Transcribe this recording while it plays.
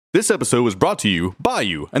This episode was brought to you by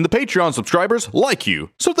you and the Patreon subscribers like you,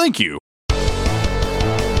 so thank you.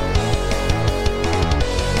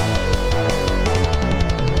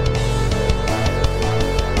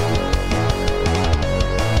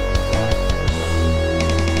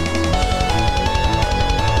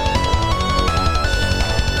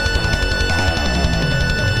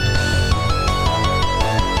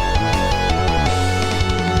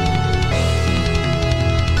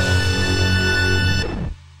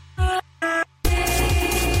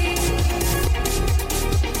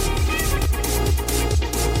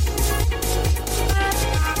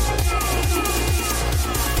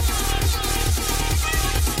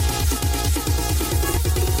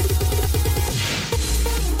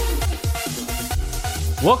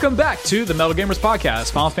 Welcome back to the Metal Gamers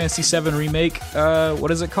Podcast, Final Fantasy VII Remake.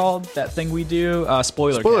 What is it called? That thing we do?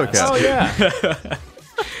 Spoilercast.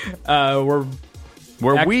 Oh,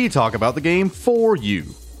 yeah. We talk about the game for you.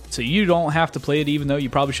 So you don't have to play it, even though you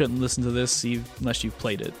probably shouldn't listen to this unless you've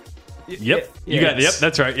played it. Yep. You got it. Yep,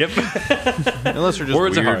 that's right. Yep. Unless you're just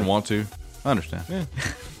Words weird are hard. and want to. I understand. Yeah.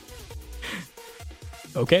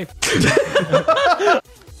 Okay.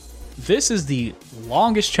 This is the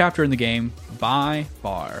longest chapter in the game by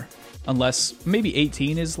far. Unless maybe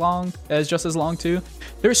 18 is just as long too.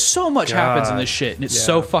 There's so much happens in this shit, and it's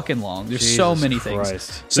so fucking long. There's so many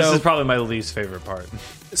things. So this is probably my least favorite part.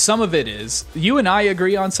 Some of it is. You and I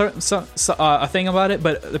agree on a thing about it,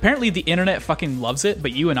 but apparently the internet fucking loves it.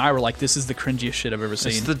 But you and I were like, "This is the cringiest shit I've ever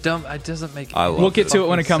seen." It's the dumb. It doesn't make. We'll get to it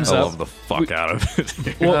when it comes I up. love the fuck out of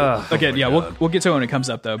it. Well, again, yeah, we'll get to it when it comes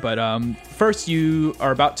up though. But first, you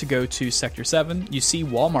are about to go to Sector 7. You see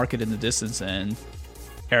Wall Market in the distance, and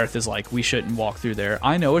Aerith is like, "We shouldn't walk through there.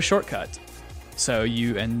 I know a shortcut." So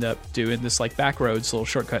you end up doing this like back roads little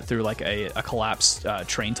shortcut through like a collapsed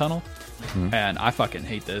train tunnel. Mm-hmm. And I fucking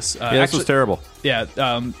hate this. This was terrible. Yeah,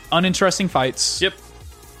 uninteresting fights. Yep.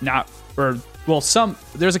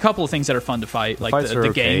 There's a couple of things that are fun to fight. Like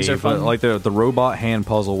the games are fun. Like the robot hand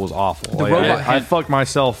puzzle was awful. I fucked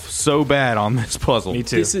myself so bad on this puzzle. Me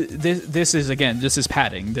too. This is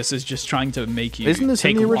padding. This is just trying to make you Isn't this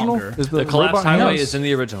take in the original? longer. Is The collapsed highway Yes. is in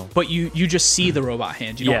the original. But you just see the robot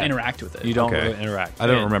hand. You don't interact with it. You don't really interact. I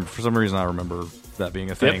don't remember. For some reason, I remember that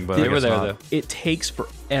being a thing. But they I were guess there not. though. It takes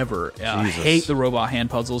forever. I hate the robot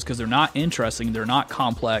hand puzzles because they're not interesting. They're not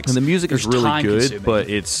complex. And the music is really good, time-consuming. but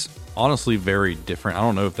it's honestly very different. I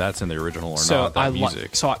don't know if that's in the original or not. That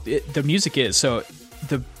music. The music is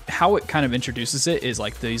how it kind of introduces it is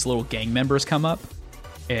like these little gang members come up,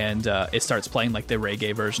 and it starts playing like the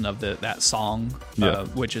reggae version of that song,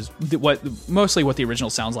 which is mostly what the original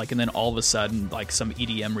sounds like. And then all of a sudden, like some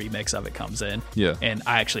EDM remix of it comes in. Yeah, and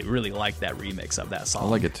I actually really like that remix of that song. I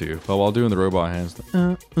like it too. But while doing the robot hands, just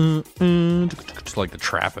like the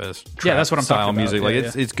Trappist, that's what I'm style talking about. music. Like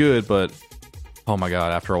it's good, but. Oh my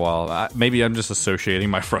god! After a while, maybe I'm just associating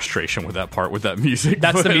my frustration with that part with that music.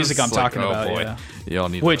 That's the music I'm talking about. Boy. Yeah, y'all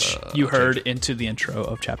need which you heard into the intro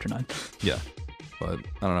of Chapter 9. Yeah, but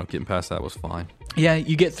I don't know. Getting past that was fine. Yeah,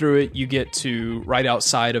 you get through it. You get to right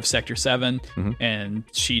outside of Sector 7, and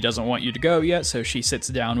she doesn't want you to go yet, so she sits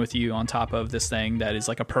down with you on top of this thing that is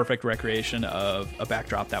like a perfect recreation of a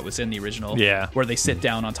backdrop that was in the original. Yeah, where they sit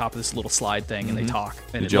down on top of this little slide thing and they talk.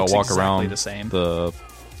 And Did y'all looks walk exactly around the same. The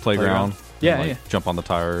playground? Yeah, jump on the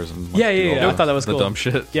tires and yeah. I thought that was the cool. dumb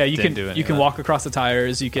shit. Yeah, you can walk across the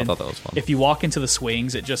tires. You can. I thought that was fun. If you walk into the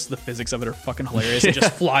swings, the physics of it are fucking hilarious. It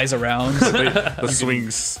just flies around. The swing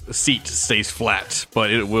seat stays flat, but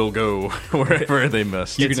it will go wherever they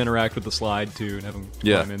must. You can interact with the slide too and have them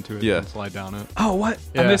climb into it and slide down it. Oh, what?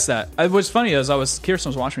 I missed that. What's funny is Kirsten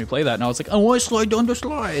was watching me play that, and I was like, I want to slide down the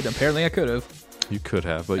slide. Apparently, I could have. You could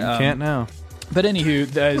have, but you can't now. But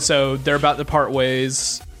anywho, so they're about to part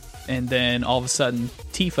ways. And then all of a sudden,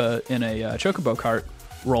 Tifa in a chocobo cart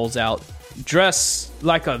rolls out, dressed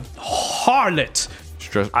like a harlot.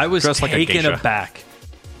 I was taken like aback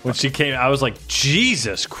when she came. I was like,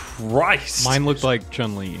 Jesus Christ! Mine looked like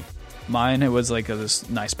Chun-Li. Mine, it was like this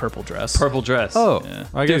nice purple dress. Purple dress. Oh, yeah.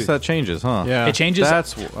 I guess that changes, huh? Yeah. It changes.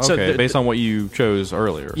 That's okay, so based on what you chose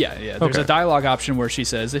earlier. Yeah. There's a dialogue option where she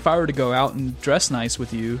says, if I were to go out and dress nice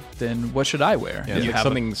with you, then what should I wear? Yeah, And you have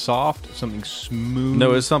something soft, something smooth.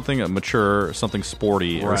 No, it's something mature, something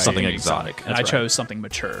sporty, or something exotic. And I chose something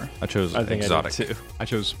mature. I chose think exotic. I did too. I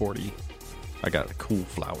chose sporty. I got cool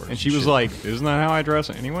flowers. And she was like, isn't that how I dress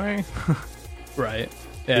anyway? Right.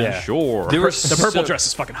 Yeah. Sure. The purple dress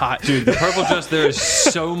is fucking hot. Dude, the purple dress, there is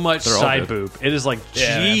so much side boob. It is like,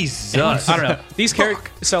 Jesus. I don't know. These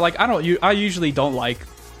characters. So, like, I usually don't like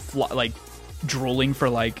drooling for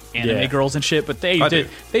like anime girls and shit, but they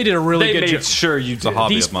did a really good job. Sure, you did. It's a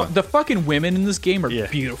hobby of mine. The fucking women in this game are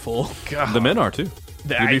beautiful. God. The men are too.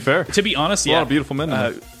 To be fair, to be honest, a lot of beautiful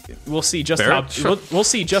men. We'll see just we'll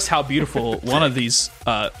see just how beautiful one of these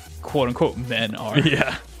quote unquote men are.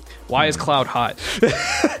 Yeah. Why is Cloud hot?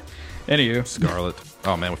 Anywho, Scarlet.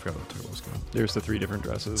 Oh man, we forgot to talk about Scarlet. There's the 3 different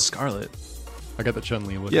dresses. Scarlet. I got the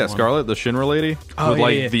Chun-Li looking Yeah, one. Scarlet, the Shinra lady, Oh, with yeah,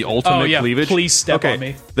 like yeah. the ultimate cleavage. Please step on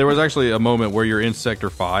me. There was actually a moment where you're in Sector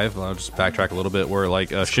 5. I'll just backtrack a little bit, where like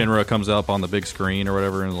Shinra comes up on the big screen or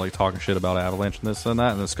whatever, and like talking shit about Avalanche and this and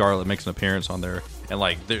that, and then Scarlet makes an appearance on there, and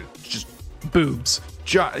like they're just Boobs.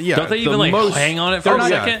 yeah. Don't they even like hang on it for a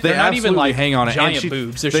second? They They're not even, absolutely like, hang on it. giant And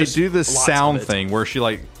boobs. There's they just do this lots sound of it. thing where she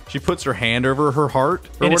puts her hand over her heart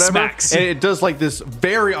or And it whatever, smacks. and it does like this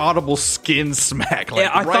very audible skin smack. Like, Yeah,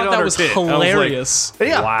 I right thought on that her was tit. hilarious.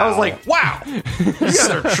 I was like, wow. You guys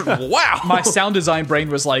are wow. My sound design brain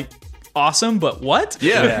was like, awesome, but what?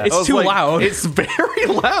 Yeah. I It's was too like, loud. It's very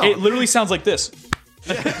loud. It literally sounds like this.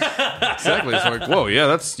 Exactly. It's like, whoa,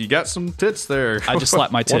 yeah, you got some tits there. I just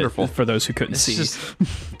slapped my tit Wonderful. for those who couldn't see.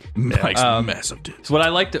 Massive tits. So what I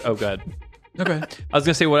like to God. Okay. I was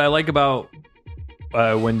gonna say what I like about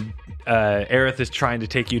when Aerith is trying to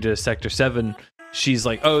take you to Sector 7. She's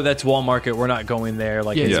like, "Oh, that's Wall Market. We're not going there."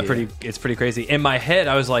 Like, it's pretty crazy. In my head,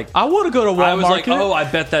 I was like, I want to go to Walmart. I was like, "Oh, I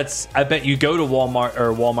bet you go to Walmart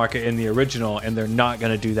or Wall Market in the original, and they're not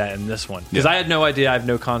going to do that in this one." Because I had no idea, I have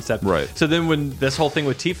no concept. Right. So then, when this whole thing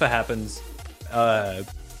with Tifa happens, is that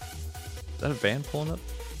a van pulling up?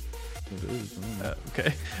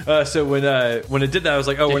 Okay. So when it did that, I was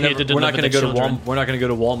like, "Oh, we're not going to go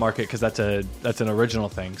to Wall Market because that's an original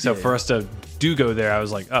thing." So for us to go there, I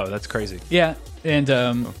was like, "Oh, that's crazy." Yeah. And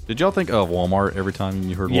Did y'all think of Walmart every time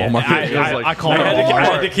you heard Yeah, Walmart? I called it I Walmart.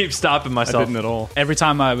 had to keep stopping I myself. didn't at all. Every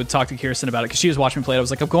time I would talk to Kirsten about it, because she was watching me play it, I was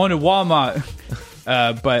like, I'm going to Walmart.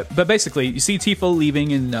 But basically, you see Tifa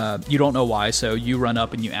leaving, and you don't know why, so you run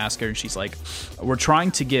up and you ask her, and she's like, we're trying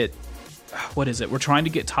to get... What is it? We're trying to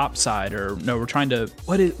get topside, or no, we're trying to...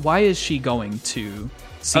 Why is she going to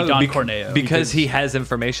see Don Corneo? Because he has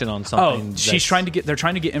information on something. They're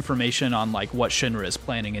trying to get information on like what Shinra is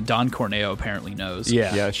planning, and Don Corneo apparently knows.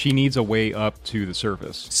 Yeah, she needs a way up to the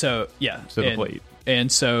surface. So yeah, To the plate. And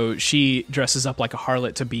so she dresses up like a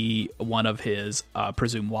harlot to be one of his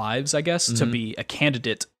presumed wives, I guess, to be a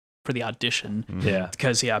candidate for the audition. Yeah.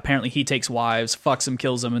 Because apparently he takes wives, fucks them,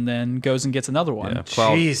 kills them, and then goes and gets another one. Yeah,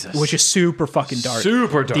 Cloud- Jesus. Which is super fucking dark.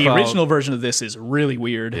 Super dark. The original version of this is really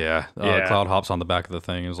weird. Yeah, Yeah. Cloud hops on the back of the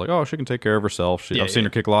thing and is like, "Oh, she can take care of herself." Yeah, I've seen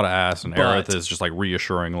her kick a lot of ass, and But- Aerith is just like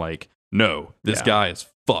reassuring, like, "No, this Yeah. guy is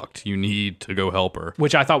fucked. You need to go help her."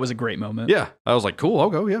 Which I thought was a great moment. Yeah, I was like, "Cool,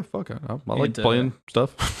 I'll go." Yeah, fuck it. I like And, playing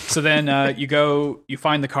stuff. So then you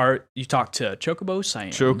find the cart, you talk to Chocobo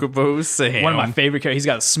Sam. Chocobo Sam, One of my favorite characters. He's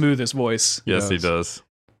got the smoothest voice. Yes, he does.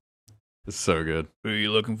 It's so good. Who are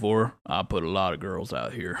you looking for? I put a lot of girls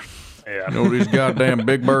out here. You know these goddamn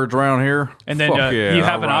big birds around here. And then Fuck yeah, you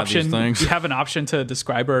have I an ride these option. things. You have an option to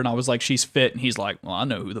describe her, and I was like, "She's fit," and he's like, "Well, I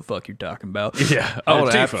know who the fuck you're talking about." Yeah. Oh,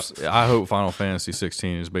 Tifa. I hope Final Fantasy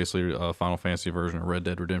 16 is basically a Final Fantasy version of Red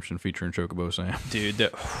Dead Redemption featuring Chocobo Sam. Dude,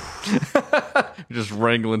 Just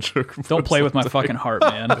wrangling Chocobo. don't play with my fucking heart,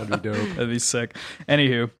 man. That'd be dope. That'd be sick.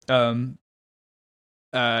 Anywho,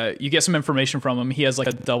 you get some information from him. He has like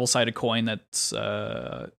a double-sided coin that's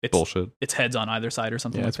it's Bullshit. It's heads on either side or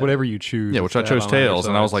something. Yeah, like it's that. whatever you choose. Yeah, which I to have chose on either tails,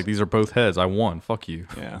 and I was sides. like, these are both heads. I won. Fuck you.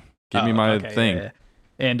 Yeah. Give me my Okay, thing. yeah,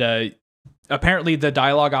 yeah. And apparently, the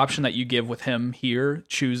dialogue option that you give with him here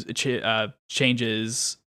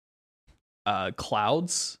changes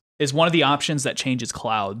Cloud's. Is one of the options that changes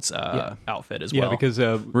Cloud's outfit as well. Yeah, because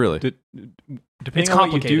Really? depending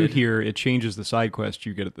on what you do here, it changes the side quest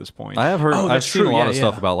you get at this point. I have heard. Oh, I've that's seen true. a lot Yeah, of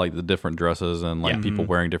stuff yeah. about like the different dresses and like Yeah. people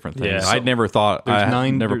wearing different things. Yeah. I never thought. There's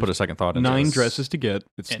I never there's put a second thought into 9 this. dresses to get.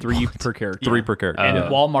 It's And 3 what? per character. 3 per character. And yeah.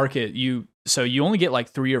 at Wall Market, you only get like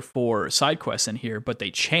 3 or 4 side quests in here, but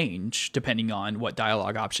they change depending on what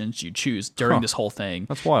dialogue options you choose during Huh. this whole thing.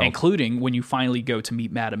 That's wild. Including when you finally go to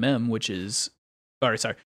meet Madame M, which is... Sorry.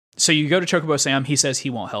 So you go to Chocobo Sam, he says he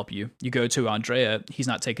won't help you. You go to Andrea, he's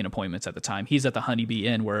not taking appointments at the time. He's at the Honeybee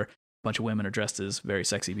Inn where a bunch of women are dressed as very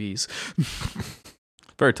sexy bees.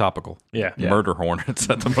 Very topical. Yeah. Murder hornets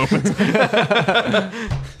at the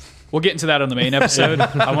moment. We'll get into that on the main episode.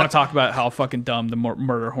 I want to talk about how fucking dumb the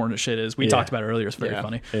murder hornet shit is. We talked about it earlier. It's very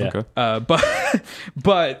funny. Yeah. Okay.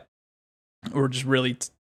 But we're just really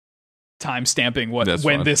time stamping That's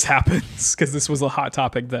when fine. this happens, because this was a hot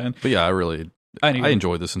topic then. But yeah, I Anyway.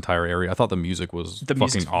 enjoyed this entire area. I thought the music was The fucking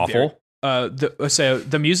music's awful. very-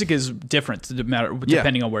 the music is different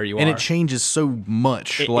depending on where you are, and it changes so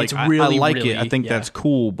much. It's really, I like really, it. I think that's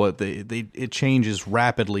cool, but it changes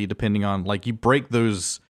rapidly depending on like you break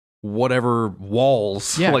those whatever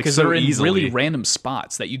walls. Yeah, like because so they're in easily. really random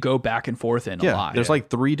spots that you go back and forth in a lot. There's like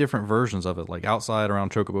 3 different versions of it. Like outside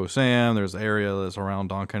around Chocobo Sam, there's the area that's around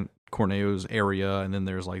Don Corneo's area, and then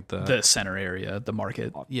there's like the center area, the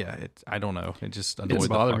market. Yeah, I don't know. It just annoyed the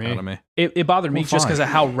fuck out of me. It bothered me just because of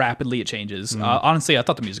how rapidly it changes. Honestly, I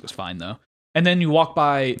thought the music was fine though. And then you walk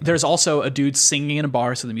by, there's also a dude singing in a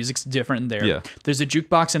bar, so the music's different there. Yeah. There's a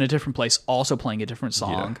jukebox in a different place also playing a different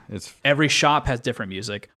song. Yeah, every shop has different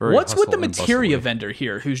music. What's with the materia vendor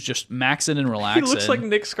here who's just maxing and relaxing? He looks like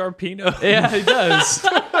Nick Scarpino. Yeah, he does.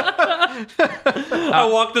 I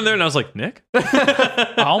walked in there and I was like, Nick?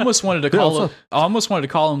 I almost wanted to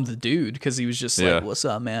call him the dude because he was just like, what's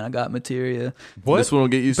up, man? I got materia. What? This one will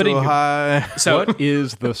get you so high. So what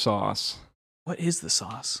is the sauce? What is the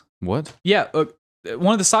sauce? What? Yeah,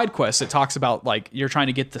 one of the side quests, it talks about like you're trying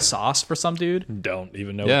to get the sauce for some dude. Don't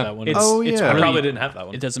even know what that one is. I probably didn't have that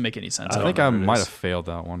one. It doesn't make any sense. I think I might have failed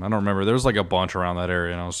that one. I don't remember. There was like a bunch around that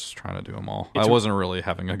area, and I was just trying to do them all. I wasn't really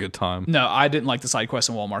having a good time. No, I didn't like the side quest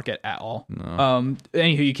in Wall Market at all. No.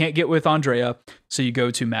 Anywho, you can't get with Andrea, so you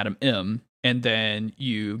go to Madam M, and then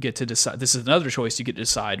you get to decide. This is another choice. You get to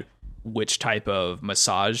decide which type of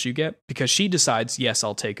massage you get, because she decides, yes,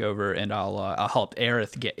 I'll take over and I'll help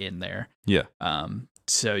Aerith get in there. Yeah.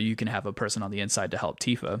 So you can have a person on the inside to help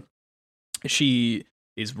Tifa. She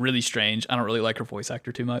is really strange. I don't really like her voice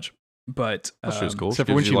actor too much, but she was cool. Except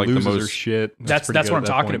for when she loses her shit. That's what I'm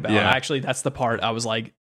talking about. Yeah. Actually, that's the part I was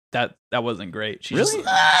like, that wasn't great. She really? Just,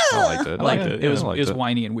 I liked it. I liked it. It was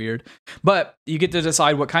whiny and weird. But you get to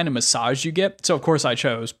decide what kind of massage you get. So of course I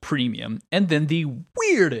chose premium. And then the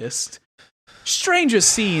weirdest,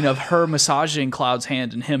 strangest scene of her massaging Cloud's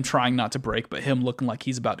hand and him trying not to break, but him looking like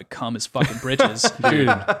he's about to cum his fucking britches.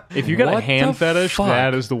 Dude, if you got a hand fetish,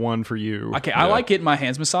 that is the one for you. Okay, I like getting my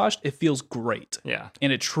hands massaged. It feels great. Yeah.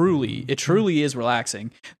 And it truly is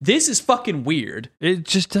relaxing. This is fucking weird. It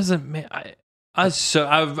just doesn't it's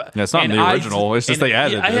not in the original. It's just they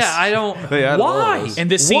added this. Yeah, I don't. Why? And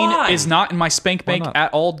this scene is not in my spank bank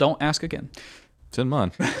at all. Don't ask again. It's in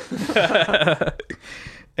mine.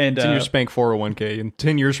 And it's in your spank 401k. And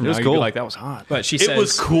 10 years from now, you'll be like, that was hot. But she says it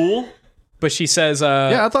was cool. But she says,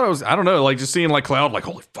 yeah, I thought it was. I don't know, like just seeing like Cloud, like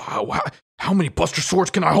holy fuck. How many Buster Swords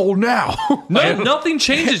can I hold now? No, nothing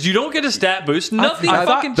changes. You don't get a stat boost. Nothing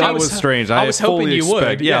fucking changes. That was strange. I was hoping you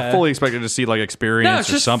would. Yeah, fully expected to see like experience or something. No, it's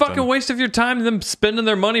just fucking waste of your time and them spending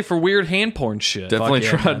their money for weird hand porn shit. Definitely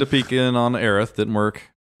tried to peek in on Aerith. Didn't work.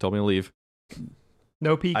 Told me to leave.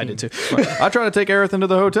 No peeking. I did too. I tried to take Aerith into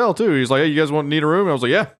the hotel too. He's like, hey, you guys need a room? And I was like,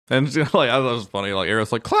 yeah. And like, I thought it was funny. Like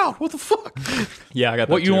Aerith's like, Cloud, what the fuck? Yeah, I got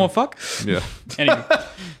that what, you want fuck? Yeah.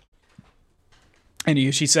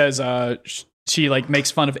 Anyway, she says, she like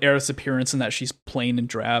makes fun of Aerith's appearance and that she's plain and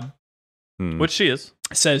drab. Which she is.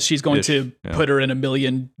 Says she's going to put her in a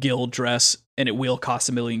 1,000,000 gil dress and it will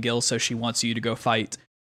cost 1,000,000 gil, so she wants you to go fight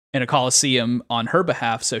in a Coliseum on her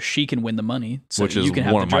behalf so she can win the money. So which is you can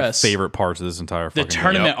have one the of dress. my favorite parts of this entire fucking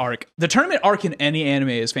tournament arc. The tournament arc in any anime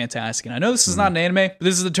is fantastic. And I know this is not an anime, but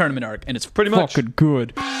this is the tournament arc and it's pretty much fucking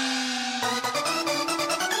good.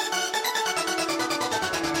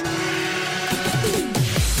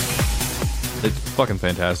 It's fucking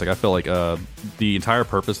fantastic. I feel like the entire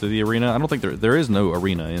purpose of the arena, I don't think there is no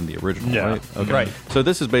arena in the original, right? Okay. Right. So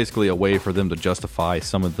this is basically a way for them to justify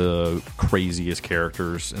some of the craziest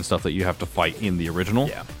characters and stuff that you have to fight in the original.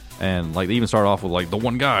 Yeah. And like they even start off with like the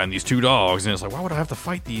one guy and these 2 dogs, and it's like, why would I have to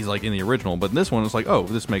fight these like in the original? But in this one, it's like, oh,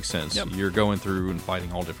 this makes sense. Yep. You're going through and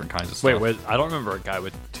fighting all different kinds of stuff. Wait, I don't remember a guy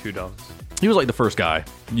with 2 dogs. He was like the first guy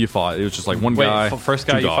you fought. It was just like one guy, first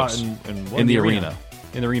guy 2 you dogs fought in the arena.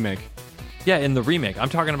 In the remake. Yeah, in the remake. I'm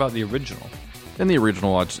talking about the original. In the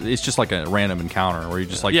original, it's just like a random encounter where you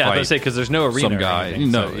just like fight. I was say because there's no arena. Some guy, anything,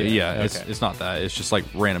 no, so, okay. It's not that. It's just like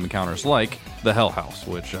random encounters, like the Hell House,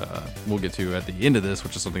 which we'll get to at the end of this,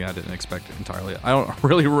 which is something I didn't expect entirely. I don't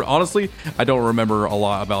really, honestly, I don't remember a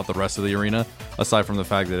lot about the rest of the arena, aside from the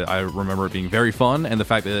fact that I remember it being very fun and the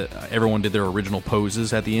fact that everyone did their original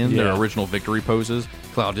poses at the end, their original victory poses.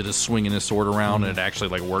 Cloud did his swinging his sword around, and it actually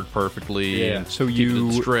like worked perfectly. Yeah. And so you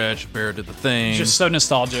did the stretch, Bear did the thing, just so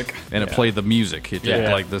nostalgic, and it played the music. It did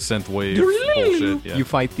like the synth wave bullshit. Yeah. You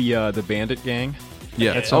fight the bandit gang.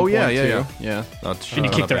 Yeah. At some point yeah. And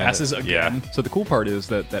you kick their asses again. So the cool part is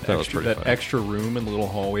that extra room in the little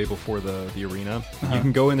hallway before the arena, you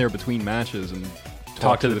can go in there between matches and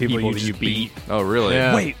talk to the people you just beat. Oh, really?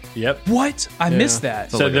 Yeah. Wait, Yep. what? I missed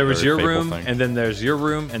that. So like there a was very your Fable room, thing. and then there's your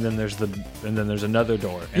room, and then there's another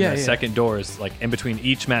door. And the second door is like in between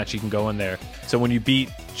each match. You can go in there. So when you beat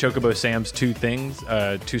Chocobo Sam's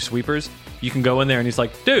two sweepers, you can go in there, and he's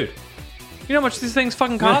like, "Dude, you know how much these things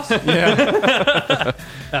fucking cost?"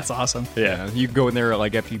 That's awesome. Yeah, you go in there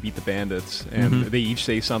like after you beat the bandits, and they each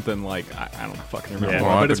say something like I don't fucking remember. Yeah.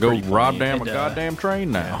 Well, I have but to it's go pretty rob funny. a goddamn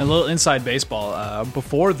train now. A little inside baseball.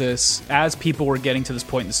 Before this, as people were getting to this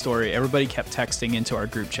point in the story, everybody kept texting into our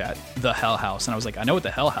group chat, the Hell House. And I was like, I know what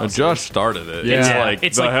the Hell House Josh is. started it. Yeah. It's Yeah. like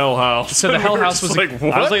It's the like- Hell House. So the Hell House was like,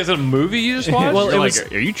 what? I was like, "Is it a movie you just watched?" Well, You're it like,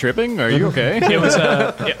 was. are you tripping? Are you okay? It was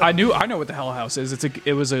I know what the Hell House is.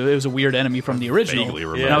 It was a weird enemy from the original. Vaguely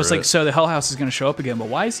And remember I was like, it. so the Hell House is going to show up again, but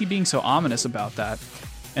why is he being so ominous about that?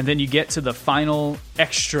 And then you get to the final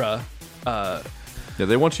extra. Yeah,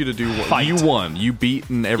 they want you to do Fight. you won. You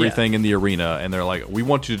beaten everything in the arena, and they're like, we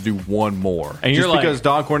want you to do one more. And you're just like- because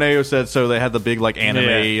Don Corneo said so, they had the big like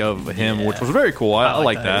anime of him, which was very cool. I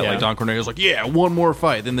like that. yeah. Like Don Corneo's like, yeah, one more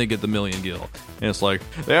fight, then they get the million gil. And it's like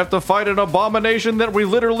they have to fight an abomination that we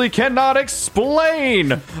literally cannot explain.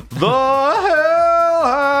 The Hell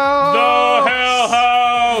House. The Hell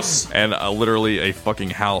House. And literally a fucking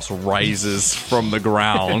house rises from the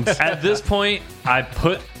ground. At this point, I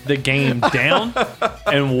put the game down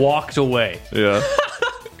and walked away Yeah.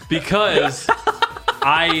 because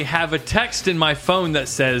I have a text in my phone that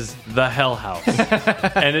says "The Hell House,"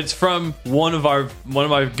 and it's from one of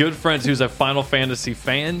my good friends who's a Final Fantasy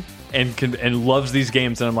fan and loves these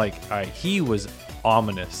games. And I'm like, all right, he was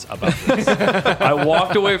ominous about this. I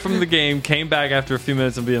walked away from the game, came back after a few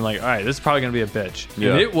minutes, and being like, all right, this is probably gonna be a bitch.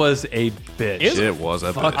 Yeah. And it was a bitch. It was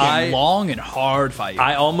a Fucking bitch. long and hard fight.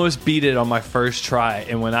 I almost beat it on my first try,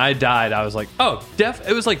 and when I died, I was like, "Oh,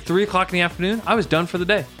 it was like 3:00 in the afternoon. I was done for the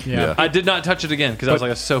day." Yeah. I did not touch it again because I was like,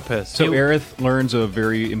 I was so pissed. So Aerith learns a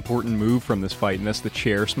very important move from this fight, and that's the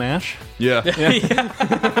chair smash. Yeah.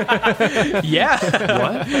 yeah.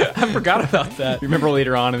 What? I forgot about that. You remember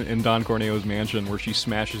later on in Don Corneo's mansion where she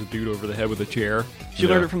smashes a dude over the head with a chair? She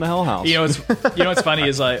learned it from the Hell House. You know what's funny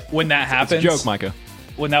is like when that happens. It's a joke, Micah.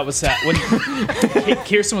 When that was when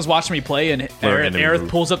Kirsten was watching me play and enemy Aerith move.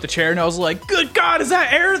 pulls up the chair and I was like, "Good God, is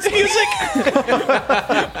that Aerith's music?"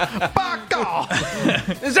 Fuck off!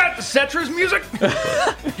 Is that the Cetra's music? I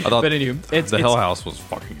thought But anyway, the Hell House was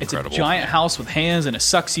fucking It's incredible. a giant house with hands and it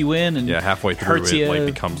sucks you in and Yeah, halfway through hurts it you. like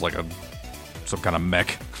becomes like some kind of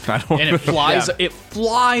mech. I don't and know. it flies. It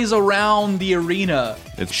flies around the arena,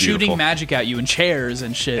 It's shooting beautiful. magic at you and chairs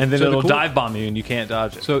and shit. and then So the it'll cool- dive bomb you, and you can't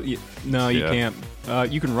dodge it. So no, you Yeah.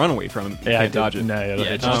 can't. You can run away from it. You I can't did- dodge it. No,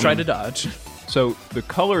 yeah, just try to dodge. So the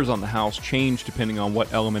colors on the house change depending on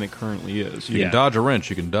what element it currently is. You can dodge a wrench.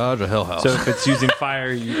 You can dodge a Hell House. So if it's using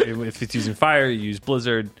fire, you use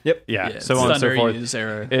Blizzard. Yep. Yeah. Yeah, so on and so Thunder, forth. use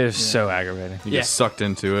Arrow. It is so aggravating. you yeah. get sucked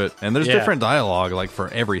into it, and there's Yeah. different dialogue like for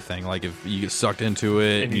everything. Like if you get sucked into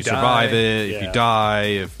it, And you you survive die. it. If Yeah. you die,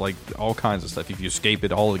 if like all kinds of stuff. If you escape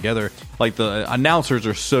it all together, like the announcers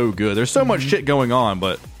are so good. There's so much shit going on,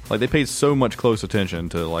 but like they paid so much close attention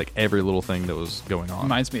to like every little thing that was going on.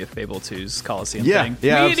 Reminds me of Fable 2's Coliseum Yeah, thing.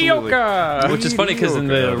 yeah, Mediocre. Which is funny because in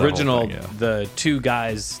Mediocre, the that whole original, thing, yeah. the two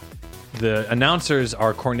guys, the announcers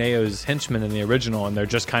are Corneo's henchmen in the original, and they're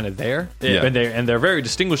just kind of there. Yeah. And they're very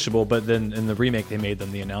distinguishable. But then in the remake, they made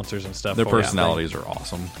them the announcers and stuff. Their for it. personalities are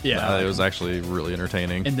awesome. Yeah. It was actually really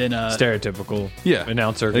entertaining. And then Stereotypical. Yeah.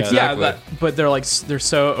 Announcer. Exactly. guy. yeah, but they're like they're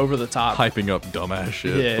so over the top. Hyping up dumbass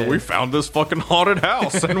shit. Yeah. But we found this fucking haunted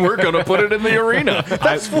house and we're gonna put it in the arena.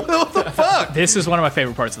 That's what the fuck. This is one of my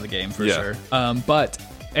favorite parts of the game for Yeah. sure.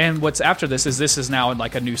 And what's after this is now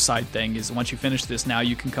like a new side thing. Is once you finish this, now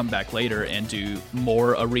you can come back later and do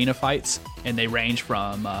more arena fights, and they range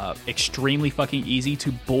from extremely fucking easy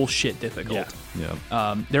to bullshit difficult.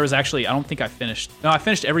 Yeah. There was actually I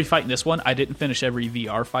finished every fight in this one. I didn't finish every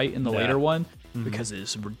VR fight in the later one because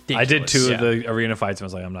it's ridiculous. I did two of the arena fights, and I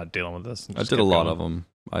was like, I'm not dealing with this. I did a lot of them.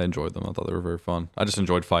 I enjoyed them. I thought they were very fun. I just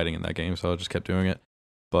enjoyed fighting in that game, so I just kept doing it.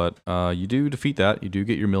 But you do defeat that. You do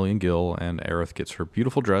get your million gil, and Aerith gets her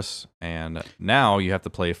beautiful dress. And now you have to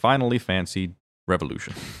play Finally Fancy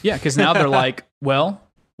Revolution. Yeah, because now they're like, well,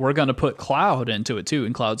 we're gonna put Cloud into it too,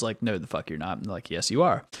 and Cloud's like, no, the fuck you're not. And they're like, yes, you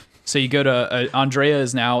are. So you go to Andrea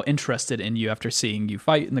is now interested in you after seeing you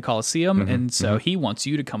fight in the Coliseum, and so he wants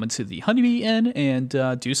you to come into the Honeybee Inn and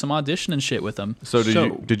do some audition and shit with him. So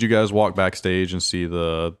did you guys walk backstage and see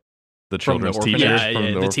the children's orphanage? teacher? Yeah, from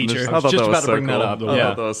the orphanage? teacher. I thought Just that about was to so bring that cool. up. I Yeah.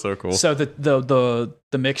 thought that was so cool. So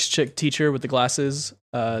the mixed chick teacher with the glasses,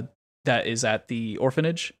 that is at the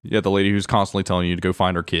orphanage. Yeah, the lady who's constantly telling you to go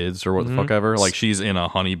find her kids or what the fuck ever. Like, she's in a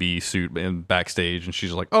honeybee suit in backstage, and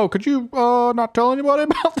she's like, "Oh, could you not tell anybody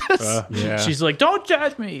about this?" Yeah. She's like, "Don't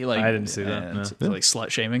judge me." Like, I didn't see that, and no. it's like slut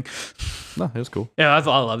shaming. No, it was cool. Yeah, I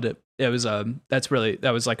loved it. It was that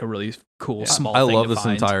was like a really cool small. I thing love to this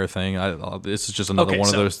find. entire thing. This is just another Okay, one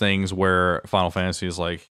of so- those things where Final Fantasy is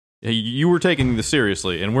like, hey, you were taking this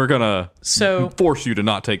seriously, and we're gonna force you to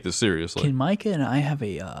not take this seriously. Can Micah and I have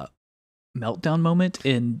a meltdown moment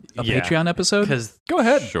in a Yeah. Patreon episode? Because Go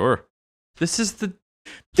ahead. Sure. this is the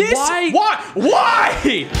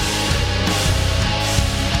Why?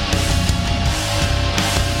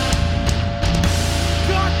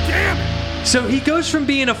 So he goes from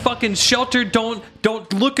being a fucking shelter, don't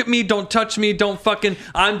look at me, don't touch me, don't fucking,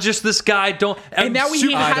 I'm just this guy, And now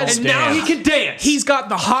he has and now he can dance. He's got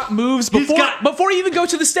the hot moves before you even go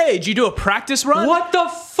to the stage. You do a practice run. What the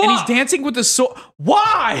fuck? And he's dancing with the sword.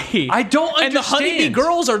 Why? I don't understand. And the honeybee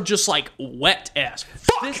girls are just like wet ass.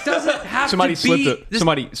 Fuck. This doesn't have Somebody to be.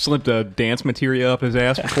 somebody slipped a dance materia up his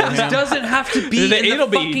ass This beforehand. doesn't have to be The in the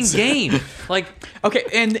anal fucking beads. game. Like, Okay,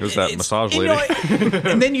 and There's that massage you lady.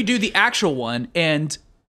 and then you do the actual one, and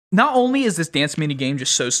not only is this dance mini game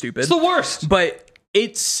just so stupid, it's the worst. but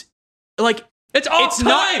it's like It's off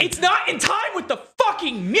time. It's not in time with the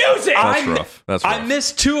fucking music. That's rough. That's rough. I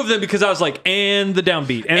missed two of them because I was like, and the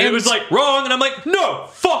downbeat. And it was like, wrong. And I'm like, no,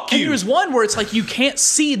 fuck And you. there's one where it's like you can't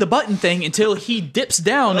see the button thing until he dips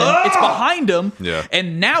down and it's behind him. Yeah.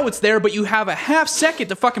 And now it's there, but you have a half second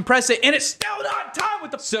to fucking press it, and it's still not in time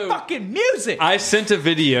with the fucking music. I sent a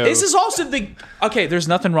video. This is also okay. There's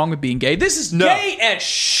nothing wrong with being gay. This is gay as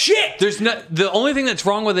shit. There's no. The only thing that's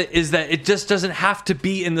wrong with it is that it just doesn't have to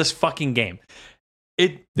be in this fucking game.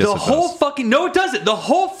 Yes, The it whole does. fucking no, it doesn't. The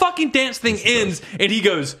whole fucking dance thing ends, and he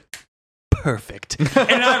goes perfect. And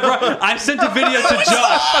I sent a video to Josh.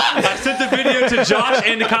 I sent the video to Josh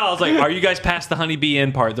and to Kyle. I was like, "Are you guys past the honeybee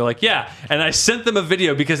end part?" They're like, "Yeah." And I sent them a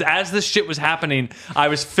video because as this shit was happening, I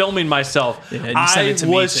was filming myself. Yeah, and you sent I it to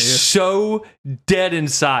me, was too. so dead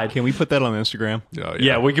inside. Can we put that on Instagram? Oh,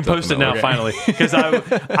 Yeah, we can post it now definitely. finally because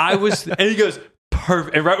I was, and he goes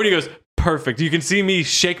perfect, and right when he goes perfect, you can see me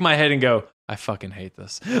shake my head and go, I fucking hate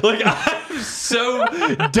this. Like, I'm so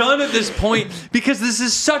done at this point because this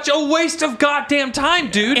is such a waste of goddamn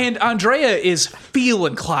time, dude. And Andrea is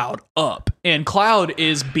feeling Cloud up, and Cloud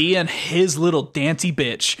is being his little dancey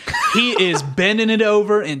bitch. He is bending it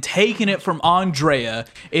over and taking it from Andrea.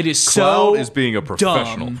 It is Cloud so is being a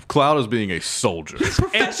professional. dumb. Cloud is being a soldier.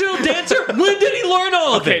 Professional dancer? When did he learn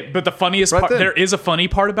all of Okay, it? but the funniest Right part, then. there is a funny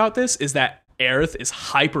part about this, is that Aerith is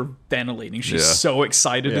hyperventilating. She's Yeah. so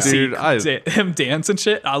excited to Dude, see him dance and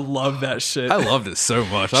shit. I love that shit. I loved it so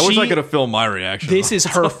much. I wish I could have filmed my reaction. This is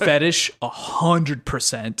her fetish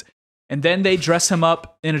 100%. And then they dress him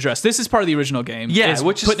up in a dress. This is part of the original game. Yeah,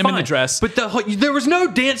 which is putting him in the fine. dress. But there was no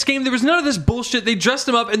dance game. There was none of this bullshit. They dressed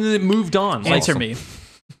him up and then it moved on. Like, Answer me.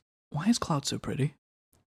 Why is Cloud so pretty?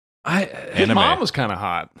 His Anime. mom was kind of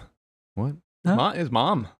hot. What? Huh? His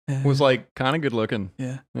mom Yeah. was like kind of good looking.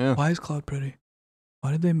 Yeah. Yeah. Why is Cloud pretty?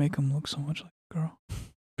 Why did they make him look so much like a girl?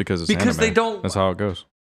 Because it's Because anime. they don't- That's how it goes.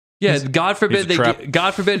 yeah, God forbid he's a trap.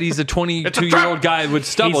 God forbid he's a 22-year-old guy with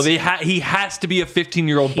stubble. He has to be a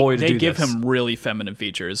 15-year-old boy to They do give this. him really feminine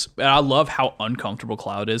features. And I love how uncomfortable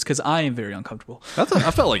Cloud is, because I am very uncomfortable. I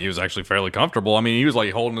felt like he was actually fairly comfortable. I mean, he was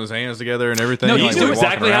like holding his hands together and everything. No, Like, he's we He were knew doing walking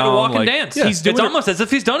exactly how to around, walk and like, dance. Yeah. He's doing It's it- almost as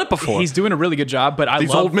if he's done it before. He's doing a really good job, but I These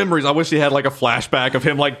love old memories. I wish he had like a flashback of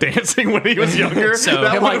him like dancing when he was younger. So-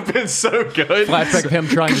 that him, would like- have been so good. Flashback of him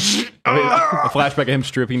trying to a flashback of him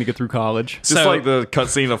stripping to get through college. Just So- like the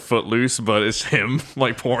cutscene of Footloose, but it's him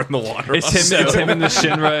like pouring the water. It's on him. himself. It's him in the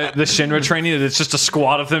Shinra training, and it's just a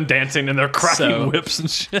squad of them dancing, and they're cracking So- whips and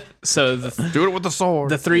shit. So the Do it with the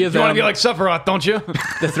sword. three of You want them, to be like Sephiroth, don't you?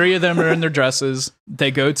 the three of them are in their dresses.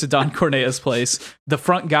 They go to Don Cornea's place. The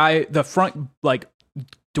front like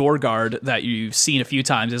door guard that you've seen a few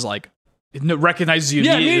times is like recognizes you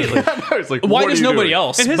Yeah, immediately. It's like, Why what does are you nobody doing?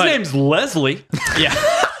 else? And his But- name's Leslie. Yeah.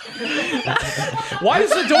 Why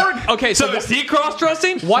does the door? Okay, so So is he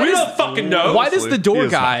cross-dressing? Why we does- don't fucking know. why does the He door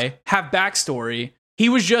is guy have backstory? He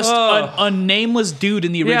was just Ugh. a nameless dude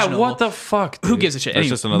in the Yeah, original. what the fuck? Who gives a shit? That's Anyway,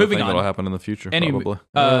 just another moving thing on. that'll happen in the future, Anyway,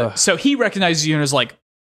 probably. so he recognizes you and is like,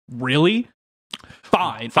 "Really?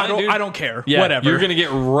 Fine. Fine, dude. I don't care. Yeah, Whatever." You're gonna get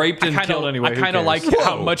raped and I killed anyway. I Who kind of cares? like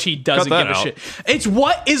how Whoa. much he doesn't Cut give that a out. shit. It's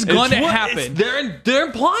what is It's going to what- happen. it's- They're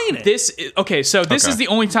implying it. Okay, so this Okay. is the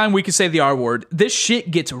only time we can say the R word. This shit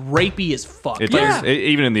gets rapey as fuck. It Yeah. does,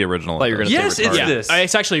 even in the original. Thought you were gonna say Yes, it's retarded. this.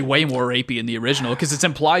 It's actually way more rapey in the original because it's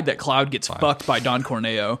implied that Cloud gets fucked by Don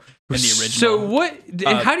Corneo in the original. So what?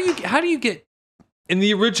 How do you get in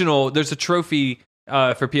the original, there's a trophy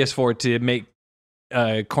for PS4 to make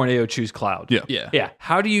Corneo choose Cloud. Yeah.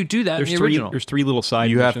 How do you do that in the original? There's 3 little side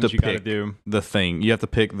You have missions to you gotta pick do. the thing. You have to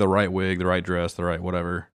pick the right wig, the right dress, the right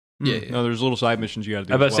whatever. Yeah. No, there's little side missions you gotta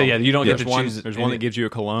do. I was about as to say, well. you don't get There's to one, choose. There's one that gives you a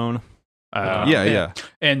cologne. Yeah.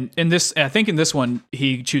 And in this, I think in this one,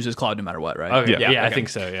 he chooses Cloud no matter what, right? Okay, yeah, I okay. think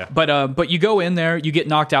so. Yeah. But you go in there, you get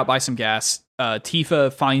knocked out by some gas.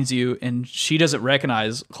 Tifa finds you, and she doesn't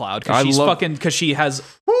recognize Cloud because she has.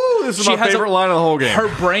 Woo, this is She my has favorite line of the whole game.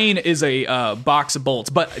 Her brain is a box of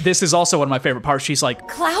bolts. But this is also one of my favorite parts. She's like,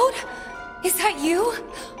 Cloud? Is that you?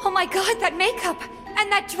 Oh my god, that makeup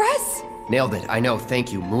and that dress. Nailed it. I know.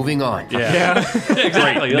 Thank you. Moving on. Yeah.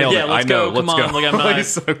 Exactly. Nailed it. Let's I know. go. Come Let's on. go. Like, I'm not. He's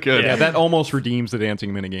so good. Yeah, that almost redeems the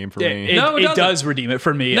dancing minigame for me. No, it it doesn't. does redeem it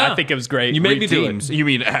for me. No. I think it was great. You made me do Redeems. it. You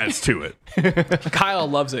mean adds to it? Kyle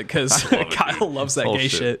loves it because Kyle loves that Oh, gay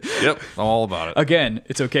shit. Yep, I'm all about it. Again,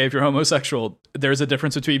 it's okay if you're homosexual. There's a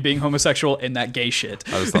difference between being homosexual and that gay shit.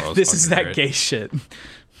 I just thought it was This is fucking that great. gay shit.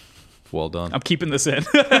 Well done. I'm keeping this in.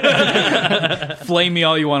 Flame me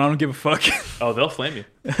all you want. I don't give a fuck. Oh, they'll flame you.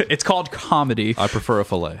 It's called comedy. I prefer a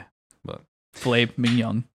fillet, but Filet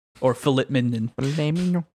mignon or filet mignon.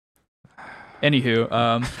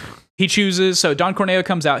 Anywho, he chooses. So Don Corneo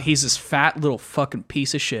comes out. He's this fat little fucking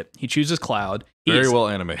piece of shit. He chooses Cloud. He's very well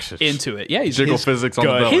animated. into it. Yeah, he's Jiggle his, physics on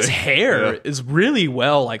the belly. his hair Yeah. is really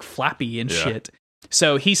well like flappy and Yeah. shit.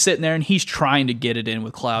 So he's sitting there and he's trying to get it in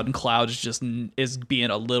with Cloud, and Cloud is just is being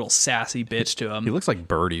a little sassy bitch to him. He looks like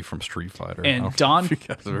Birdie from Street Fighter. And I don't know Don- if you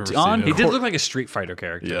guys have ever Don- seen He him. did look like a Street Fighter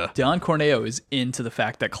character. Yeah. Don Corneo is into the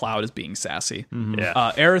fact that Cloud is being sassy.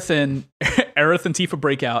 Yeah. Aerith and Tifa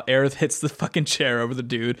break out. Aerith hits the fucking chair over the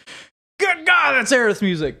dude. Good God, that's Aerith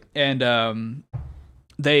music. And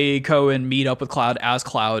they go and meet up with Cloud as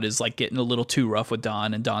Cloud is like getting a little too rough with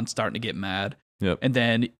Don, and Don's starting to get mad. Yep. And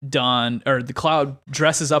then the Cloud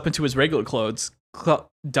dresses up into his regular clothes.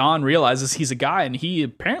 Don realizes he's a guy, and he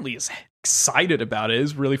apparently is excited about it.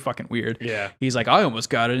 It's really fucking weird. Yeah. He's like, I almost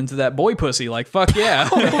got it into that boy pussy. Like, fuck yeah.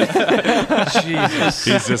 Jesus.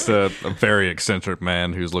 He's just a very eccentric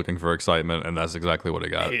man who's looking for excitement, and that's exactly what he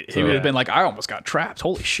got. He would have been like, I almost got trapped.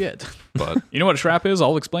 Holy shit. But You know what a trap is?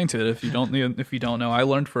 I'll explain to it if you don't know. I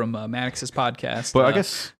learned from Maddox's podcast. I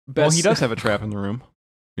guess Well, he does have a trap in the room.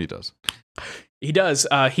 he does. He does.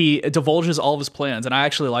 He divulges all of his plans, and I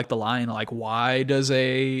actually like the line, like, why does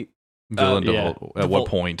a Villain yeah. at what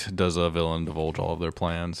point does a villain divulge all of their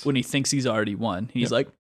plans? when he thinks he's already won? He's like,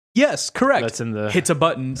 yes, correct. That's in the. hits a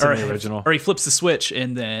button in the original. or he flips the switch,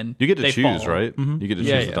 and then You get to they choose, fall. right? Mhm. You get to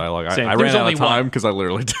Yeah, choose yeah. the dialogue. Same. I There's ran out only of time one. because I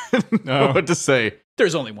literally didn't know what to say.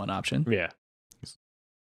 There's only one option. Yeah.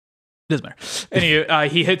 Doesn't matter. Anyway,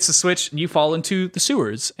 he hits the switch, and you fall into the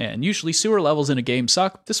sewers. And usually, sewer levels in a game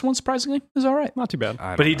suck. This one, surprisingly, is all right. Not too bad.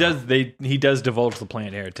 I But he don't know. does. He does divulge the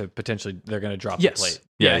plan here to potentially they're going to drop the Yes. plate.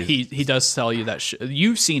 Yeah, Yeah, he does tell you that.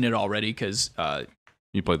 You've seen it already because,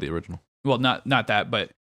 You played the original. well, not that,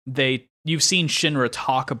 but you've seen Shinra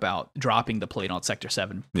talk about dropping the plate on Sector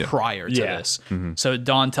 7 Yeah. prior to Yeah. this. Mhm. So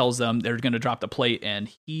Don tells them they're going to drop the plate, and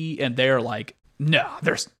they're like, no,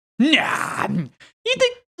 you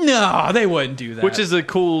think, no, they wouldn't do that. Which is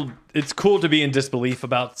it's cool to be in disbelief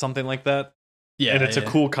about something like that. yeah, And it's a yeah.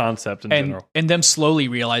 cool concept in and general. and them slowly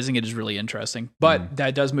realizing it is really interesting. But Mm-hmm.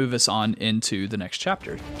 that does move us on into the next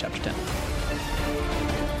chapter, chapter 10.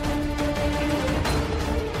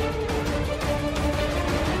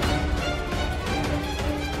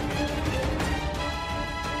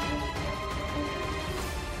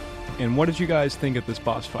 And what did you guys think of this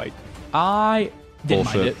boss fight? I didn't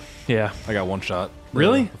mind Bullshit. it. Yeah. I got one shot.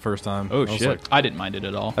 Really? The first time. Oh, I was shit. like- I didn't mind it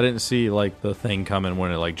at all. I didn't see like the thing coming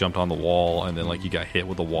when it like jumped on the wall and then like you got hit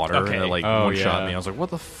with the water Okay. and it like Oh, one shot yeah. me. I was like, what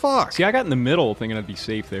the fuck? See, I got in the middle thinking I'd be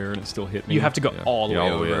safe there, and it still hit me. You have to go Yeah. all the Yeah, way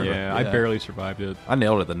all the way over. over. Yeah, I barely survived it. I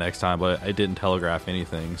nailed it the next time, but it didn't telegraph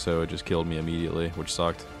anything, so it just killed me immediately, which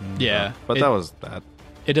sucked. Yeah, But that was that.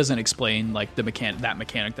 it doesn't explain like the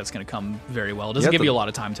mechanic that's going to come very well. It doesn't You have give to- you a lot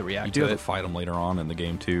of time to You react do to have it. to fight him later on in the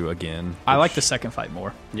game too again. I which- like the second fight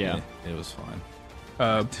more. Yeah. It was fine.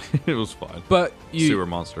 Uh, It was fine. but you Sewer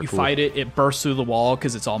monster, you cool. fight it, it bursts through the wall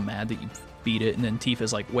because it's all mad that you beat it, and then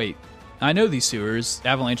Tifa's like, wait, I know these sewers.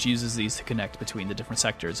 Avalanche uses these to connect between the different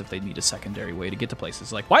sectors if they need a secondary way to get to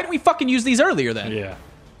places. Like, why didn't we fucking use these earlier then? Yeah.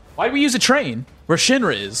 Why did we use a train where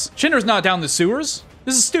Shinra is? Shinra's not down the sewers.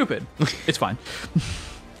 This is stupid. It's fine.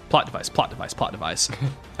 Plot device.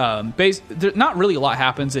 Not really a lot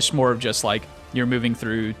happens. It's more of just like you're moving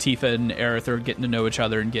through. Tifa and Aerith are getting to know each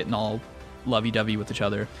other and getting all lovey-dovey with each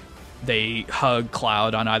other. They hug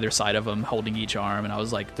Cloud on either side of them, holding each arm, and I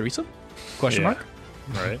was like, threesome? Question Yeah. mark?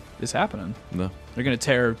 Right. It's happening. No. They're gonna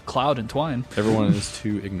tear Cloud and Twine. Everyone is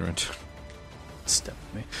too ignorant. Step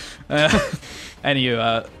with me.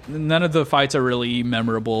 Anyway, none of the fights are really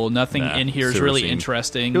memorable. Nothing in here is sewer really scene.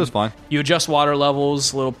 interesting. It was fine. You adjust water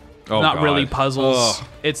levels, not God. really puzzles. Ugh.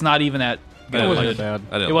 It's not even that good. That wasn't Like, bad.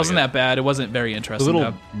 I didn't it wasn't like that bad. It wasn't very The interesting.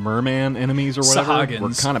 little merman enemies or whatever were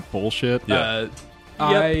Sahagins. kind of bullshit. Yeah.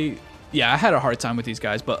 I had a hard time with these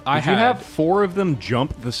guys, but Did you have 4 of them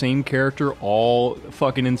jump the same character all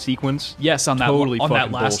fucking in sequence? yes on that Totally on that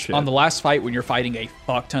fucking last bullshit. on the last fight when you're fighting a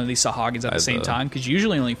fuck ton of these Sahagins at the same the- time because you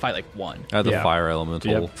usually only fight like one. I had the Yeah. fire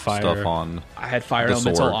elemental Yep, fire. stuff on. I had Fire The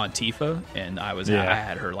Elemental sword. on Tifa, and I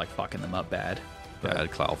had her like fucking them up bad. Yeah, I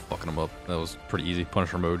had Cloud fucking them up. That was pretty easy.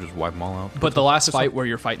 Punisher mode, just wipe them all out. But the last fight where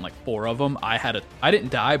you're fighting like 4 of them, I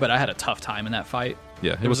didn't die, but I had a tough time in that fight.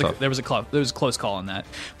 Yeah, it There was was tough. there was a close call on that.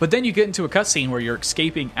 But then you get into a cutscene where you're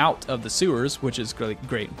escaping out of the sewers, which is great.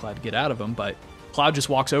 I'm glad to get out of them. But Cloud just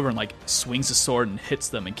walks over and like swings his sword and hits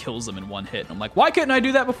them and kills them in one hit. And I'm like, why couldn't I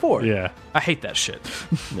do that before? Yeah. I hate that shit.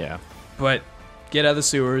 Yeah. But get out of the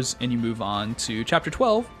sewers and you move on to chapter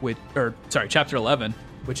 11,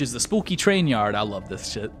 which is the spooky train yard. I love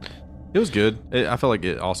this shit. It was good. I felt like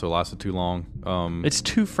it also lasted too long. It's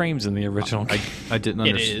 2 frames in the original game. I didn't.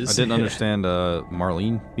 It is. I didn't understand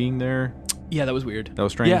Marlene being there. Yeah, that was weird. That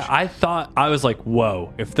was strange. Yeah, I was like,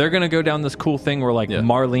 whoa, if they're going to go down this cool thing where like Yeah.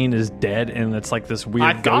 Marlene is dead and it's like this weird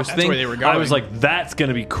I thought ghost that's thing, where they were I was going. like, that's going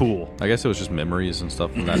to be cool. I guess it was just memories and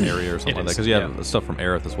stuff from that area or something like that. is, Because you have stuff from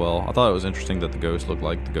Aerith as well. I thought it was interesting that the ghost looked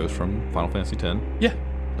like the ghost from Final Fantasy X. Yeah.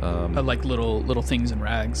 Like little things in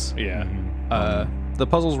rags. Yeah. The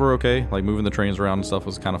puzzles were okay. Like moving the trains around and stuff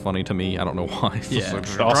was kind of funny to me. I don't know why. It's Yeah. just like,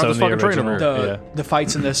 Also drive this in the fucking train original. over here. The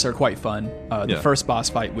fights in this are quite fun. The Yeah. first boss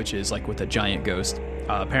fight, which is like with a giant ghost.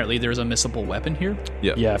 Apparently, there's a missable weapon here.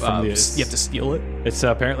 Yeah. Yeah, from You the have to steal it. it's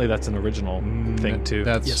apparently that's an original thing too.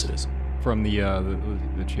 That's Yes, it is. from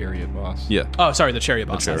the chariot boss. Yeah. Oh, sorry, the chariot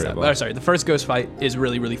boss. has chariot that. boss. Oh, sorry, the first ghost fight is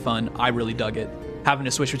really, really fun. I really dug it. Having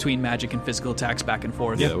to switch between magic and physical attacks back and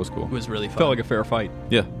forth. Yeah, that was cool. Was really fun. Felt like a fair fight.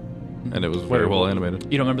 Yeah. And it was very well animated.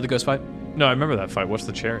 You don't remember the ghost fight? No, I remember that fight. What's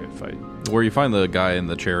the chariot fight? Where you find the guy in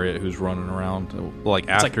the chariot who's running around, like like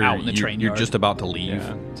after out in the train you're yard. just about to leave.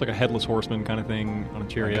 Yeah. It's like a headless horseman kind of thing on a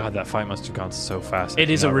chariot. God, that fight must have gone so fast. I It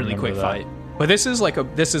is do a not really remember quick that. fight. But this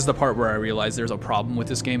is the part where I realized there's a problem with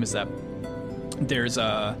this game is that there's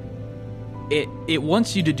it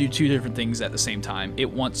wants you to do 2 different things at the same time.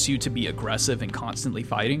 It wants you to be aggressive and constantly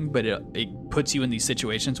fighting, but it puts you in these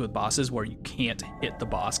situations with bosses where you can't hit the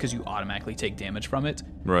boss because you automatically take damage from it.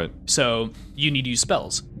 Right. So you need to use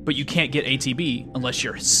spells, but you can't get ATB unless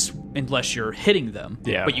you're hitting them.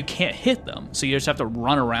 Yeah. But you can't hit them, so you just have to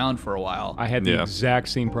run around for a while. I had the Yeah. exact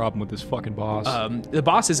same problem with this fucking boss. The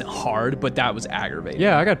boss isn't hard, but that was aggravating.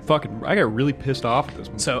 yeah, I got really pissed off at this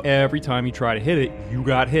one. So- every time you try to hit it, you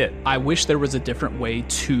got hit. I wish there was a different way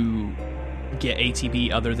to get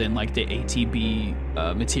ATB other than like the ATB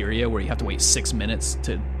materia where you have to wait 6 minutes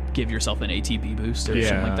to give yourself an ATB boost or something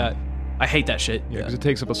Yeah. like that. I hate that shit. Yeah, because it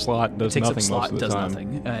takes up a slot and does Takes up nothing slot most and of the does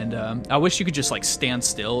time. nothing. And I wish you could just like stand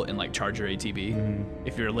still and like charge your ATB. Mm-hmm.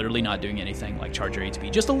 If you're literally not doing anything, like charge your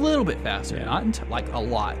ATB just a little bit faster, not like a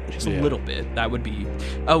lot, just a little bit. That would be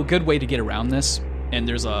a good way to get around this. And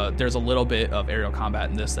there's a little bit of aerial combat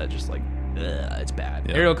in this that just like it's bad.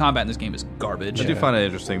 Yeah. Aerial combat in this game is garbage. I do find it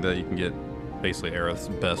interesting that you can get basically Aerith's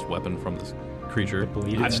best weapon from this creature.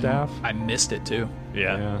 Bleeded staff. I missed it too.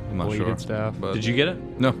 Yeah. Yeah, I'm not bleeded sure. staff. But Did you get it?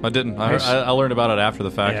 No, I didn't. I learned about it after the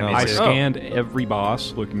fact. Yeah, and me I I was too. like, scanned every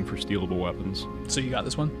boss looking for stealable weapons. So you got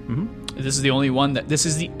this one? Mm-hmm. This is the only one this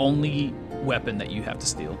is the only weapon that you have to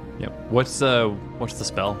steal. Yep. What's the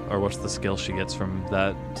spell or what's the skill she gets from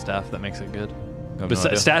that staff that makes it good? I have no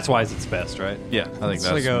idea. Stats wise, it's best, right? Yeah, I think It's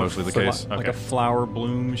that's like a mostly the case. Like Okay. a flower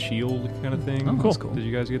bloom shield kind of thing. Oh, that's cool. Did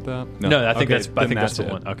you guys get that? No, I think Okay, that's then that's the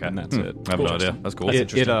it. one. Okay. Then that's it. I have no idea. That's cool.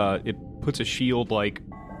 It puts a shield like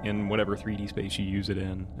in whatever 3D space you use it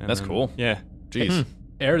in. and That's then- cool. Yeah. Jeez.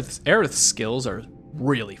 Aerith's skills are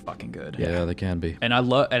really fucking good. Yeah, they can be. And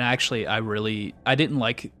I didn't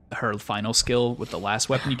like her final skill with the last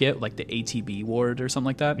weapon you get, like the ATB ward or something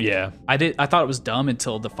like that. Yeah. I thought it was dumb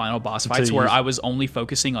until the final boss Until fights you where use- I was only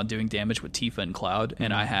focusing on doing damage with Tifa and Cloud,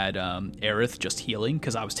 and I had Aerith just healing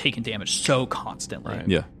because I was taking damage so constantly.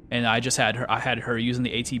 Yeah. And I had her using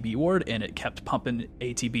the ATB ward, and it kept pumping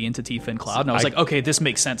ATB into Tifa and Cloud, and I was like, okay, this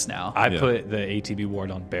makes sense now. I put the ATB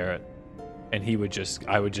ward on Barrett. and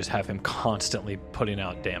I would just have him constantly putting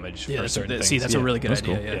out damage for certain things. See, that's a really good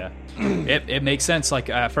idea. Cool. Yeah. It makes sense. Like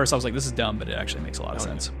at first I was like, this is dumb, but it actually makes a lot of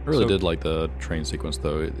sense. I really did like the train sequence,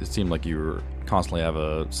 though. It seemed like you were constantly have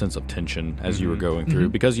a sense of tension as you were going through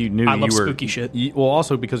because you knew I you love were spooky shit. Well,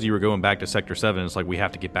 also because you were going back to Sector 7, it's like we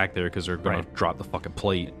have to get back there because they're going to drop the fucking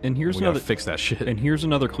plate. And here's we gotta another fix that shit. And here's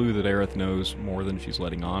another clue that Aerith knows more than she's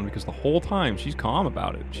letting on, because the whole time she's calm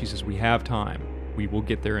about it. She says, "We have time. We will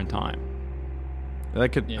get there in time."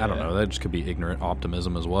 That could, I don't know, that just could be ignorant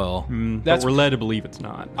optimism as well. But we're led to believe it's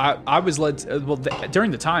not. I was led to,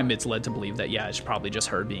 during the time it's led to believe that it's probably just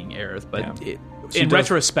her being Aerith, but in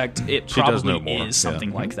retrospect it probably is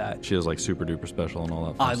something like that. She is like super duper special and all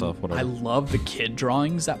that fun stuff. Whatever. I love the kid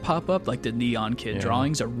drawings that pop up, like the neon kid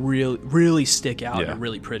drawings are really stick out and are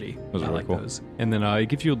really pretty. Those are really cool. Those. And then it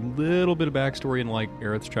gives you a little bit of backstory in like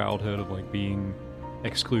Aerith's childhood of like being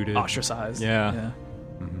excluded, ostracized. Yeah.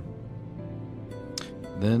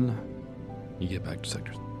 Then you get back to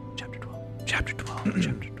Sector Chapter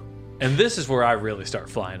 12. And this is where I really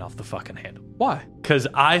start flying off the fucking handle. Why? Because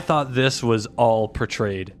I thought this was all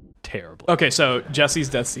portrayed terribly. Okay, so Jesse's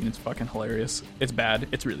death scene is fucking hilarious. It's bad.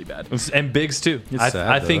 It's really bad. And Biggs too. It's I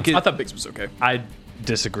sad, think I thought Biggs was okay. I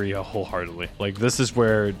disagree wholeheartedly. Like, this is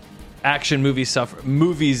where action movies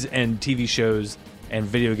and TV shows and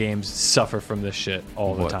video games suffer from this shit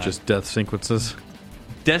all the time. Just death sequences?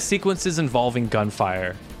 Death sequences involving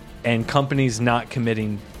gunfire and companies not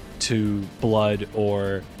committing to blood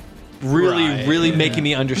or really making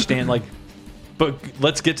me understand, like, but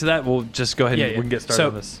let's get to that. We'll just go ahead and we can get started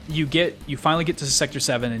on this. You finally get to Sector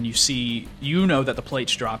 7 and you know that the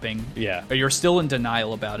plate's dropping. Yeah. You're still in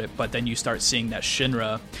denial about it, but then you start seeing that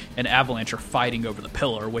Shinra and Avalanche are fighting over the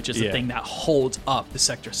pillar, which is the thing that holds up the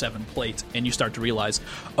Sector 7 plate, and you start to realize,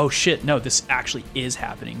 oh shit, no, this actually is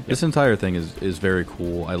happening. This entire thing is very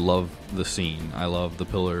cool. I love the scene. I love the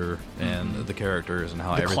pillar and the characters and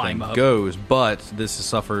how everything goes, but this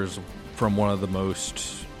suffers from one of the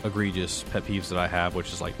most egregious pet peeves that I have,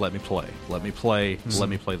 which is like, let me play the game. Let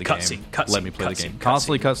me play the game.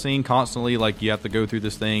 Constantly cutscene, constantly like you have to go through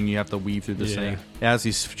this thing, you have to weave through this thing. It has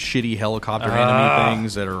these shitty helicopter enemy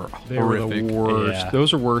things that are horrific. The worst. Yeah.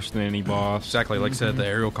 Those are worse than any boss. Exactly, like I said, the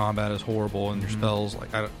aerial combat is horrible, and your spells, like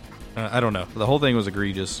I don't know. The whole thing was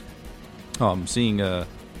egregious. Seeing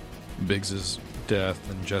Biggs's death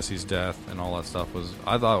and Jesse's death and all that stuff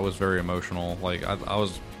I thought it was very emotional. Like I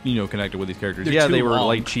was connected with these characters. They were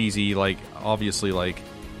like cheesy, like obviously like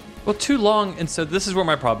too long. And so this is where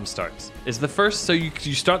my problem starts. Is the first, so you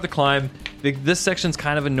start the climb. This section's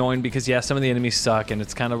kind of annoying because some of the enemies suck and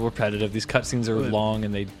it's kind of repetitive. These cutscenes are long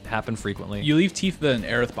and they happen frequently. You leave Tifa and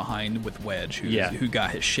Aerith behind with Wedge, who got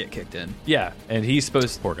his shit kicked in. Yeah, and he's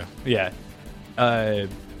supposed to. Poor guy. Yeah.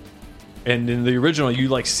 And in the original, you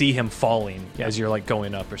like see him falling as you're like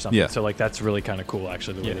going up or something. Yeah. So like that's really kind of cool,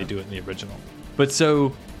 actually, the way they do it in the original. But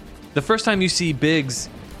so the first time you see Biggs,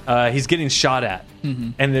 he's getting shot at,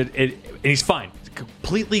 and he's fine. It's a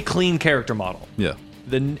completely clean character model. Yeah.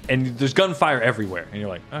 And there's gunfire everywhere, and you're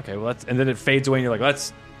like, okay, well and then it fades away, and you're like,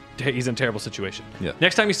 he's in a terrible situation. Yeah.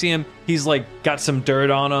 Next time you see him, he's like got some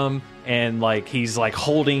dirt on him, and like he's like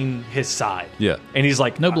holding his side. Yeah. And he's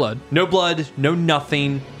like, no blood, no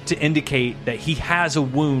nothing to indicate that he has a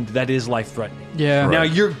wound that is life threatening. Yeah. Now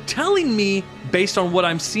you're telling me, based on what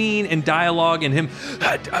I'm seeing in dialogue and him,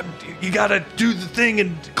 you gotta do the thing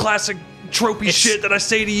in classic tropey shit that I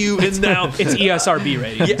say to you, and now it's ESRB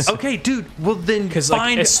ratings. Yeah, okay, dude. Well, then because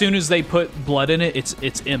like, as soon as they put blood in it,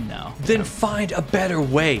 it's M now. Then find a better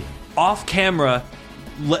way, off camera.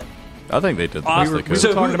 I think they did. We were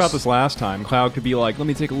talking about this last time. Cloud could be like, "Let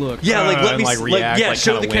me take a look." Yeah, let me react. Yeah,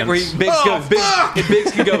 show the camera.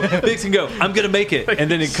 Biggs can go. I'm gonna make it,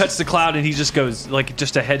 and then it cuts to Cloud, and he just goes like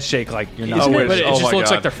just a head shake, like you're not. But it just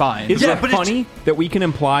looks like they're fine. Is it funny that we can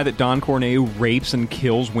imply that Don Corneo rapes and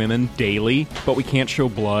kills women daily, but we can't show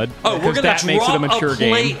blood? Oh, we're gonna that makes it a drop mature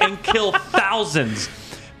plate game and kill thousands.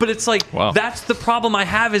 But it's like that's the problem I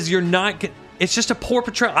have is you're not. It's just a poor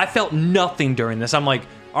portrayal. I felt nothing during this. I'm like,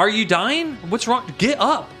 are you dying? What's wrong? Get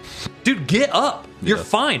up. Dude, get up. You're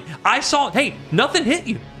fine. I saw, hey, nothing hit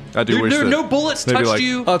you. I do wish that no bullets touched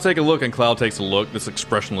you. I'll take a look, and Cloud takes a look, this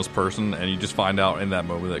expressionless person, and you just find out in that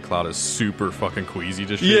moment that Cloud is super fucking queasy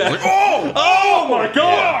to shit. Yeah. Like, oh my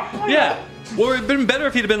God. Yeah. Well, it would have been better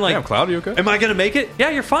if he'd have been like, Cloud, you okay? Am I going to make it?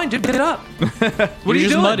 Yeah, you're fine, dude. Get up. What are you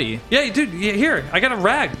doing? Muddy. Yeah, dude, here. I got a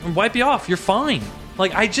rag. Wipe you off. You're fine.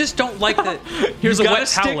 Like, I just don't like that. Here's a wet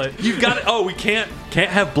towel. You've got it. Oh, we can't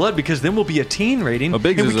have blood because then we'll be a teen rating. And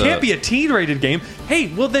we can't be a teen rated game. Hey,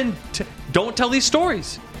 well then, don't tell these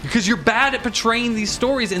stories. Because you're bad at portraying these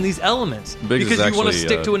stories and these elements. Biggs because is you want to actually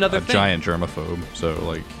stick to another a thing. giant germaphobe, so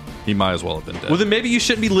like he might as well have been dead. Well, then maybe you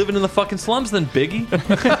shouldn't be living in the fucking slums, then, Biggie.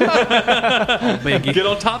 Get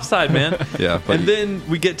on top side, man. Yeah, but And then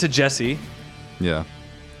we get to Jesse. yeah.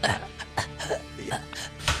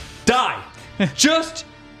 Die. Just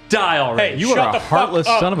die already. You are a heartless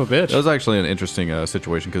son of a bitch. That was actually an interesting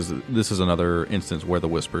situation because this is another instance where the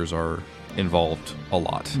Whispers are involved a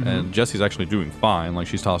lot, and Jesse's actually doing fine. Like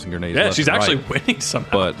she's tossing grenades. Yeah, left she's and actually right. winning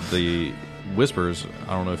somehow. But the Whispers,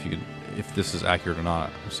 I don't know if this is accurate or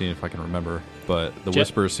not. I'm seeing if I can remember. But the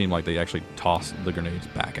Whispers seem like they actually toss the grenades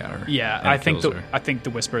back at her. Yeah, and I it think kills her. I think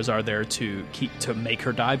the Whispers are there to make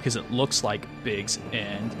her die because it looks like Biggs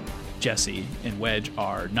and Jesse and Wedge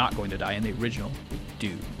are not going to die, and the original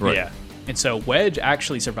do. Right. Yeah. And so Wedge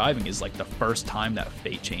actually surviving is like the first time that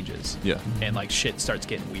fate changes. Yeah. And like shit starts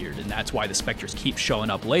getting weird, and that's why the Spectres keep showing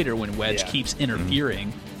up later when Wedge keeps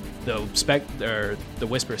interfering. The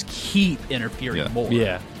Whispers keep interfering more.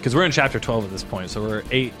 Yeah, because we're in chapter 12 at this point, so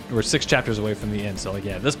we're 6 chapters away from the end. So like,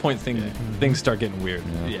 at this point, things start getting weird.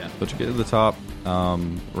 Yeah. But you get to the top.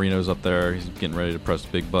 Reno's up there. He's getting ready to press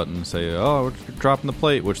the big button and say, "Oh, we're dropping the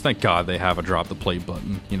plate." Which, thank God, they have a drop the plate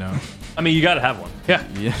button. You know. I mean, you got to have one. Yeah.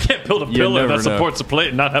 You can't build a pillar never that know. supports a plate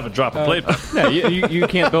and not have a drop a plate button. Yeah, you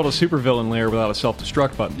can't build a supervillain layer without a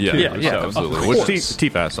self-destruct button. Yeah, too, yeah, so. absolutely. Which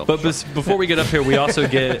Tifa has self. But before we get up here, we also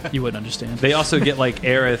get You wouldn't understand. they also get like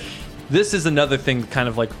Aerith. This is another thing, kind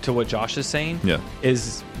of like to what Josh is saying. Yeah.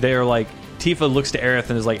 Is they're like Tifa looks to Aerith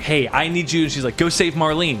and is like, "Hey, I need you," and she's like, "Go save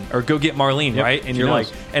Marlene or go get Marlene," Yep, right? And she you're knows.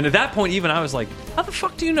 like, and at that point, even I was like, "How the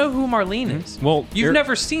fuck do you know who Marlene is?" Well, you've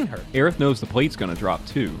never seen her. Aerith knows the plate's going to drop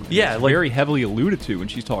too. Yeah, it's like- very heavily alluded to when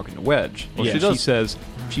she's talking to Wedge. Yeah.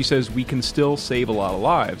 She says we can still save a lot of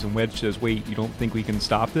lives, and Wedge says, "Wait, you don't think we can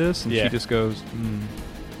stop this?" And Yeah. she just goes,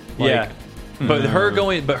 Yeah. But her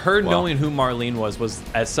Wow. knowing who Marlene was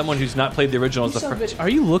as someone who's not played the original as the first. Are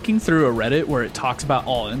you looking through a Reddit where it talks about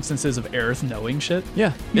all instances of Aerith knowing shit?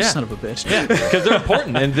 "Yeah, You Yeah. son of a bitch. Yeah, because they're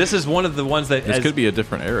important, and this is one of the ones that this could be a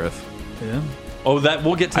different Aerith. Yeah. Oh, that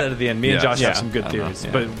we'll get to that at the end. Me and Yeah. Josh Yeah. have some good I don't know. theories,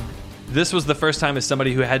 Yeah. but this was the first time as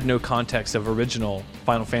somebody who had no context of original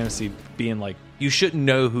Final Fantasy being like, you shouldn't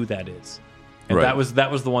know who that is, and Right.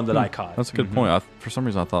 that was the one that I caught. That's a good point. For some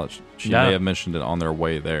reason, I thought she Yeah. may have mentioned it on their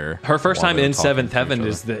way there. Her first while time they were in talking Seventh to each Heaven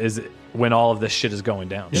other. is when all of this shit is going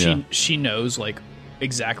down. Yeah. She knows like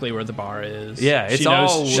exactly where the bar is. Yeah, it's she knows,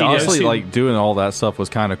 all- she Honestly, knows like doing all that stuff was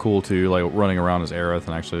kind of cool too. Like running around as Aerith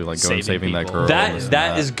and actually like going and Saving saving that people. girl. and this and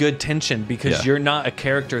That is good tension because Yeah. you're not a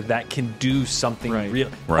character that can do something real.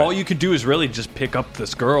 Right. All you can do is really just pick up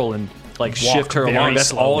this girl and like Walk shift her very along.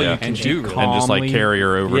 That's all slowly. you Yeah. can And she do. Really. and just like calmly- carry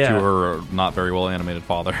her over Yeah. to her not very well animated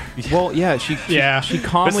father. well, yeah." She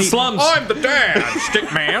calmly, slums. the dad,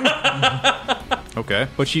 stick man. Okay.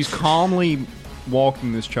 but she's calmly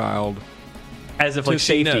walking this child As if to like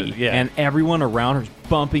she safety, knows. Yeah. and everyone around her's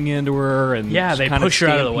bumping into her, and Yeah, they kind of push her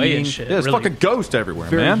out of the way and stampeding. shit. Yeah, there's really. fucking ghost everywhere,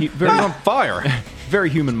 Very man. hu- very- He's on fire. Very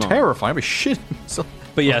human moment. Terrifying. But shit. So,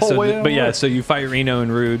 But yeah, the whole way out. so you fight Reno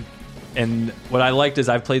and Rude, and what I liked is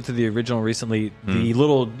I've played through the original recently. The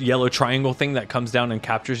little yellow triangle thing that comes down and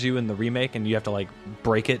captures you in the remake, and you have to like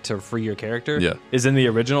break it to free your character. Yeah. is in the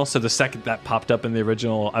original. So the second that popped up in the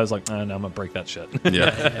original, I was like, no, I'm gonna break that shit.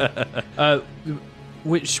 Yeah.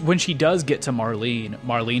 Which when she does get to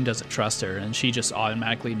Marlene doesn't trust her, and she just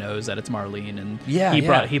automatically knows that it's Marlene. And Yeah, he yeah.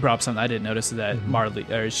 brought up something I didn't notice that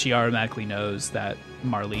she automatically knows that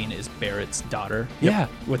Marlene is Barrett's daughter. Yeah.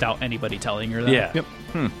 without anybody telling her that. Yeah. Yep.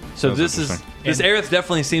 So That's this interesting. Aerith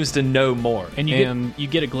definitely seems to know more. And And- you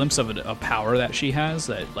get a glimpse of a power that she has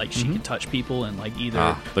that like she can touch people and like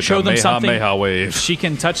either the show them something. Kamehameha wave. She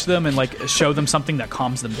can touch them and like show them something that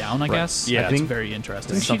calms them down. I guess. Yeah. That's I think- very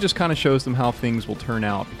interesting. And she just kind of shows them how things will turn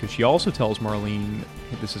out because she also tells Marlene,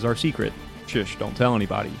 "Hey, this is our secret. Shush, don't tell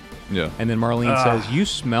anybody." Yeah. And then Marlene says, "You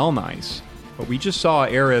smell nice." But we just saw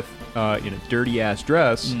Aerith in a dirty ass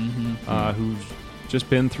dress, who's just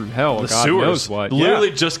been through hell. The God sewers, knows what. literally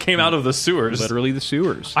Yeah. just came out of the sewers. Literally the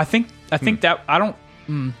sewers. I think that I don't.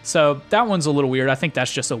 So that one's a little weird. I think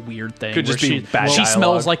that's just a weird thing. Could just where be bad she dialogue.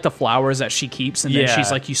 smells like the flowers that she keeps, and then Yeah.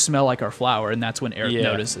 she's like, "You smell like our flower," and that's when Eric Yeah.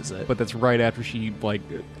 notices it. But that's right after she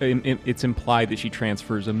it's implied that she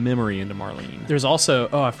transfers a memory into Marlene. There's also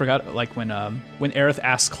I forgot like when Aerith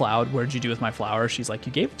asks Cloud, "What'd you do with my flower?" She's like,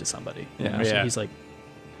 "You gave it to somebody." Yeah. So Yeah. he's like,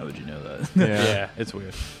 "How would you know that?" Yeah, it's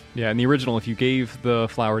weird. Yeah, in the original, if you gave the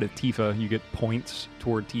flower to Tifa, you get points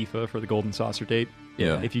toward Tifa for the golden saucer date.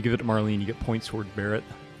 Yeah. If you give it to Marlene, you get points toward Barrett.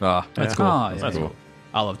 That's cool. Ah, yeah. That's cool.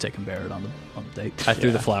 I love taking Barrett on the date. I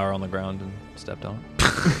threw the flower on the ground and stepped on it.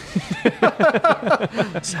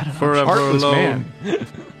 Forever Heartless alone. man.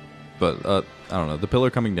 But I don't know. The pillar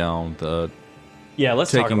coming down. Yeah,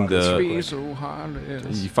 let's talk Taking about this. the- real quick. So hot.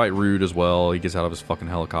 You fight Rude as well. He gets out of his fucking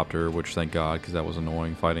helicopter, which thank God, because that was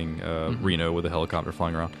annoying. Fighting Reno with a helicopter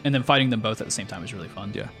flying around. And then fighting them both at the same time is really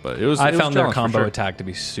fun. Yeah, but it was. I it was found their challenge for combo sure. attack to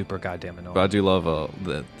be super goddamn annoying. But I do love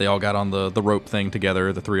that they all got on the rope thing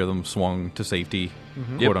together. The three of them swung to safety,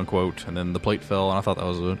 quote unquote, and then the plate fell. And I thought that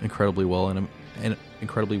was incredibly well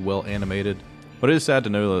animated. But it is sad to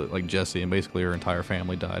know that like Jessie and basically her entire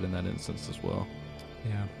family died in that instance as well.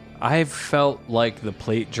 Yeah. I felt like the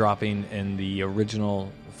plate dropping in the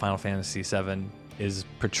original Final Fantasy VII is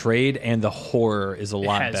portrayed, and the horror is a It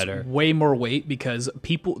lot has better. way more weight because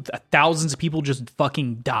thousands of people just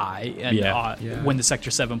fucking die and, when the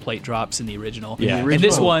Sector 7 plate drops in the original. Yeah. And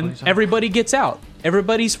this one, everybody gets out.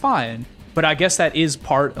 Everybody's fine. But I guess that is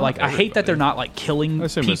part, like, I hate that they're not, like, killing I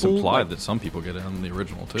assume people. it's implied like, that some people get it in the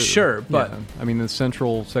original too. Sure, but... Yeah. I mean, the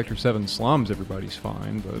central Sector 7 slums, everybody's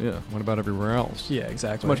fine, but Yeah. what about everywhere else? Yeah, It's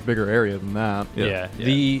exactly. a much bigger area than that. Yeah.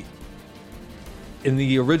 In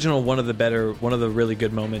the original, one of the really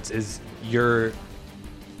good moments is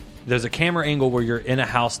there's a camera angle where you're in a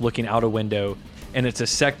house looking out a window, and it's a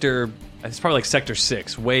sector. It's probably like Sector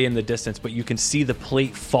 6, way in the distance, but you can see the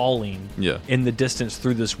plate falling in the distance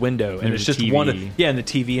through this window, and it's there's just a one of TV. and the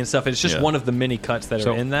TV and stuff. It's just one of the many cuts that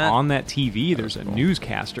So are in that. on that TV, there's a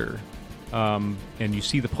newscaster, and you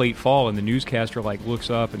see the plate fall, and the newscaster like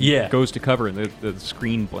looks up and goes to cover, and the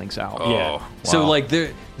screen blinks out. Yeah. wow. So like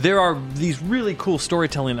there are these really cool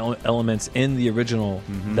storytelling elements in the original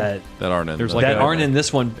that That aren't in. There's the- like that a- aren't in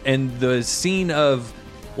this one, and the scene of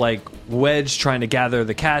like Wedge trying to gather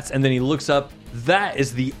the cats, and then he looks up. That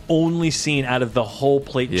is the only scene out of the whole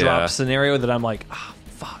plate drop scenario that I'm like,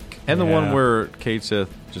 fuck. and the one Yeah. where Kate Sith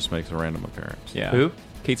just makes a random appearance. Yeah. Who?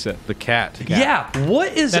 Kate Sith. The cat. Yeah,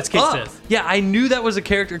 what is That's Kate up? Sith. Yeah, I knew that was a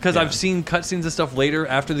character because I've seen cutscenes and stuff later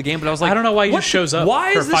after the game, but I was like, I don't know why he what just shows up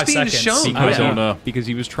Why for is this 5 being seconds. shown? I don't know. Because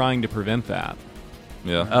he was trying to prevent that.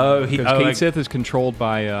 Yeah. Oh, Because Kate Sith is controlled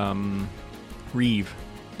by Reeve.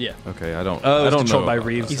 Yeah. Okay. I don't. Oh, I it's don't controlled know by about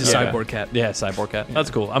Reeves. that. He's a Yeah. cyborg cat. Yeah, cyborg cat. That's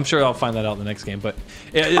cool. I'm sure I'll find that out in the next game. But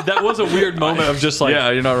yeah, that was a weird moment of just like, Yeah,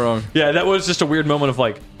 you're not wrong. yeah, that was just a weird moment of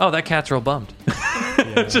like, oh, that cat's real bummed.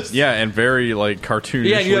 Just Yeah, and very like cartoonishly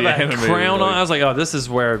yeah, and you have a animated. crown on. like- I was like, oh, this is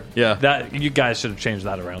where Yeah. that you guys should have changed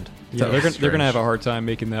that around. Yeah, they're Strange. gonna have a hard time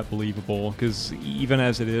making that believable because even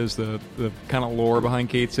as it is, the kind of lore behind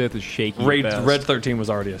Kate Sith is shaky. at best. Red 13 was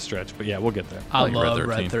already a stretch, but yeah, we'll get there. I like Red love 13.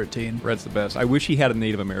 Red 13. Red's the best. I wish he had a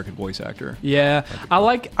Native American voice actor. Yeah, I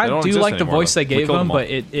don't do exist like the anymore, voice though. they We gave killed him, them all. but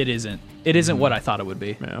it isn't what I thought it would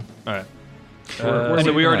be. Yeah. All right. We're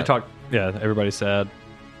So we already at- talked. Yeah, everybody's sad.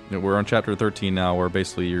 Yeah, we're on chapter 13 now, where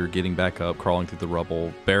basically you're getting back up, crawling through the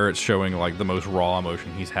rubble. Barrett's showing like the most raw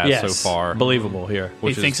emotion he's had so far. Believable here. He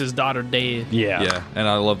which is- thinks his daughter dead. Yeah. Yeah, and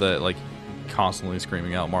I love that like constantly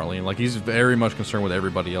screaming out Marlene. Like he's very much concerned with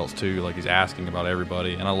everybody else too. Like he's asking about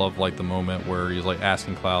everybody, and I love like the moment where he's like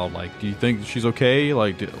asking Cloud, like, "Do you think she's okay?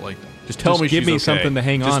 Like, just tell Just me, give she's me okay. something to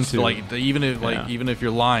hang on Just, to." Like even if Yeah. even if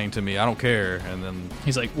you're lying to me, I don't care." And then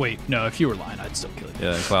He's like, wait, no, if you were lying, I'd still kill you.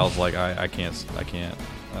 yeah, and Cloud's like, I can't.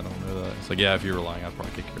 I don't know that. It's like, yeah, if you were lying, I'd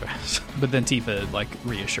probably kick your ass. But then Tifa like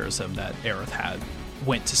reassures him that Aerith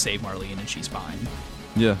went to save Marlene and she's fine.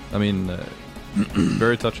 Yeah, I mean,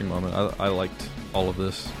 very touching moment. I liked all of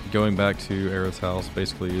this. Going back to Aerith's house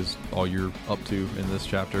basically is all you're up to in this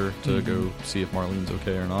chapter to go see if Marlene's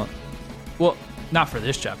okay or not. Well, not for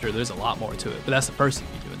this chapter. There's a lot more to it. But that's the first thing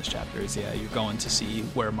you do in this chapter is, you're going to see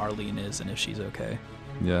where Marlene is and if she's okay.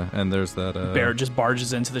 Yeah, and there's that. Barrett just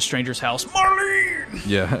barges into the stranger's house. Marlene!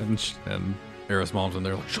 Yeah, and Aerith's mom's in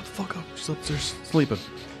there like, shut the fuck up. She's upstairs sleeping.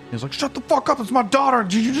 He's like, shut the fuck up. It's my daughter.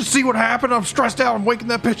 Did you just see what happened? I'm stressed out. I'm waking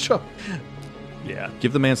that bitch up. Yeah.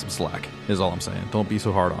 Give the man some slack, is all I'm saying. Don't be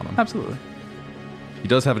so hard on him. Absolutely. He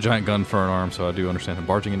does have a giant gun for an arm, so I do understand him.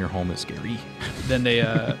 Barging in your home is scary. Then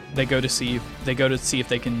they go to see if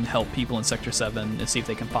they can help people in Sector 7 and see if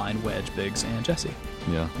they can find Wedge, Biggs, and Jesse.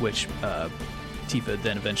 Yeah. Which Tifa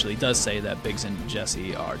then eventually does say that Biggs and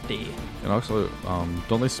Jesse are dead. And also,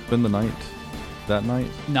 don't they spend the night that night?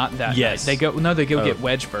 Not that Yes. night. They go get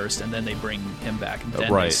Wedge first, and then they bring him back, and then they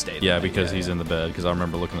Right. stay. Yeah, the night. because he's in the bed. Because I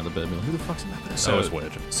remember looking at the bed and being like, who the fuck's in that bed? So- it's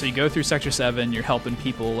Wedge. So you go through Sector 7. You're helping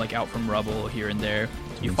people like out from rubble here and there.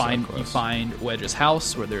 You Doing side find quests. Wedge's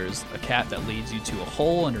house where there's a cat that leads you to a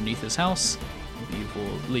hole underneath his house.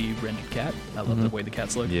 Beautifully rendered cat. I love the way the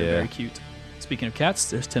cats look. Yeah. They're very cute. Speaking of cats,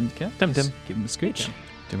 there's Tim the cat. Tim. Just give him a screech.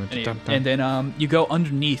 And then you go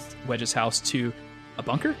underneath Wedge's house to a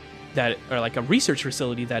bunker. that are like a research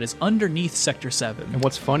facility that is underneath Sector 7. And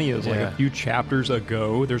what's funny is, like, Yeah. a few chapters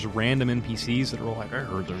ago, there's random NPCs that are all like, I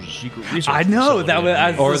heard there's a secret research I know, that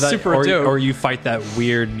facility." was super dope. Or you fight that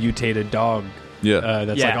weird mutated dog. Yeah.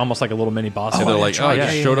 That's Yeah. like almost like a little mini boss. And they're like, oh,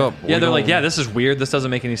 you showed up. Yeah, We they're like, don't- yeah, this is weird. This doesn't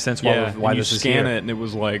make any sense. Why, Yeah, why and you this is scan here. it, and it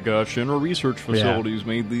was like, Shinra Research Facilities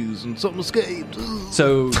made these, and something escaped.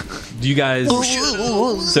 So, do you guys?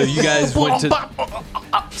 So you guys went to.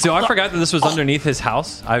 So I forgot that this was underneath his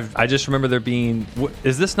house. I just remember there being.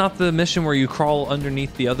 Is this not the mission where you crawl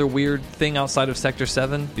underneath the other weird thing outside of Sector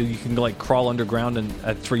 7? You can like crawl underground, and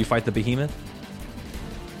that's where you fight the behemoth.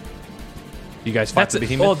 You guys fight That's the a,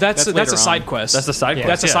 behemoth. well, that's later a side on. quest. That's a side quest.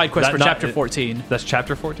 That's a yeah. side quest That- for not- chapter 14. That's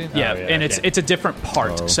chapter 14. Yeah, and it's a different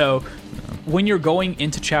part. So when you're going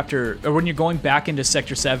into when you're going back into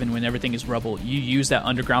Sector 7 when everything is rubble, you use that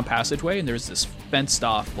underground passageway, and there's this fenced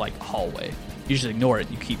off like hallway. You just ignore it.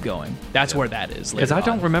 You keep going. That's where that is. Because later I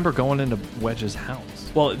don't on. remember going into Wedge's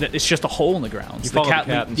house. Well, it's just a hole in the ground. follow the cat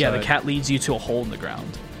the inside. cat leads you to a hole in the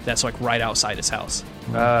ground. That's like right outside his house.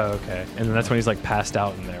 Oh, okay. And then that's when he's like passed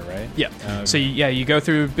out in there, right? Yeah. So you go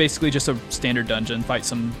through basically just a standard dungeon, fight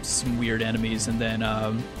some weird enemies, and then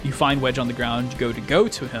you find Wedge on the ground. You go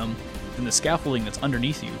to him, and the scaffolding that's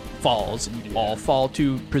underneath you falls, and you all fall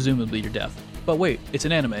to presumably your death. But wait, it's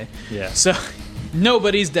an anime. Yeah. So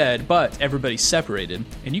nobody's dead, but everybody's separated,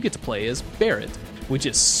 and you get to play as Barrett, which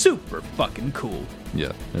is super fucking cool.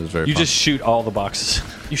 Yeah, it was very You fun. just shoot all the boxes.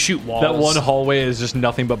 You shoot walls. That one hallway is just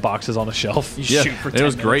nothing but boxes on a shelf. You Yeah, shoot for 10 it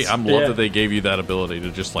was great. minutes. I love that they gave you that ability to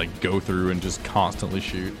just like go through and just constantly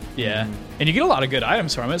shoot. Yeah, and you get a lot of good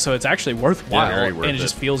items from it, so it's actually worthwhile, Yeah, very worth and it it.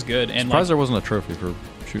 just feels good. And Surprised there wasn't a trophy for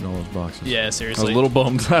shooting all those boxes. yeah, I was seriously. a little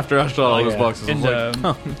bummed after I shot all those yeah. boxes. I And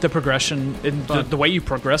was like, the progression, and the way you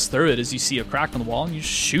progress through it is you see a crack on the wall and you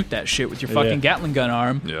just shoot that shit with your fucking Gatling gun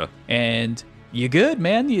arm. yeah, And you're good,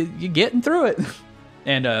 man. You're getting through it.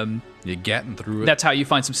 And you're getting through it. that's how you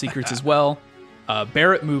find some secrets as well.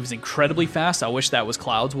 Barrett moves incredibly fast. I wish that was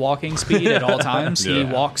Cloud's walking speed at all times. He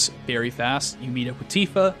Yeah. walks very fast. You meet up with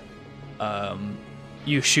Tifa.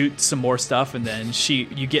 You shoot some more stuff, and then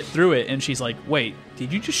you get through it, and she's like, "Wait,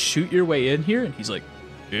 did you just shoot your way in here?" And he's like,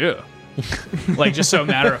 yeah. like just so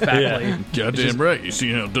matter of factly. Goddamn right. You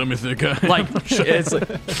see how dumb you think I am? Like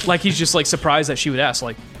it's like he's just like surprised that she would ask.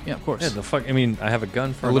 Like, yeah, of course. Yeah, the fuck. I mean, I have a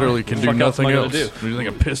gun for. I a literally knife. can What do the fuck else am nothing I else. gonna do? Do you think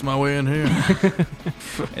I piss my way in here?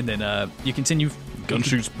 And then you continue. Gun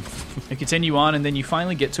shoots. You continue on, and then you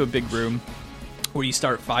finally get to a big room where you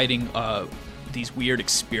start fighting these weird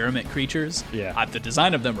experiment creatures. Yeah. The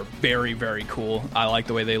design of them are very, very cool. I like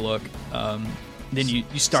the way they look. Then you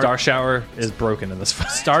start. Star Shower is broken in this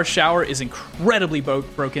fight. Star Shower is incredibly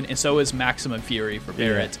broken, and so is Maximum Fury for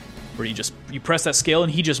Barrett. Where you press that scale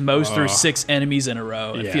and he just mows through 6 enemies in a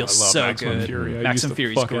row. It Yeah, feels I love so Maximum good. Fury. I used Maximum the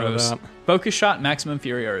Fury's fuck out of gross. that. Focus Shot and Maximum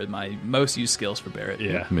Fury are my most used skills for Barrett.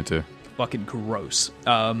 Yeah. Me too. Fucking gross.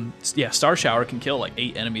 Star Shower can kill like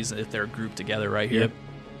 8 enemies if they're grouped together right here. Yep.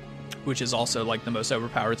 Which is also like the most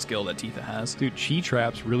overpowered skill that Tifa has. Dude, Chi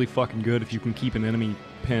Trap's really fucking good if you can keep an enemy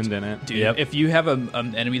pinned in it. Dude, Yep. if you have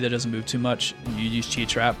an enemy that doesn't move too much and you use Chi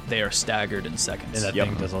Trap, they are staggered in seconds. And that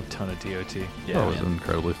thing does a ton of DOT. Yeah, it was man.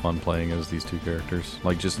 incredibly fun playing as these two characters.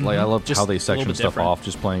 Like like I love Just how a they little section bit stuff different. off.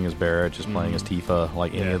 Just playing as Barrett, just playing as Tifa.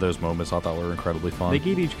 Like any of those moments, I thought were incredibly fun. They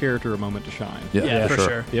gave each character a moment to shine. Yeah, for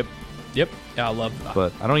sure. Yep. Yep. Yeah, I love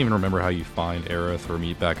But I don't even remember how you find Aerith or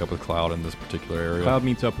meet back up with Cloud in this particular area. Cloud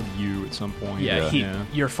meets up with you at some point. Yeah, Yeah.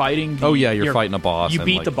 you're fighting. Oh, yeah, you're fighting a boss You and,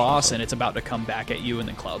 beat like, the boss, shows up. and it's about to come back at you, and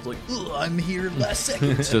then Cloud's like, "Ugh, I'm here last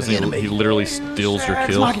second." Doesn't he literally steals your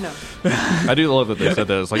kill. I do love that they said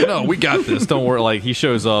that. It's like, no, we got this. Don't worry. Like he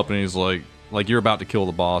shows up and he's like you're about to kill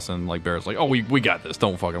the boss, and like Barrett's like, oh, we got this.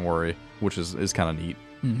 Don't fucking worry. Which is kind of neat.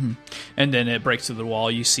 And then it breaks through the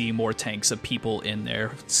wall. You see more tanks of people in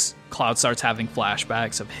there. Cloud starts having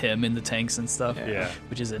flashbacks of him in the tanks and stuff. Yeah.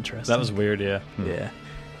 Which is interesting. That was weird. Yeah. yeah.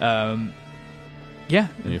 Yeah.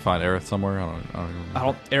 And you find Aerith somewhere. I don't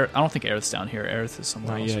know. I don't think Aerith's down here. Aerith is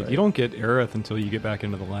somewhere Not else. yet. Right? You don't get Aerith until you get back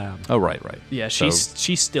into the lab. Oh right. Yeah, So-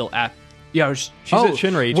 she's still at. Yeah, she's at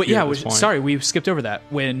Shinra HQ yeah, at this point. sorry, we skipped over that.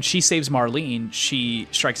 When she saves Marlene, she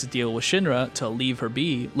strikes a deal with Shinra to leave her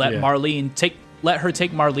be. Let her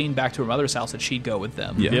take Marlene back to her mother's house, and she'd go with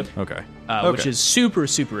them. Yeah. Yep. Okay. Which is super,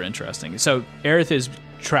 super interesting. So Aerith is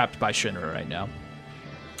trapped by Shinra right now,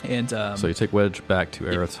 and So you take Wedge back to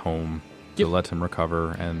Aerith's home to let him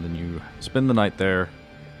recover, and then you spend the night there.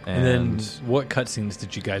 And then what cutscenes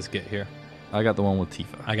did you guys get here? I got the one with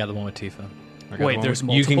Tifa. I got the one with Tifa. wait, there's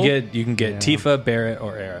multiple. You can get Tifa, Barrett,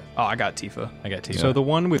 or Aerith. Oh, I got Tifa. I got Tifa. So the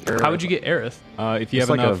one with Aerith, How would you get Aerith? if you It's have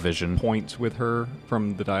like a enough vision. points with her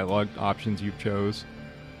from the dialogue options you've chose.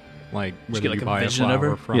 like whether get, like, you a buy a vision flower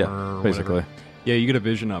of her? from her or basically. whatever. Yeah, you get a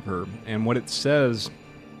vision of her. And what it says,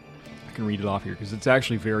 I can read it off here because it's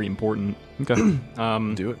actually very important. Okay.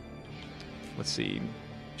 Do it. Let's see.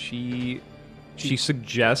 She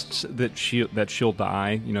suggests that she'll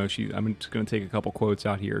die. You know, I'm just going to take a couple quotes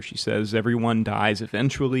out here. She says, "Everyone dies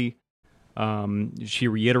eventually." She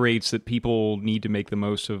reiterates that people need to make the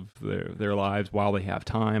most of their lives while they have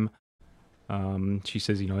time. She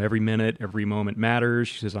says, you know, every minute, every moment matters.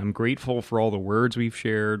 She says, "I'm grateful for all the words we've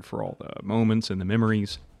shared, for all the moments and the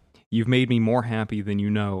memories. You've made me more happy than you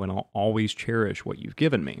know, and I'll always cherish what you've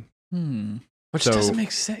given me." Which doesn't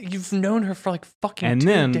make sense. You've known her for like fucking And 2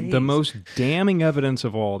 then days. the most damning evidence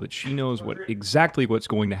of all that she knows exactly what's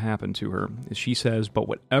going to happen to her is she says, "But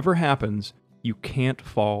whatever happens, you can't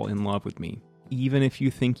fall in love with me. Even if you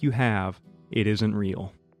think you have, it isn't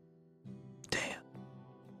real."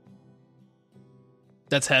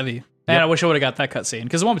 That's heavy. And I wish I would have got that cutscene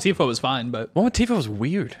because the one with Tifa was fine, but One with Tifa was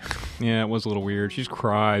weird. Yeah, it was a little weird. She just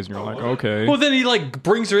cries, and you're like, okay. Well, then he like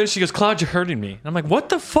brings her in. She goes, "Cloud, you're hurting me." And I'm like, "What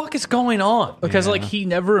the fuck is going on?" because like he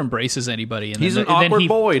never embraces anybody. And He's then, an and then awkward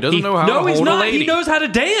boy. Doesn't know how to No, hold he's a not. lady. He knows how to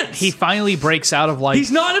dance. He finally breaks out of like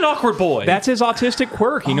He's not an awkward boy. That's his autistic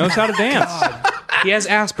quirk. He knows how to dance. he has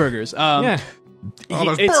Asperger's. Yeah.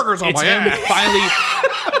 Oh, there's burgers on my ass.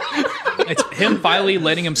 It's him finally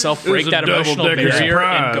letting himself break It's a that emotional double-decker barrier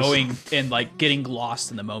and surprise. going and like getting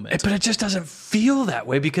lost in the moment. But it just doesn't feel that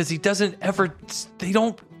way because he doesn't ever. They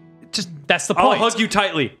don't just. That's the I'll point. hug you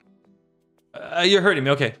tightly. You're hurting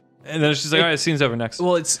me. Okay. And then she's like, "All right, scene's over next."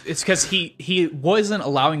 Well, it's because he wasn't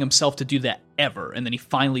allowing himself to do that ever, and then he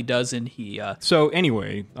finally does, and he So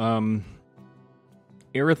anyway,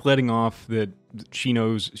 Aerith letting off that she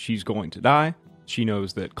knows she's going to die. She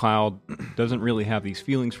knows that Cloud doesn't really have these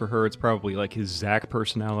feelings for her. It's probably like his Zack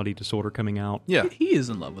personality disorder coming out. Yeah. he is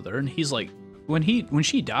in love with her, and he's like when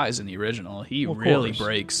she dies in the original, he Well, of really course.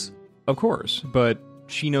 breaks. Of course, but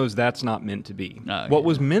she knows that's not meant to be. What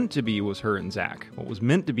was meant to be was her and Zack. What was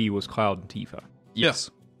meant to be was Cloud and Tifa. Yes.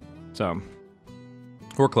 So,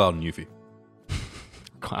 Or Cloud and Yuffie.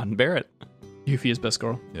 Cloud and Barrett. Yuffie is best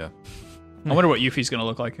girl. Yeah. I wonder what Yuffie's gonna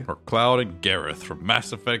look like. Or Cloud and Gareth from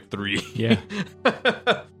Mass Effect 3. Yeah.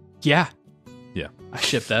 Yeah, Yeah. I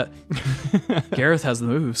ship that. Gareth has the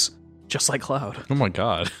moves, just like Cloud. Oh my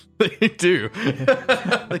god. They do.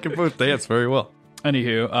 They can both dance very well.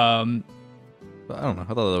 Anywho, But I don't know. I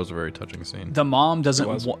thought that was a very touching scene. the mom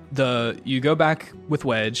doesn't you go back with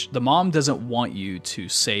Wedge. The mom doesn't want you to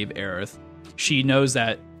save Aerith. She knows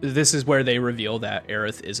that this is where they reveal that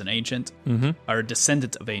Aerith is an ancient or a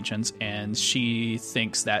descendant of ancients, and she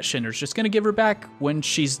thinks that Shinra's just going to give her back when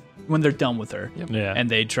they're done with her. Yeah. And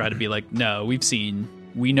they try to be like, no,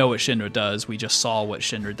 we know what Shinra does. We just saw what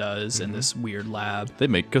Shinra does in this weird lab. They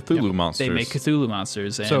make Cthulhu monsters. They make Cthulhu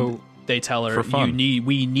monsters, and So, they tell her for fun.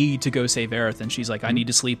 we need to go save Aerith, and she's like, I need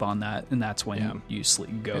to sleep on that, and that's when you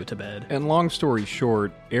go to bed. And long story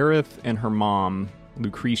short, Aerith and her mom,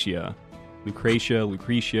 Lucretia,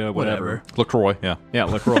 whatever. LaCroix, yeah. Yeah,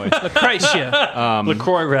 LaCroix. Lucretia.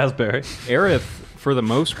 LaCroix raspberry. Aerith, for the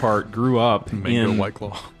most part, grew up Mango White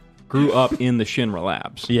Claw. in the Shinra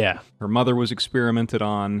labs. Yeah. Her mother was experimented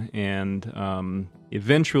on, and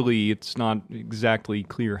eventually, it's not exactly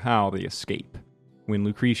clear how they escape. When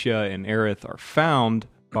Lucretia and Aerith are found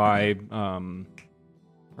by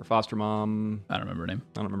her foster mom, I don't remember her name.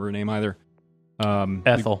 I don't remember her name either.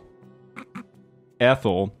 Ethel.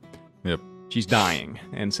 Ethel. Yep. She's dying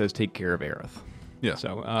and says, "Take care of Aerith." Yeah.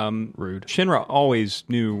 So, rude. Shinra always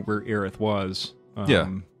knew where Aerith was.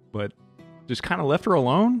 But just kind of left her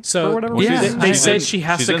alone. So for whatever yeah. reason. they said she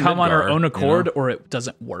has she's to in come on her Midgar, own accord, you know? or it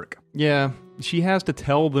doesn't work. Yeah, she has to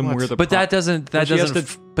tell them where the. But that doesn't. That she has doesn't.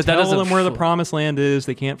 to But that tell doesn't. them where the promised land is.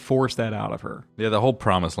 They can't force that out of her. Yeah, the whole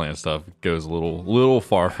Promised Land stuff goes a little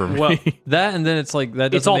far for me. Well, That and then it's like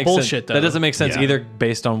that. Doesn't It's all make bullshit, sense. though. That doesn't make sense Yeah. either,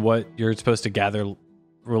 based on what you're supposed to gather,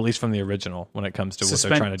 released from the original when it comes to what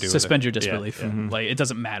they're trying to do. Suspend your with it. disbelief. Yeah. Like it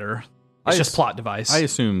doesn't matter. It's just plot device. I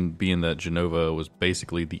assume being that Genova was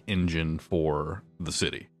basically the engine for the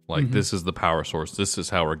city. Like, this is the power source. This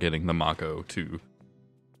is how we're getting the Mako to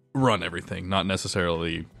run everything, not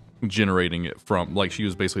necessarily generating it from, like, she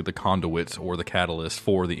was basically the conduit or the catalyst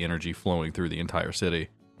for the energy flowing through the entire city.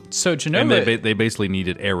 So And Genova, they basically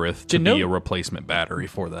needed Aerith to be a replacement battery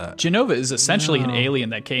for that. Genova is essentially an alien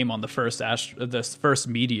that came on the first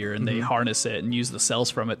meteor, and they harness it and use the cells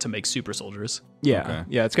from it to make super soldiers. Yeah, Okay.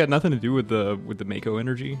 yeah. It's got nothing to do with the Mako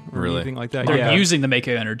energy or Really? anything like that. They're yeah, using the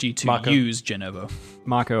Mako energy to use Genova.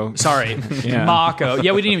 Mako. Sorry, Yeah. Mako.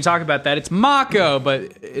 Yeah, we didn't even talk about that. It's Mako,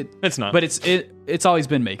 but It's not. But it's always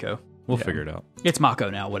been Mako. We'll figure it out. It's Mako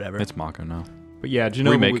now. Whatever. It's Mako now. But yeah,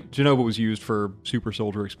 Genova was used for super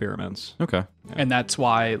soldier experiments. Okay. And that's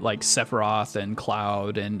why like Sephiroth and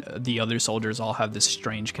Cloud and the other soldiers all have this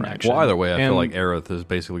strange connection. Well, either way, I feel And- like Aerith is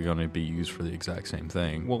basically going to be used for the exact same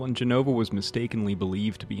thing. Well, and Genova was mistakenly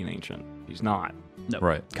believed to be an ancient. She's not. No,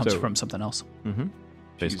 Right. comes So- from something else. Mm-hmm.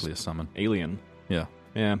 Basically a summon. Alien. Yeah.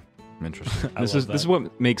 Yeah. Interesting. This love is that.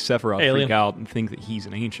 what makes Sephiroth Alien. freak out and think that he's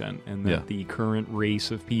an ancient, and that Yeah. the current race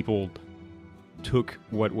of people took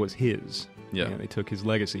what was his. Yeah. They took his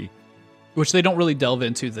legacy. Which they don't really delve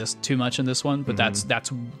into this too much in this one, but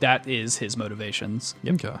Mm-hmm. that is his motivations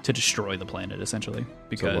Okay. to destroy the planet essentially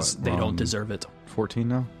because what, they we're don't on- deserve it. 14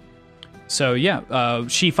 now? So yeah,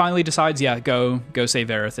 she finally decides, go save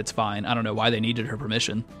Aerith. It's fine. I don't know why they needed her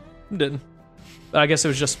permission. Didn't. But I guess it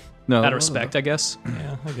was just No, out of respect. I guess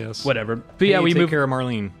Yeah, I guess. whatever. But yeah, we take move. care of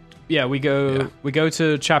Marlene. Yeah, we go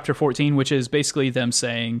to chapter 14, which is basically them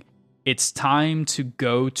saying it's time to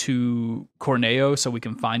go to Corneo so we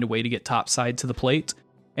can find a way to get topside to the plate.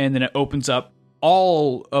 And then it opens up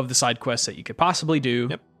all of the side quests that you could possibly do.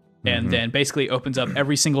 Yep. And then basically opens up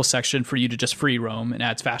every single section for you to just free roam and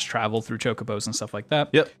adds fast travel through chocobos and stuff like that.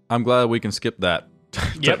 Yep. I'm glad we can skip that.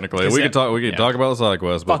 Technically, because we can talk about the side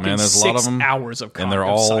quests, but Fucking man, there's a lot of 6 them. hours of and they're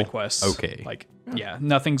content all side quests. okay. Like, yeah,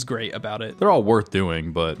 nothing's great about it. They're all worth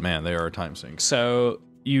doing, but man, they are time sinks. So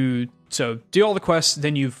you do all the quests,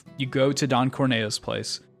 then you go to Don Corneo's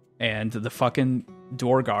place, and the fucking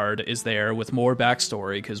door guard is there with more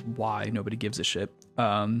backstory because why? Nobody gives a shit.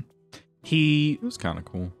 It was kind of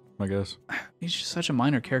cool, I guess. He's just such a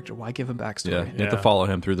minor character. Why give him backstory? Yeah, you have to follow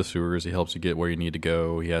him through the sewers. He helps you get where you need to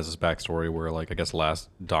go. He has his backstory where, like, I guess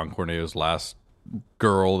Don Corneo's last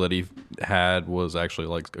girl that he had was actually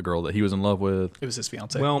like a girl that he was in love with. It was his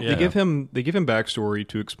fiance. Well, Yeah. they give him backstory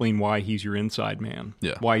to explain why he's your inside man.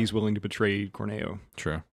 Yeah. Why he's willing to betray Corneo.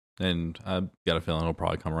 True. And I got a feeling it'll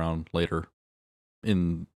probably come around later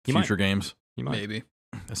in He future games. You might. maybe.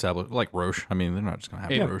 Establish like Roche. I mean, they're not just gonna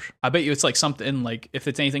have Yeah. Roche. I bet you it's like something like if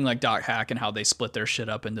it's anything like Doc Hack and how they split their shit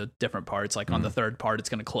up into different parts. Like on the third part, it's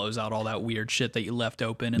going to close out all that weird shit that you left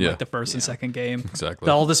open in Yeah. like the first and second game. Exactly.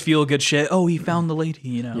 All this feel good shit. Oh, he found the lady.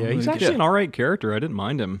 You know. Yeah, he's Like, actually an all right character. I didn't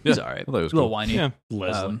mind him. He's all right. I thought it was a little cool. whiny. Yeah.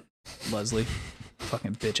 Leslie.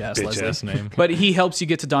 Fucking bitch ass Bitch Leslie. ass name. But he helps you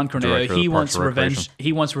get to Don Corneo. Director of He the wants Parks and revenge. Recreation.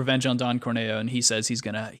 He wants revenge on Don Corneo, and he says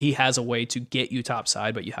he has a way to get you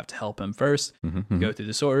topside, but you have to help him 1st. Mm-hmm, You go through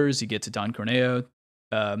the sewers, you get to Don Corneo.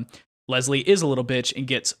 Leslie is a little bitch and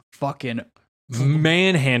gets fucking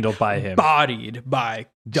Manhandled by him. bodied by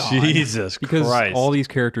Don. Jesus Because Christ. all these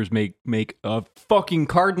characters make a fucking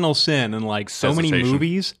cardinal sin in like so many Hesitation.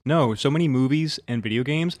 movies. No, so many movies and video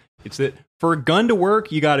games. It's that for a gun to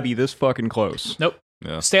work, you got to be this fucking close. Nope.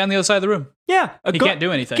 Yeah. Stay on the other side of the room. Yeah, He can't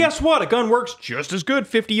do anything. Guess what? A gun works just as good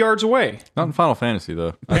 50 yards away. Not in Final Fantasy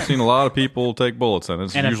though. I've seen a lot of people take bullets and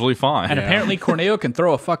it's And usually fine. And apparently Corneo can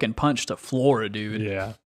throw a fucking punch to floor a dude.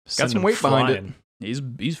 yeah. Got some weight behind it.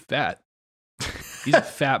 He's fat. He's a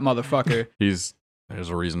fat motherfucker. There's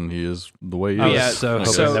a reason he is the way he I is. was Yeah, so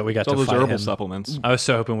hoping so- that we got It's all to those fight herbal him. supplements. I was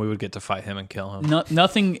so hoping we would get to fight him and kill him.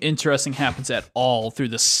 Nothing interesting happens at all through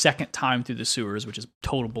the second time through the sewers, which is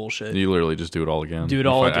total bullshit. You literally just do it all again. Do it You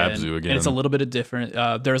all fight again. Abzu again. And it's a little bit of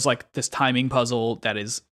different. There's like this timing puzzle that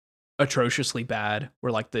is atrociously bad,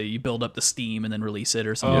 where like you build up the steam and then release it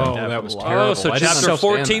or something Oh, like that. that for was the wall. terrible. Oh, so I didn't chapter understand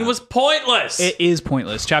 14 that. was pointless. It is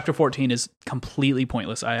pointless. Chapter 14 is completely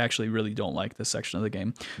pointless. I actually really don't like this section of the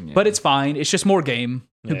game, but it's fine. It's just more game.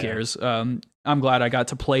 Who Yeah. cares? I'm glad I got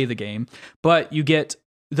to play the game, but you get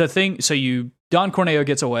the thing. So Don Corneo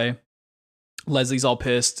gets away. Leslie's all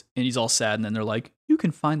pissed and he's all sad. And then they're like, you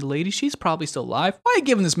can find the lady. She's probably still alive. Why are you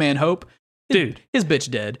giving this man hope? Dude. His bitch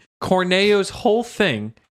dead. Corneo's whole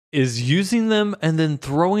thing is using them and then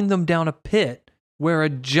throwing them down a pit where a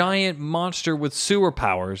giant monster with sewer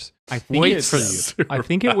powers waits for you. I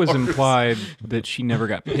think it was implied that she never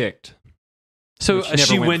got picked. So She never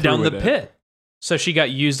she went went down through the with pit. So she got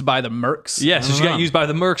used by the mercs. Yeah, so she got used by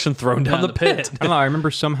the mercs and thrown down the pit. I don't know. I remember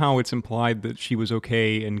somehow it's implied that she was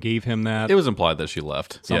okay and gave him that. It was implied that she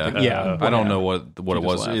left. Something- Yeah. yeah. I don't know what She it just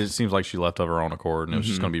was. left. It seems like she left of her own accord and it was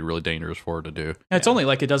just going to be really dangerous for her to do It's only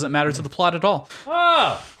like it doesn't matter to the plot at all.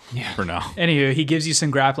 Oh, for now. Anywho, he gives you some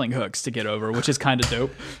grappling hooks to get over, which is kind of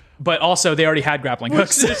dope. But also, they already had grappling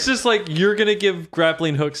hooks. it's just like you're going to give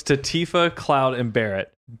grappling hooks to Tifa, Cloud, and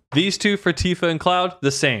Barrett. These two for Tifa and Cloud,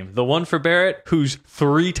 the same. The one for Barrett, who's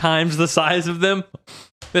 3 times the size of them,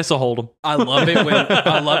 this'll hold them. I love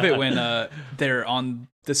it when they're on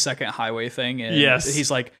the second highway thing, and Yes.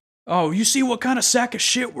 he's like, "Oh, you see what kind of sack of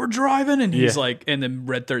shit we're driving?" And he's Yeah. like, and then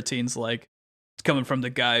Red 13's like, coming from the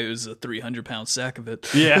guy who's a 300-pound sack of it.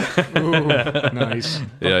 Yeah. Nice.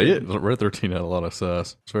 Yeah, Red 13 had a lot of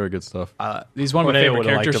sass. It's very good stuff. He's one of my Renee favorite would've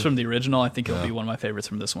liked characters him. from the original. I think he'll be one of my favorites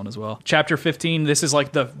from this one as well. Chapter 15. This is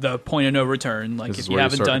like the point of no return. Like This if is you where you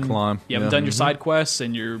haven't start to done climb. you haven't Yeah. done your side quests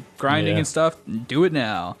and you're grinding Yeah. and stuff, do it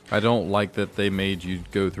now. I don't like that they made you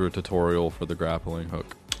go through a tutorial for the grappling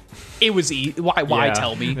hook. It was why Yeah.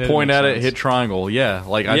 tell me? It Point makes at it, sense. hit triangle. Yeah,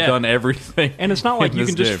 like I've Yeah. done everything. And it's not like in you this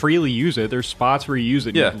can just game. freely use it. There's spots where you use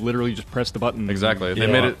it. Yeah. You literally just press the button. Exactly.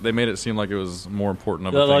 They made it seem like it was more important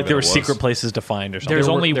of a thing Like there than were it was. secret places to find or something. There's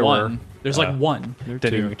There were- only there one. were. There's like one.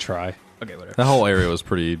 Didn't even try. Okay, whatever. The whole area was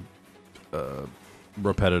pretty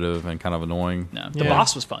repetitive and kind of annoying. No, the Yeah.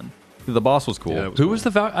 boss was fun. The boss was cool. Yeah, it was Who was the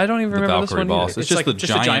I don't even the remember this Valkyrie one boss. either. It's It's just like the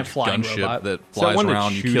just a giant, giant flying gunship robot. that that flies one that's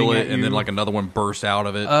around. You shooting kill at it, and then you? like another one bursts out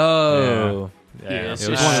of it. Oh. Yeah, Yeah. it's It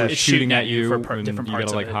was just- one that was it's shooting at you, for and different you parts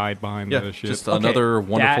gotta like of it. hide behind yeah, the shit. just Okay, another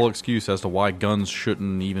wonderful that- excuse as to why guns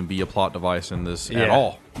shouldn't even be a plot device in this at Yeah.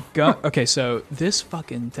 all. Okay, so this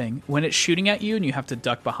fucking thing, when it's shooting at you and you have to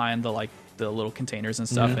duck behind the little containers and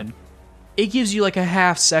stuff, and it gives you like a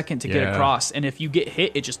half second to get Yeah. across, and if you get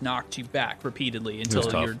hit, it just knocks you back repeatedly until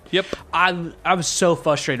tough. you're. Yep. I was so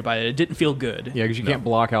frustrated by it. It didn't feel good. Yeah, because you can't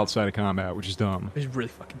block outside of combat, which is dumb. It was really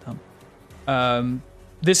fucking dumb.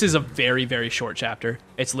 This is a very, very short chapter.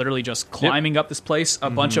 It's literally just climbing up this place, a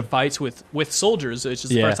bunch of fights with soldiers. It's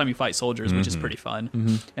just the Yeah. first time you fight soldiers, which is pretty fun.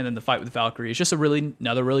 And then the fight with Valkyrie is just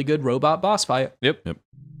another really good robot boss fight. Yep.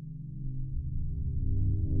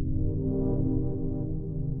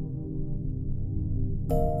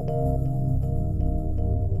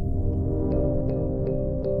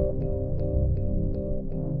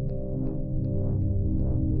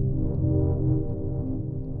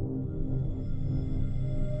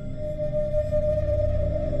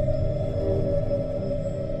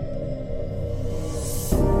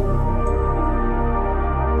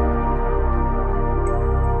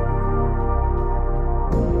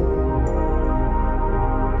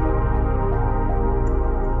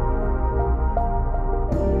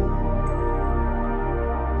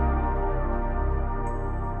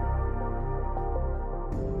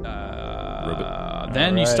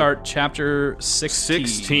 Then you right. start chapter 16.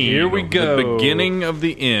 16. Here we go. The beginning of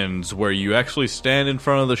the ends, where you actually stand in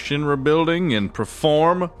front of the Shinra building and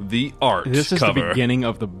perform the art This is cover. the beginning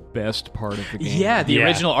of the best part of the game. Yeah, the Yeah.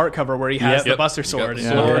 original art cover where he has Yep. the Buster You got sword the and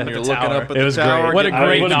sword you're and looking you're at the looking tower. up at It the was tower. great. What a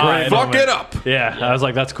great nod. Fuck it up. Yeah, I was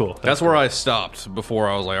like, that's cool. That's where I stopped before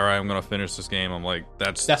I was like, all right, I'm going to finish this game. I'm like,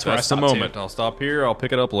 that's where I the stopped, moment. too. I'll stop here. I'll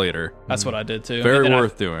pick it up later. That's what I did too. Very And then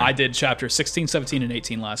worth doing. I did chapter 16, 17, and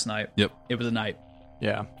 18 last night. Yep. It was a night.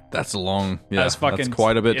 Yeah. That's a long, That yeah, was fucking, that's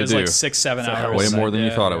quite a bit it to was do. like 6-7 hours. Way more than you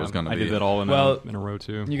Yeah. thought it was going to I be. did that all in a row,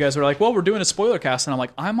 too. You guys were like, well, we're doing a spoiler cast. And I'm like,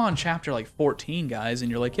 I'm on chapter like 14, guys. And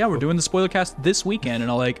you're like, yeah, we're doing the spoiler cast this weekend.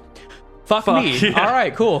 And I'm like, fuck me. yeah. All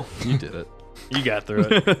right, cool. You did it. You got through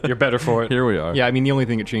it. You're better for it. Here we are. Yeah, I mean, the only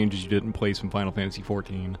thing that changed is you didn't play some Final Fantasy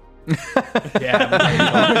 14. Yeah.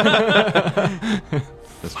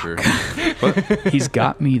 That's true. He's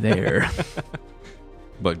got me there.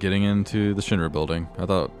 But getting into the Shinra building, I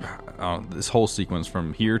thought this whole sequence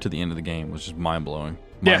from here to the end of the game was just mind-blowing.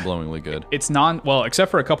 Yeah. Mind-blowingly good. It's well,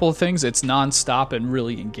 except for a couple of things, it's non-stop and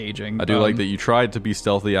really engaging. I do like that you tried to be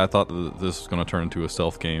stealthy. I thought that this was going to turn into a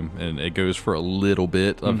stealth game, and it goes for a little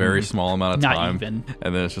bit, a very small amount of Not time. even.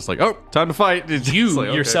 And then it's just like, oh, time to fight. It's just You like,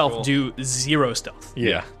 okay, yourself cool. do zero stealth.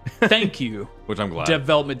 Yeah. Thank you, Which I'm glad.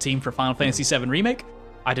 development team for Final Fantasy VII Remake.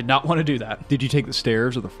 I did not want to do that. Did you take the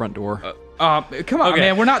stairs or the front door? Come on, Okay.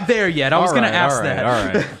 man. We're not there yet. I was going to ask that. All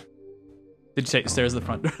right. Did you take the stairs to the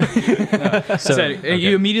front door? So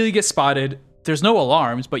you immediately get spotted. There's no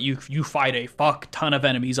alarms, but you fight a fuck ton of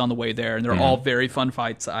enemies on the way there, and they're all very fun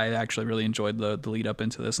fights. I actually really enjoyed the lead up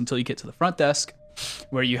into this until you get to the front desk,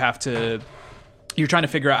 where you're trying to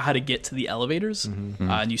figure out how to get to the elevators,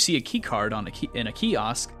 and you see a key card in a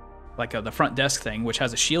kiosk, like the front desk thing, which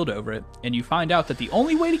has a shield over it, and you find out that the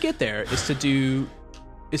only way to get there is to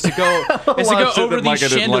go lot of shit over that these Micah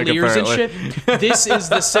didn't like, chandeliers and apparently. shit. This is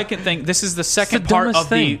the second thing. This is the second part dumbest of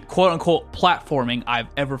the thing. quote unquote platforming I've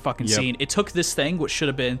ever fucking Yep. seen. It took this thing, which should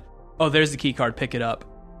have been, oh, there's the key card, pick it up,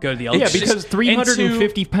 go to the Yeah, elevator. because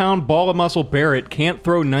 350-pound ball of muscle Barrett can't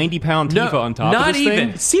throw 90-pound Tifa on top of not this even.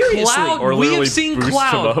 thing. Seriously. Cloud, Or we literally have seen boost him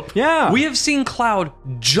Cloud. up. Yeah. We have seen Cloud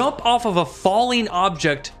jump off of a falling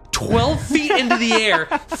object 12 feet into the air,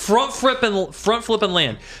 front flip and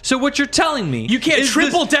land. So what you're telling me, You can't is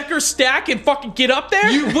triple decker stack and fucking get up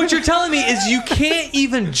there? what you're telling me is you can't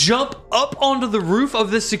even jump up onto the roof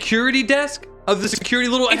of this security desk of the security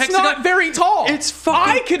little It's hexagon. not very tall. It's fucking.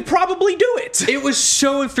 I could probably do it. It was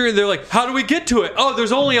so inferior. They're like, how do we get to it? Oh,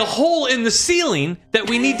 there's only a hole in the ceiling that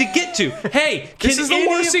we need to get to. Hey, This is the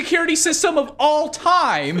worst security system of all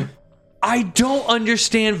time. I don't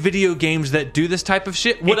understand video games that do this type of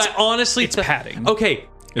shit. What It's- I honestly... it's padding. Okay.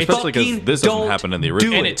 Especially because fucking this doesn't don't happen in the do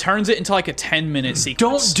original. And it turns it into like a 10-minute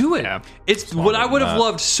sequence. Don't do it. It's what I would have that.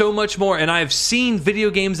 loved so much more. And I've seen video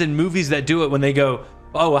games and movies that do it when they go,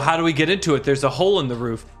 oh, well, how do we get into it? There's a hole in the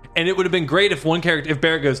roof. And it would have been great if if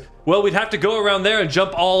Barrett goes, well, we'd have to go around there and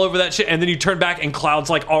jump all over that shit. And then you turn back and Cloud's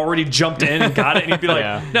like already jumped in and got it. And he'd be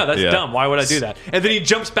like, no, that's dumb. Why would I do that? And then he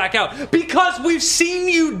jumps back out because we've seen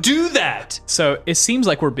you do that. So it seems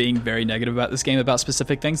like we're being very negative about this game, about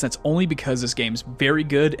specific things. That's only because this game's very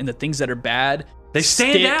good, and the things that are bad, They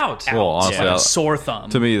stand stick out. Well, honestly, like a sore thumb.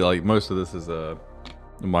 to me, like most of this is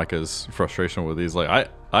Micah's frustration with these. Like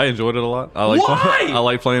I enjoyed it a lot. I like Why? I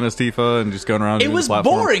like playing as Tifa and just going around. It doing was the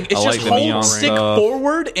platform. boring. It's I just like the neon hold stick stuff.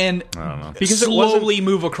 forward and Because it slowly wasn't-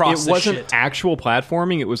 move across It the wasn't shit. actual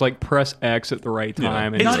platforming. It was like press X at the right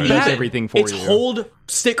time and It's it does bad. everything for It's you. hold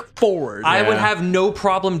stick forward. I would have no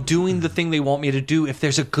problem doing the thing they want me to do if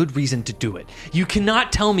there's a good reason to do it. You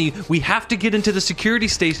cannot tell me we have to get into the security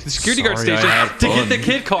station, the security guard Sorry, I station, had to get fun. the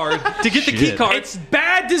kid card, to get the key card. It's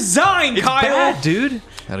bad design, It's Kyle. bad, dude.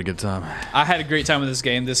 Had a good time. I had a great time with this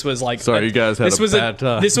game. This was like Sorry, you guys had this a was bad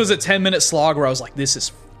time. This was a 10-minute slog where I was like, this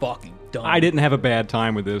is fucking dumb. I didn't have a bad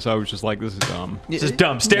time with this. I was just like, this is dumb. This is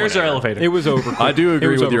dumb. Stairs or elevator? It was over. I do agree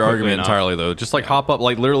with your quickly argument enough. entirely, though. Just like hop up,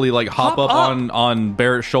 like literally, like hop up on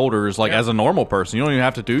Barrett's shoulders, like as a normal person. You don't even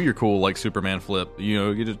have to do your cool like Superman flip. You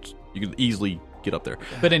know, you can easily get up there.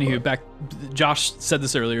 But anywho, back. Josh said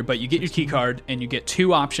this earlier, but you get your key card and you get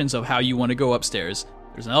two options of how you want to go upstairs.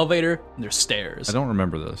 There's an elevator and there's stairs. I don't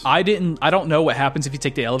remember this. I don't know what happens if you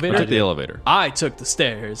take the elevator. I took the elevator. I took the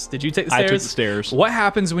stairs. Did you take the I stairs? took the stairs. What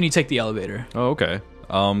happens when you take the elevator? Oh, okay.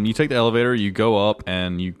 You take the elevator, you go up,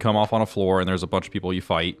 and you come off on a floor, and there's a bunch of people you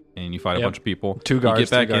fight, and you fight a bunch of people. Two guards, You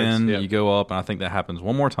get back two guards, in, yep. you go up, and I think that happens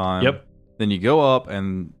one more time. Yep. Then you go up,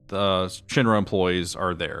 and the Shinra employees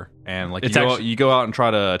are there, and like It's you go out and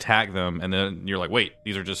try to attack them, and then you're like, wait,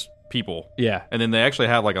 these are just people. Yeah. And then they actually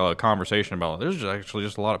have like a conversation about there's actually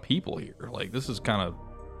just a lot of people here. Like this is kind of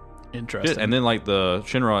Interesting. shit. And then like the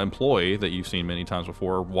Shinra employee that you've seen many times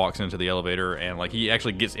before walks into the elevator, and like he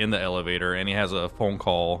actually gets in the elevator and he has a phone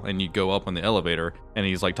call, and you go up on the elevator and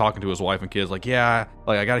he's like talking to his wife and kids like, yeah,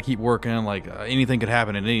 like I got to keep working, like anything could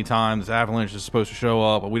happen at any time. This avalanche is supposed to show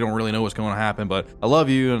up, but we don't really know what's going to happen, but I love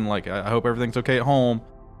you, and like I hope everything's okay at home.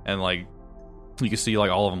 And like you can see like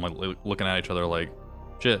all of them like looking at each other like,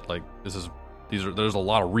 shit, like there's a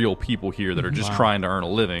lot of real people here that are just trying to earn a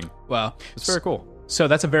living. Wow. It's very cool. So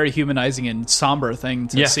that's a very humanizing and somber thing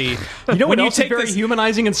to Yeah. see. You know when what you else take is very this,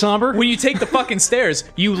 humanizing and somber? when you take the fucking stairs,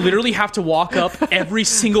 you literally have to walk up every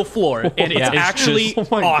single floor, and it's Yeah. It's actually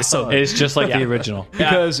just- awesome. It's just like the original.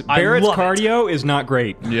 because I Barrett's love it. cardio is not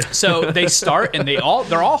great. Yeah. So they start and they're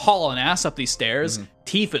all hauling ass up these stairs.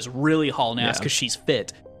 Tifa's really hauling ass because she's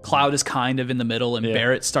fit. Cloud is kind of in the middle, and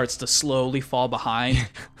Barrett starts to slowly fall behind.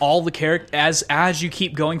 All the characters, as you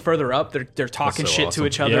keep going further up, they're talking so shit awesome. to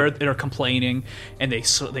each other. They're complaining, and they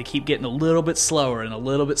keep getting a little bit slower and a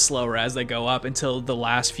little bit slower as they go up until the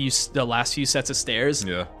last few sets of stairs.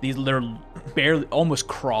 Yeah. They're barely almost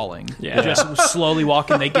crawling. Yeah. They're just slowly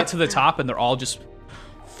walking. They get to the top, and they're all just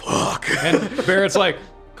And Barrett's like,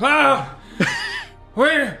 Cloud,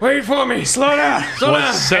 wait for me. Slow down.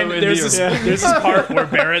 What's so and in there's the, this part where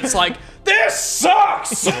Barrett's like, "This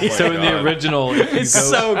sucks." so in the original, if you It's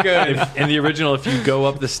go, so good. in the original, if you go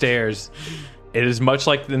up the stairs, it is much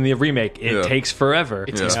like in the remake. It Yeah. takes forever.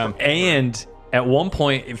 It takes forever. And at one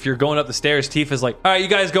point, if you're going up the stairs, Tifa's like, "All right, you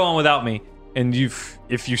guys go on without me." And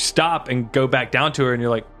if you stop and go back down to her, and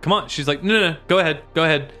you're like, "Come on," she's like, "No, go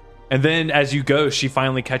ahead." And then as you go, she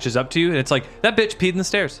finally catches up to you, and it's like, that bitch peed in the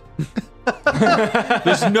stairs.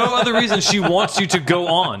 There's no other reason she wants you to go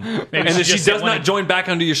on. And then she she just does didn't not wanna- join back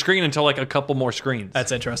onto your screen until like a couple more screens.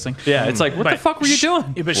 That's interesting. Yeah, it's like, what the But fuck were you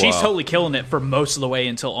doing? But she's Wow. totally killing it for most of the way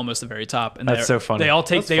until almost the very top. And That's they're- so funny. They all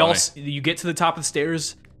take. That's They all. funny. You get to the top of the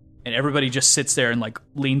stairs, and everybody just sits there and like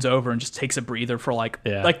leans over and just takes a breather for like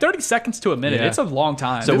 30 seconds to a minute. Yeah. It's a long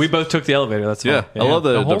time. So we both took the elevator. That's Yeah, fine. I love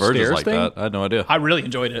the whole divergence stairs like thing? that. I had no idea. I really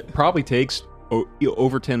enjoyed it. Probably takes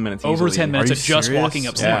over 10 minutes. Over easily. 10 minutes you of just serious? walking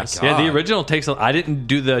upstairs. Yeah. Yeah, the original takes. I didn't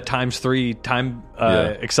do the ×3 time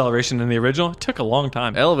acceleration in the original. It took a long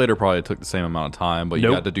time. Elevator probably took the same amount of time, but you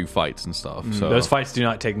Nope. got to do fights and stuff. So Those fights do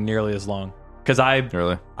not take nearly as long because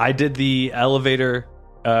really, I did the elevator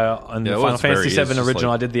on the Yeah, it Final was very Fantasy easy. It's VII just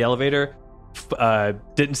original. like- I did the elevator,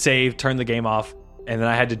 didn't save, turned the game off, and then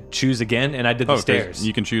I had to choose again, and I did the stairs.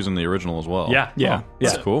 You can choose in the original as well. Yeah.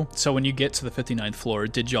 That's cool. So when you get to the 59th floor,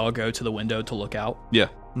 did y'all go to the window to look out? Yeah,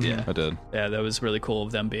 Yeah. I did. Yeah, that was really cool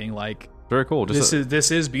of them being like, Very cool. Just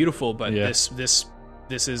this is beautiful, but Yeah.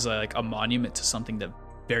 this is like a monument to something that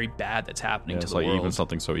very bad that's happening to it's the like world. even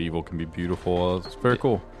something so evil can be beautiful. It's very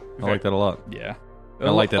cool. I like that a lot. Yeah. I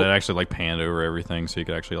like that it actually like panned over everything, so you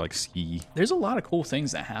could actually like see. There's a lot of cool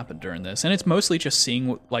things that happen during this, and it's mostly just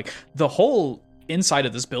seeing like the whole inside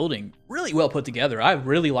of this building really well put together. I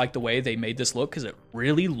really like the way they made this look because it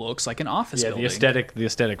really looks like an office building. The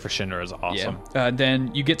aesthetic for Shinra is awesome.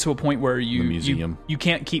 Then you get to a point where The museum. you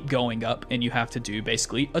can't keep going up, and you have to do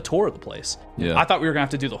basically a tour of the place. Yeah. I thought we were gonna have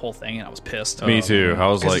to do the whole thing, and I was pissed. Me too. I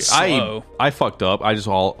was 'Cause like, it's slow. I fucked up. I just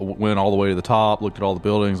went all the way to the top, looked at all the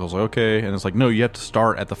buildings. I was like, okay, and it's like, no, you have to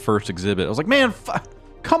start at the first exhibit. I was like, man,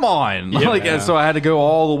 come on. And so I had to go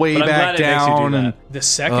all the way But I'm back glad it makes you do down, and The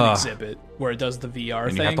second exhibit where it does the VR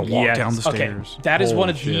you thing. have to walk Yes. down the Okay, stairs. that is one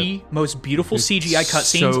of Holy the most beautiful CGI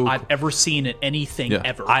cutscenes so I've ever seen in anything Yeah.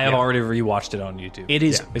 ever. I have already rewatched it on YouTube. It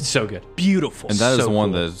is it's so good. beautiful. And that is So the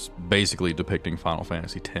one cool. that's basically depicting Final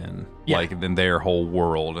Fantasy X, Yeah. like in their whole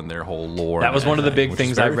world and their whole lore. That and was one of the everything, big which is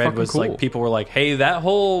things I very read fucking was cool. like people were like, "Hey, that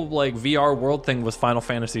whole like VR world thing was Final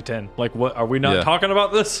Fantasy X. Like, what are we not Yeah. talking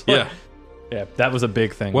about this?" Yeah. Yeah, that was a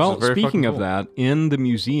big thing. Well, very speaking fucking of cool. that, in the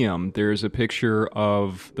museum, there's a picture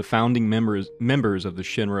of the founding members of the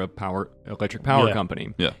Shinra Electric Power Yeah. Company.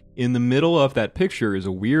 Yeah. In the middle of that picture is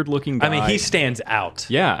a weird-looking guy. I mean, he stands out.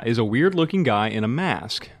 Yeah, is a weird-looking guy in a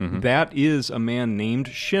mask. That is a man named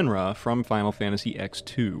Shinra from Final Fantasy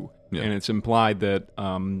X2. Yeah. And it's implied that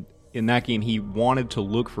in that game he wanted to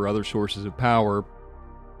look for other sources of power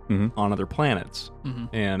on other planets.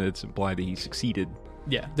 And it's implied that he succeeded.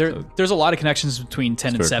 Yeah, there's a lot of connections between 10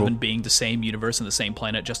 and very 7 cool. being the same universe and the same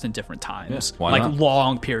planet, just in different times. why like not?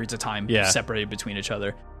 long periods of time Yeah. separated between each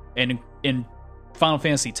other. And in Final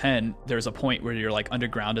Fantasy X, there's a point where you're like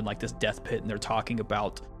underground in like this death pit, and they're talking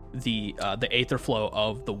about the aether flow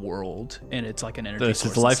of the world, and it's like an energy This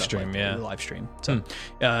is source. the and live stuff stream, like yeah. that, the live stream.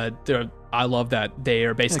 So I love that they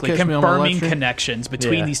are basically catch me on my live confirming stream. connections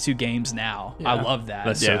between Yeah. these two games now. I love that.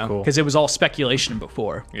 That's so cool. Because it was all speculation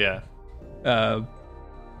before. Yeah.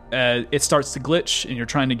 It starts to glitch, and you're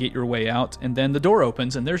trying to get your way out, and then the door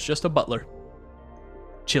opens, and there's just a butler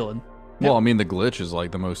chilling. Well, I mean, the glitch is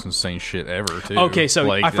like the most insane shit ever, too. Okay, so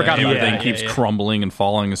like, I forgot about everything that. keeps Yeah. crumbling and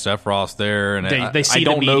falling, and Sephiroth's there, and They see I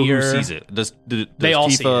don't the know who meteor. sees it. Does They all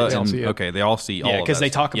see Tifa it. They all and- see it. Okay, they all see all Yeah, of because that they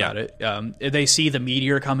talk stuff. about it. They see the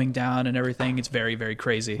meteor coming down and everything. It's very, very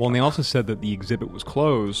crazy. Well, and they also said that the exhibit was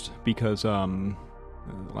closed because the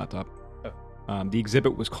laptop. The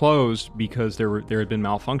exhibit was closed because there had been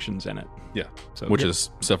malfunctions in it. Yeah, So which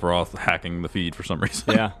is Sephiroth hacking the feed for some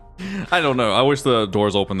reason. yeah. I don't know. I wish the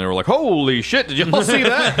doors open. They were like, "Holy shit! Did y'all see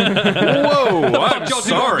that? Whoa! I'm Y'all do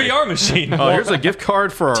sorry. our VR machine. Oh, here's a gift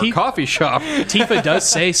card for our coffee shop." Tifa does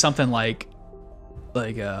say something like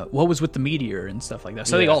what was with the meteor and stuff like that.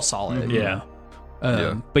 So they all saw it. you Yeah. know?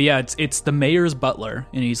 Yeah. But yeah, it's the mayor's butler,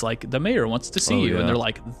 and he's like, the mayor wants to see Oh, you, yeah. and they're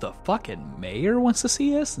like, the fucking mayor wants to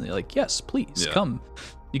see us, and they're like, yes, please Yeah. come.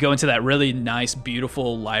 You go into that really nice,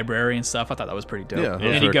 beautiful library and stuff. I thought that was pretty dope. Yeah, that was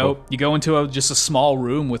and you very go cool. you go into just a small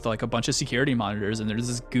room with like a bunch of security monitors, and there's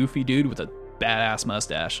this goofy dude with a badass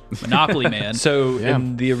mustache, Monopoly Man. So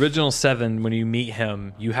in the original 7, when you meet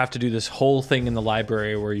him, you have to do this whole thing in the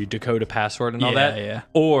library where you decode a password and all Yeah, that. yeah.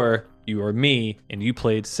 Or you are me and you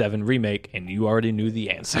played 7 Remake and you already knew the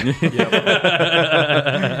answer.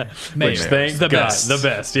 Mayor, Thank the God. best. The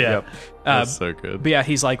best, yeah. That's so good. But yeah,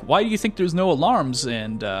 he's like, why do you think there's no alarms?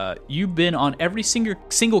 And you've been on every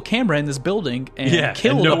single camera in this building and Yeah,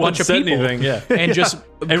 killed and no a one bunch of said people. anything, yeah. And just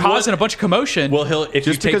causing a bunch of commotion. Well, if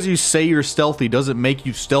Just you because take, you say you're stealthy doesn't make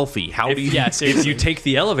you stealthy. How do you? yeah, if seriously. you take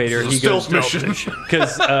the elevator, he goes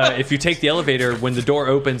because if you take the elevator when the door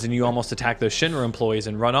opens and you almost attack those Shinra employees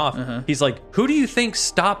and run off, he's like, "Who do you think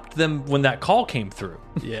stopped them when that call came through?"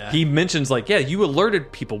 Yeah. he mentions like, "Yeah, you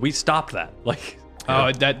alerted people. We stopped that." Like,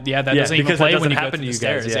 Oh, that doesn't even because play that when doesn't you go happen to to the you guys,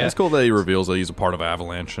 stairs. yeah. It's cool that he reveals that he's a part of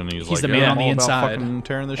Avalanche, and he's like, the man "Yeah, on the I'm all about inside." fucking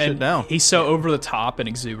tearing this And shit down. he's so over the top and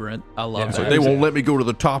exuberant. I love that. They won't let me go to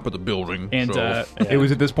the top of the building. And so. It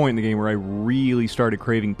was at this point in the game where I really started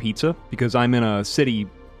craving pizza because I'm in a city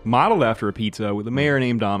modeled after a pizza with a mayor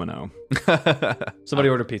named Domino. somebody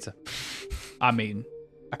order pizza. I mean,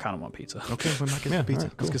 I kind of want pizza. Okay, we might get some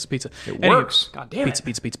pizza. Let's get some pizza. It works. God damn it.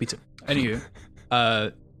 Pizza.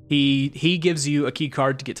 Anywho, he gives you a key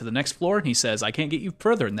card to get to the next floor, and he says, I can't get you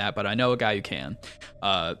further than that, but I know a guy who can.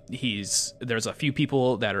 There's a few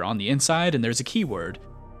people that are on the inside, and there's a keyword.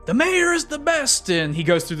 The mayor is the best, and he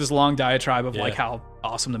goes through this long diatribe of like how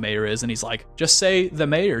awesome the mayor is, and he's like, just say the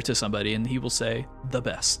mayor to somebody, and he will say the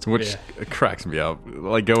best. Which cracks me up.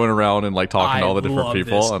 Like going around and like talking to all the different love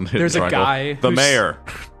people. this. And There's a guy the who's- mayor.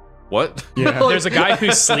 What? Yeah. There's a guy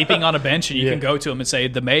who's sleeping on a bench, and you can go to him and say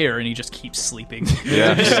the mayor, and he just keeps sleeping.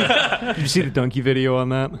 Yeah. Did you see the donkey video on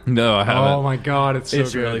that? No, I haven't. Oh my god, it's so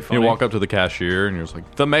It's good. really funny. You walk up to the cashier and you're just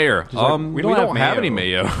like, the mayor. like, We don't have any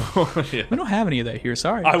mayo. Yeah. We don't have any of that here.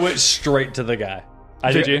 Sorry. I went straight to the guy.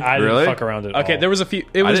 Did you? I Really? didn't fuck around at all. Okay, there was a few.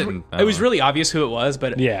 It was didn't- I it was don't know. really obvious who it was,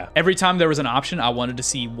 but Yeah. every time there was an option, I wanted to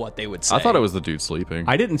see what they would say. I thought it was the dude sleeping.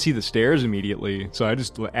 I didn't see the stairs immediately, so I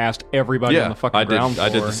just asked everybody on the fucking I did. ground floor. I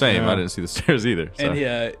did the same. Yeah. I didn't see the stairs either. So.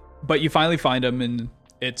 And but you finally find him, and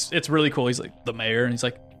it's really cool. He's like the mayor, and he's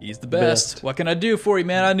like, he's the best. What can I do for you,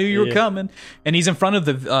 man? I knew you were coming. And he's in front of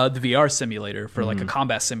the VR simulator for like a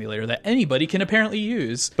combat simulator that anybody can apparently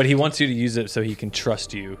use. But he wants you to use it so he can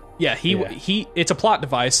trust you. Yeah, he it's a plot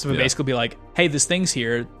device to basically be like, hey, this thing's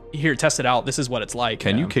here. Here, test it out. This is what it's like.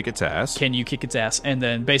 Can you kick its ass? Can you kick its ass? And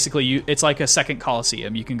then basically it's like a second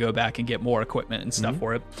Coliseum. You can go back and get more equipment and stuff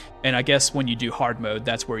for it. And I guess when you do hard mode,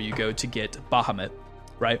 that's where you go to get Bahamut,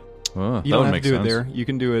 right? Oh, You that don't would have make to do sense. it there. You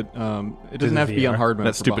can do it. It doesn't have to be on VR. hard mode.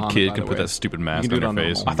 That for stupid Bahamut, kid by can the put way. that stupid You mask can do on it their on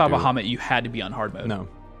face. normal. I thought Do it. Bahamut you had to be on hard mode. No,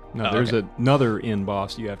 Oh, there's okay. another in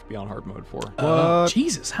boss you have to be on hard mode for.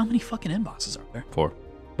 Jesus, how many fucking end bosses are there? 4.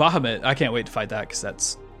 Bahamut, I can't wait to fight that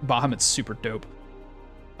because Bahamut's super dope.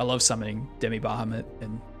 I love summoning Demi Bahamut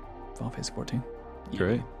in Final Fantasy 14.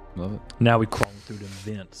 Great. Love it. Now we crawl through the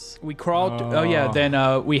vents. We crawled.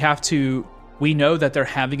 Then we know that they're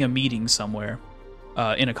having a meeting somewhere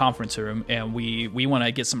in a conference room, and we want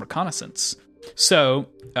to get some reconnaissance. So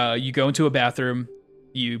you go into a bathroom,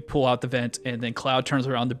 you pull out the vent, and then Cloud turns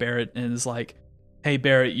around to Barrett and is like, hey,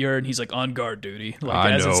 Barrett, and he's like, on guard duty. Like,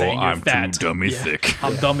 I as in know, saying, you're I'm fat. too dummy thick.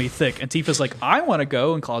 I'm dummy thick. And Tifa's like, I want to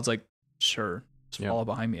go. And Claude's like, sure. Just follow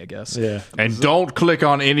behind me, I guess. Yeah. And don't click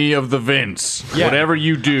on any of the vents. Whatever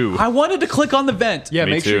you do. I wanted to click on the vent. Yeah,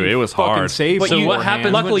 Me make too. sure you It was fucking hard. Save But So you, what beforehand.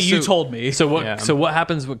 happens luckily, you so- told me. So what? Yeah. So what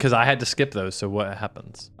happens? Because I had to skip those. So what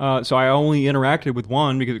happens? So I only interacted with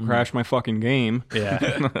one because it crashed my fucking game. Yeah.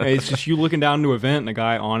 It's just you looking down into a vent and a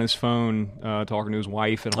guy on his phone talking to his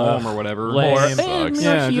wife at home or whatever. lame. Or, Sucks.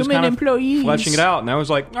 yeah, just kind of fleshing it out. And I was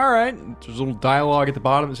like, all right. There's a little dialogue at the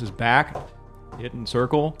bottom that says back, hit and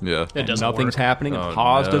circle. Yeah. It doesn't Nothing's work. happening. And Oh,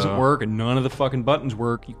 pause no. doesn't work, and none of the fucking buttons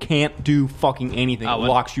work. You can't do fucking anything. It wonder-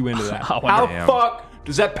 locks you into that. I wonder- How Damn. fuck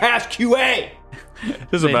does that pass QA?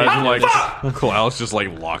 Just imagine like Cloud's just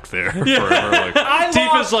like locked there forever. Like, I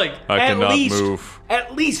Tifa's lost like, I at cannot least, move.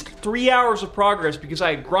 At least 3 hours of progress because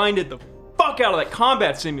I had grinded the fuck out of that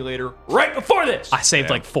combat simulator right before this. I saved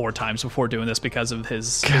like 4 times before doing this because of his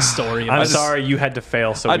story. I'm about- sorry you had to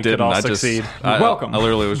fail so I we didn't. could all I just, succeed. welcome. I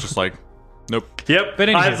literally was just like, nope. Yep. But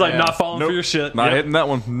I was like, anywho, not falling for your shit. Not Yep. hitting that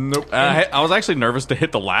one. Nope. I was actually nervous to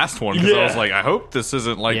hit the last one because I was Yeah. like, I hope this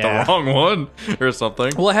isn't like Yeah. the wrong one or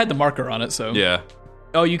something. Well, it had the marker on it, so. Yeah.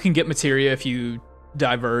 Oh, you can get materia if you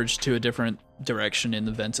diverge to a different direction in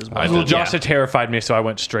the vents as well. I Well, did. Josh had terrified me, so I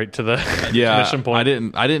went straight to the Yeah. mission point.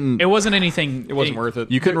 I didn't. It wasn't anything. It wasn't worth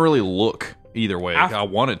it. You couldn't really look either way. Af- I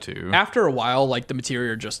wanted to. After a while, like the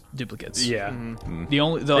materia are just duplicates. Yeah. The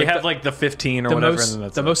only They have like the 15 or the whatever. most and then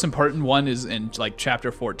that's the it. most important one is in like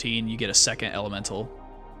chapter 14. You get a second elemental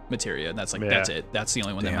materia, and that's like that's Yeah. it. That's the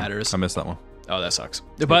only one Damn, that matters. I missed that one. Oh, that sucks.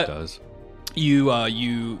 It But does.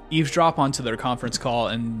 you eavesdrop onto their conference call,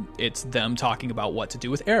 and it's them talking about what to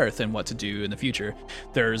do with Aerith and what to do in the future.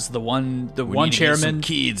 There's the one chairman.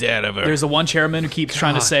 kids out of her. There's the one chairman who keeps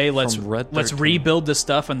trying to say, let's from Red let's 13. rebuild this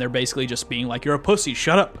stuff, and they're basically just being like, you're a pussy,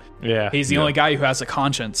 shut up. Yeah. He's the Yeah. only guy who has a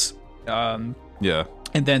conscience. Yeah.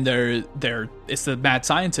 And then it's the mad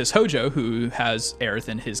scientist Hojo who has Aerith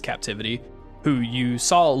in his captivity, who you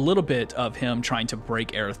saw a little bit of him trying to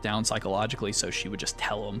break Aerith down psychologically so she would just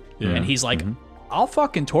tell him. And he's like, I'll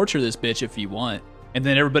fucking torture this bitch if you want. And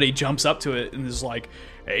then everybody jumps up to it and is like,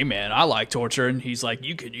 hey man, I like torture. And he's like,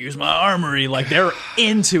 you could use my armory. Like they're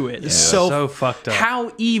into it. It's So fucked up. How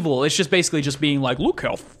evil. It's just basically just being like, look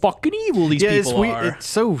how fucking evil these people are. It's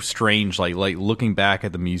so strange, like looking back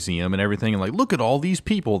at the museum and everything, and like look at all these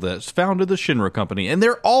people that founded the Shinra company, and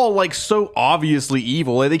they're all like so obviously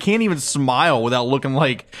evil. Like, they can't even smile without looking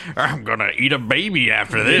like I'm gonna eat a baby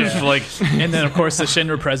after this. Like And then of course the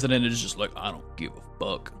Shinra president is just like, I don't give a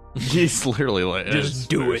fuck. he's literally like, Just it's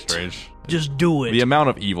do very it. Strange. Just do it. The amount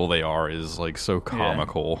of evil they are is like so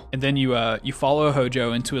comical. And then you follow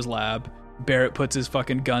Hojo into his lab. Barrett puts his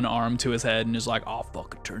fucking gun arm to his head and is like, I'll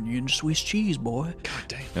fucking turn you into Swiss cheese, boy.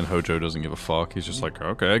 And Hojo doesn't give a fuck. He's just like,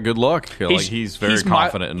 okay, good luck. He's very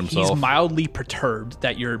confident in himself. He's mildly perturbed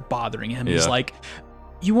that you're bothering him. He's Yeah. like,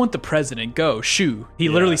 you want the president? Go, shoo. He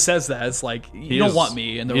literally says that. It's like, you don't want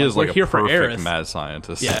me. And they're like, we're here for Aerith. Mad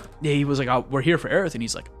scientist. Yeah. He was like, oh, we're here for Aerith. And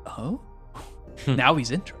he's like, oh? Now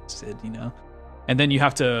he's interested, And then you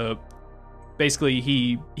have to, basically,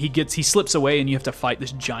 he slips away and you have to fight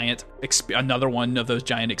this giant, another one of those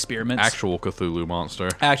giant experiments. Actual Cthulhu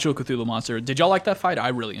monster. Did y'all like that fight? I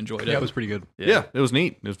really enjoyed it. Yeah, it was pretty good. Yeah, it was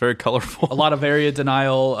neat. It was very colorful. A lot of area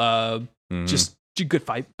denial, just a good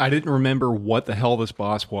fight. I didn't remember what the hell this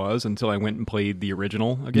boss was until I went and played the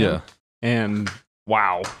original again. Yeah. And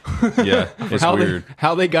wow. Yeah, it's weird.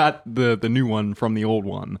 How they got the new one from the old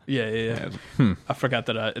one. Yeah. I forgot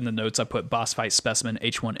that in the notes I put boss fight specimen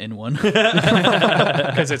H1N1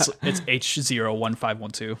 because it's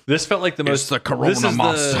H01512. This felt like the most. It's the Corona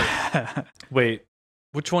monster. Wait,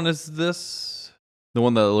 which one is this? The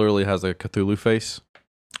one that literally has a Cthulhu face.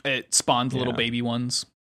 It spawned little baby ones.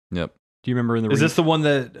 Yep. Do you remember in the? Is this the one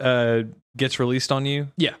that gets released on you?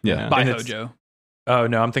 Yeah. By Hojo. Oh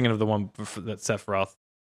no, I'm thinking of the one that's Sephiroth.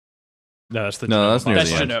 No, that's the that's near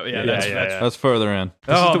that's the end. That's further in.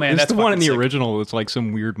 That's the one in the sick. original. It's like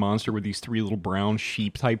some weird monster with these 3 little brown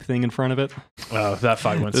sheep type thing in front of it. Oh, that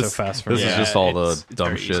fight went so fast for me. This is just all the dumb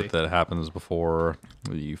very shit easy. that happens before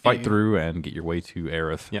you fight through and get your way to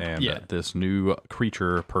Aerith and this new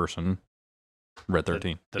creature person, Red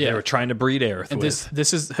 13. That they were trying to breed Aerith And with.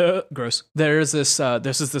 this is gross. There's this.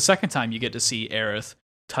 This is the second time you get to see Aerith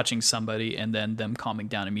touching somebody and then them calming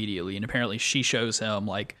down immediately. And apparently she shows him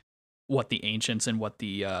like what the ancients and what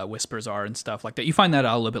the whispers are and stuff like that. You find that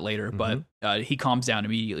out a little bit later, but he calms down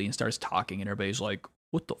immediately and starts talking, and everybody's like,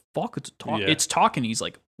 "What the fuck? It's talking." It's talking. He's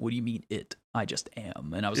like, "What do you mean it? I just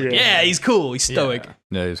am." And I was like, "Yeah, he's cool. He's stoic."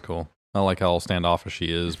 Yeah, he's cool. I like how standoffish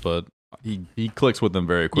he is, but he clicks with them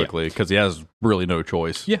very quickly because he has really no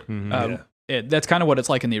choice. Yeah. That's kind of what it's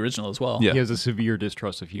like in the original as well. Yeah. He has a severe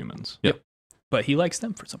distrust of humans. Yep. But he likes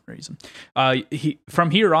them for some reason. He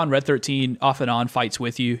from here on, Red 13 off and on fights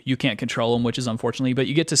with you. You can't control him, which is unfortunately, but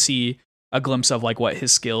you get to see a glimpse of like what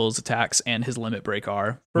his skills, attacks, and his limit break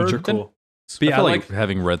are. Which are cool. But I feel like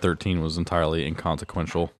having Red 13 was entirely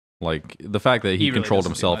inconsequential. Like the fact that he really controlled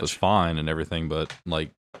doesn't do himself much. is fine and everything, but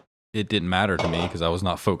like it didn't matter to me because I was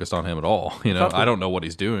not focused on him at all. I don't know what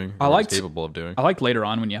he's doing. Or what he's capable of doing. I like later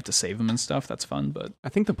on when you have to save him and stuff. That's fun, but I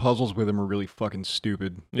think the puzzles with him are really fucking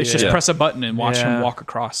stupid. it's just press a button and watch him walk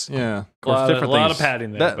across. Yeah. A lot of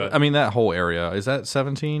padding there. I mean, that whole area, is that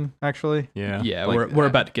 17 actually? Yeah. Yeah, Like, we're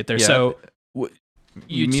about to get there. yeah. So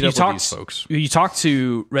You meet up with these folks. You talk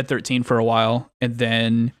to Red 13 for a while, and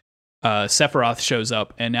then Sephiroth shows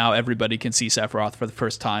up, and now everybody can see Sephiroth for the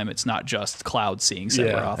first time. It's not just Cloud seeing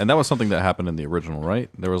Sephiroth. And that was something that happened in the original, right?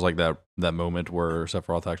 There was like that moment where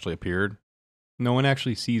Sephiroth actually appeared. No one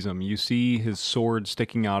actually sees him. You see his sword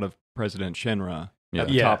sticking out of President Shinra at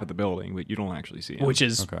the top of the building, but you don't actually see him.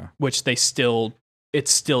 It's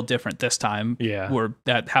still different this time. Yeah. Where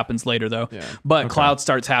that happens later though. Yeah. But Cloud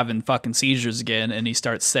starts having fucking seizures again, and he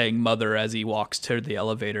starts saying mother as he walks to the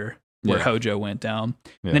elevator where Hojo went down.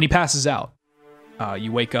 Yeah. And then he passes out.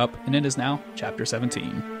 You wake up, and it is now chapter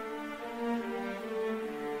 17.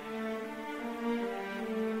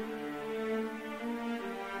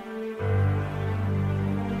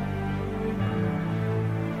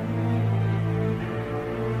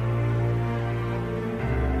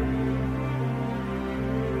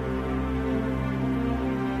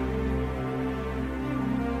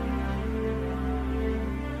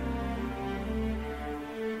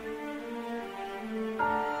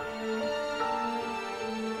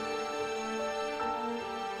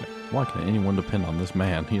 Why can anyone depend on this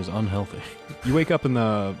man? He is unhealthy. You wake up in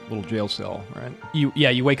the little jail cell, right?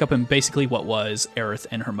 You wake up in basically what was Aerith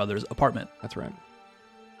and her mother's apartment. That's right.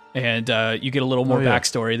 And you get a little more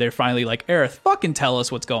backstory. They're finally like, Aerith, fucking tell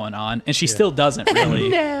us what's going on. And she still doesn't really.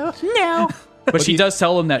 No. But she does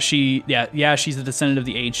tell him that she's a descendant of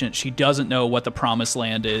the ancient. She doesn't know what the promised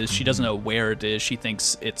land is. She doesn't know where it is. She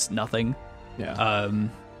thinks it's nothing. Yeah.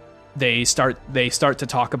 They start to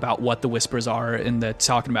talk about what the whispers are, and they're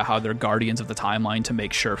talking about how they're guardians of the timeline to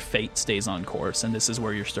make sure fate stays on course. And this is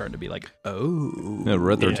where you're starting to be like, oh. Yeah,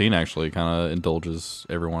 Red 13 actually kind of indulges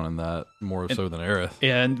everyone in that more so than Aerith.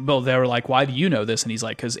 And well, they were like, why do you know this? And he's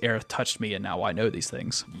like, because Aerith touched me, and now I know these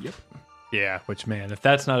things. Yep. Yeah, which, man, if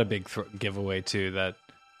that's not a big giveaway too, that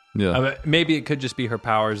Yeah. maybe it could just be her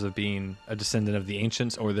powers of being a descendant of the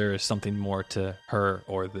ancients, or there is something more to her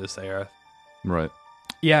or this Aerith. Right.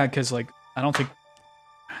 Yeah, because like I don't think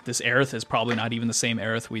this Aerith is probably not even the same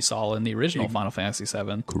Aerith we saw in the original Final Fantasy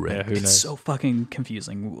VII. Correct. Yeah, who It's knows? so fucking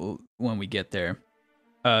confusing when we get there.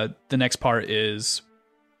 The next part is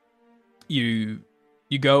you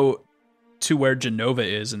go to where Jenova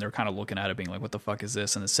is, and they're kind of looking at it, being like, "What the fuck is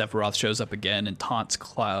this?" And then Sephiroth shows up again and taunts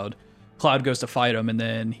Cloud. Cloud goes to fight him, and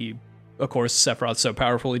then of course, Sephiroth's so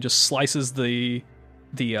powerful, he just slices the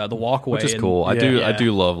walkway, which is cool. I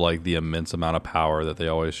do love like the immense amount of power that they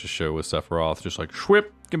always just show with Sephiroth, just like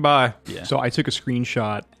swip, goodbye. Yeah. So I took a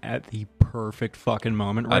screenshot at the perfect fucking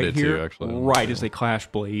moment right did here, too, actually. right as they clash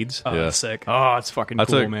blades. Oh, Yeah. sick. Oh, it's fucking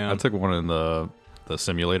cool, man. I took one in the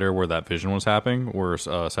simulator where that vision was happening, where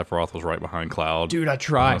Sephiroth was right behind Cloud. Dude, I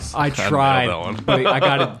tried. I nailed that one. But I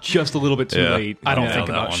got it just a little bit too Yeah. late. I don't Yeah, think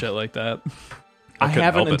that about one. shit like that. I couldn't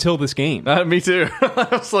haven't help it. until this game. Me too. I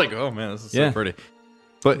was like, oh man, this is Yeah. so pretty.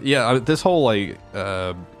 But yeah, this whole like,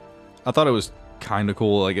 I thought it was kind of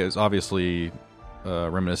cool. Like, it's obviously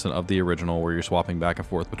reminiscent of the original, where you're swapping back and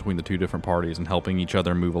forth between the two different parties and helping each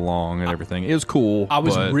other move along and everything. It was cool. I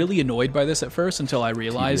was but really annoyed by this at first until I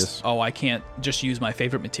realized, Tedious. I can't just use my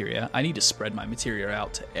favorite materia. I need to spread my materia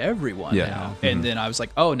out to everyone Yeah. now. Mm-hmm. And then I was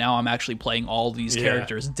like, oh, now I'm actually playing all these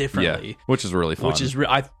characters differently. yeah, which is really fun. Which is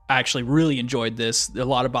I actually really enjoyed this. A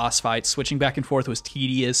lot of boss fights. Switching back and forth was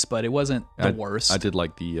tedious, but it wasn't the worst. I did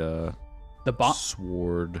like the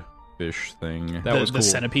sword fish thing. That was the cool.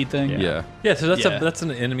 centipede thing. Yeah. Yeah, so Yeah. that's an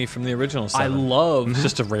enemy from the original. I 7. love. It's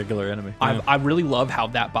just a regular enemy. I really love how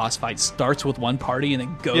that boss fight starts with one party and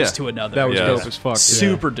then goes Yeah. to another. That was Yeah. dope as fuck.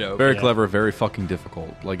 super dope. Very Yeah. clever, very fucking difficult.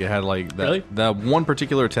 Like, it had like that Really? that one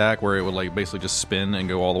particular attack where it would like basically just spin and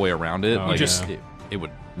go all the way around it. Like, just- it would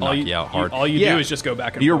knock you out hard. All you Yeah. do is just go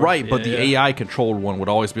back and You're forth. right, but Yeah, the yeah. AI controlled one would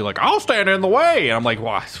always be like, "I'll stand in the way," and I'm like,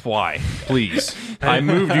 "Why? Please, I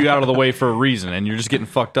moved you out of the way for a reason, and you're just getting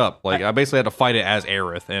fucked up." Like, I basically had to fight it as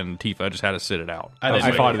Aerith, and Tifa just had to sit it out. I didn't I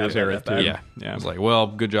really fought it have as that Aerith, bad. too. Yeah, Yeah. I was like, "Well,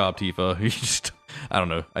 good job, Tifa." You just, I don't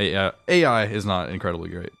know. AI is not incredibly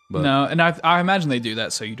great, but No, and I imagine they do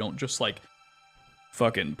that so you don't just like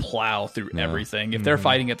fucking plow through everything. If they're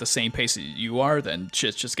fighting at the same pace that you are, then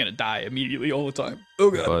shit's just gonna die immediately all the time. Oh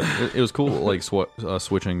god. but it was cool, like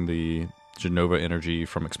switching the Jenova energy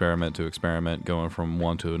from experiment to experiment, going from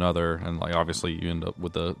one to another, and like obviously you end up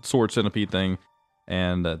with the sword centipede thing,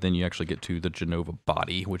 and then you actually get to the Jenova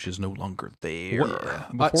body, which is no longer there.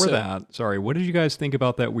 Before So- that, sorry, what did you guys think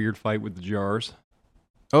about that weird fight with the jars?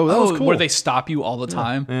 Oh, that was cool. Where they stop you all the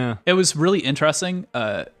time. Yeah. It was really interesting.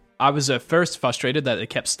 I was at first frustrated that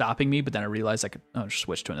it kept stopping me, but then I realized I could just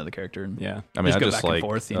switch to another character and Yeah. I mean, I go just back and like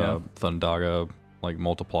forth, you know. Thundaga like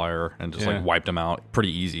multiplier and just Yeah. like wiped them out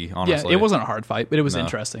pretty easy. yeah, Honestly, it wasn't a hard fight, but it was No.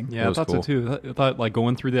 interesting. Yeah, It I was thought cool. so too. I thought like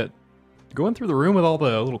going through the room with all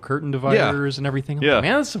the little curtain dividers and everything. I'm Yeah. like,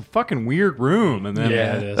 man, that's a fucking weird room. And then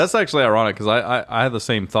Yeah, it is. That's actually ironic because I had the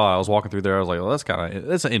same thought. I was walking through there. I was like, well,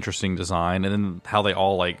 that's an interesting design. And then how they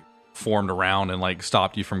all like formed around and like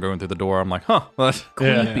stopped you from going through the door. I'm like, huh, that's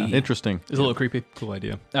Creepy. interesting. It was a little creepy. cool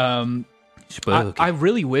idea. I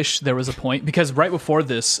really wish there was a point because right before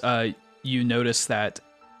this, you notice that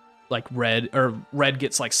like Red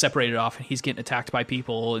gets like separated off and he's getting attacked by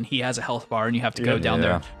people and he has a health bar and you have to go down Yeah,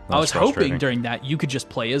 there. that I was was hoping frustrating. during that you could just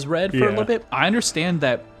play as Red for a little bit. I understand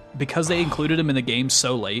that because they included him in the game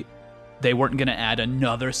so late, they weren't going to add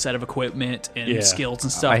another set of equipment and skills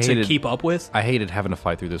and stuff I to hated- keep up with. I hated having to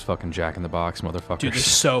fight through this fucking Jack in the Box motherfuckers. Dude, they're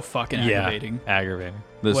so fucking aggravating. aggravating.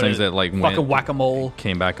 Those What things is that like fucking went, whack-a-mole.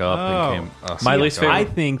 came back up and came. My least favorite. I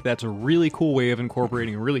think that's a really cool way of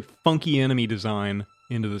incorporating a really funky enemy design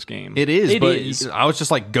into this game. It is, It but is. I was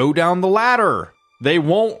just like, go down the ladder. They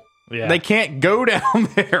won't. Yeah. They can't go down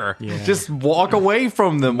there. Just walk away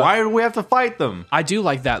from them. Why do we have to fight them? I do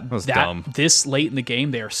like that. was That dumb. this late in the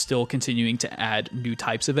game, they are still continuing to add new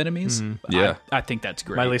types of enemies. Yeah. I think that's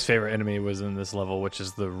great. My least favorite enemy was in this level, which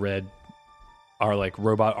is the red are like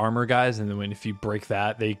robot armor guys, and then if you break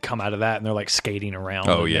that, they come out of that and they're like skating around.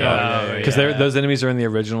 Oh, yeah. because those enemies are in the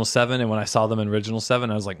original 7, and when I saw them in original 7,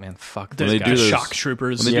 I was like, man, fuck The those they guys. do those- shock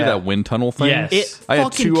troopers. When they do that wind tunnel thing, Yes. It I had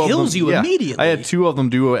fucking two of kills them, you immediately. I had two of them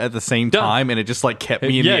do it at the same Done. time, and it just like kept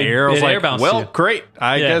me in Yeah, the air. I was it air like, bounced well, you. great.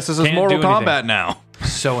 I Yeah, guess this is can't Mortal do anything. Kombat now.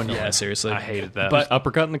 So annoying. Yeah, seriously. I hated that. But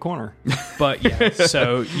uppercut in the corner. But yeah,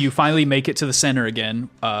 so you finally make it to the center again.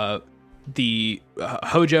 The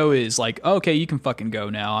Hojo is like, okay, you can fucking go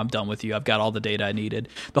now. I'm done with you. I've got all the data I needed.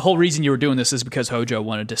 The whole reason you were doing this is because Hojo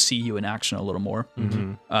wanted to see you in action a little more.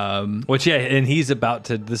 Which and he's about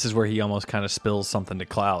to. This is where he almost kind of spills something to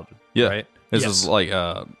Cloud. Yeah, right. this Yes. is like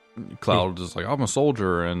Cloud is like, I'm a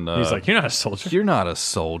soldier, and He's like, you're not a soldier. you're not a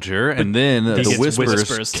soldier, and then the Gets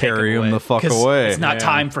whispers carry taken him the fuck 'Cause away. It's not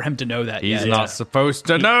time for him to know that He's yet. not supposed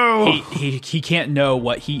to know. He can't know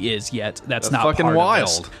what he is yet. That's That's not fucking part wild.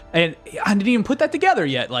 Of this. And I didn't even put that together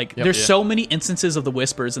yet. Like, there's so many instances of the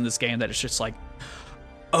whispers in this game that it's just like,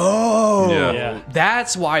 Oh, Yeah.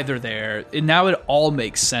 that's why they're there. And now it all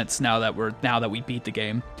makes sense now that we beat the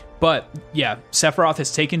game. But yeah, Sephiroth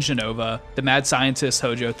has taken Genova. The mad scientist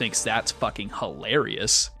Hojo thinks that's fucking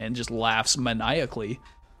hilarious and just laughs maniacally.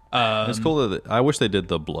 It's cool that I wish they did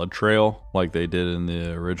the blood trail like they did in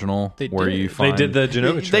the original, where did. you find They did the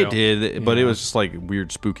Genova trail. They did, but it was just like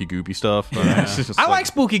weird, spooky, goopy stuff. I like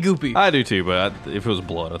spooky goopy. I do too, but if it was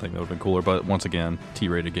blood, I think that would have been cooler. But once again,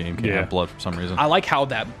 T-rated game can't have blood for some reason. I like how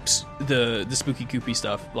that the spooky goopy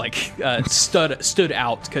stuff like stood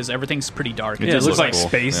out because everything's pretty dark. Yeah, it looks like cool.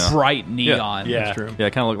 space. Yeah. bright neon. Yeah. That's true. Yeah,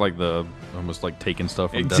 it kind of looked like the almost like taking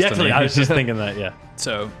stuff from Exactly. Destiny. I was just thinking that. Yeah.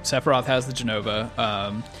 So Sephiroth has the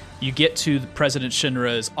Genova. You get to President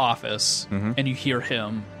Shinra's office and you hear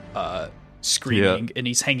him screaming, and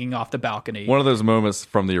he's hanging off the balcony. One of those moments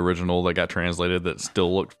from the original that got translated that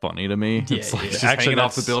still looked funny to me. Yeah, It's like yeah. just Actually, hanging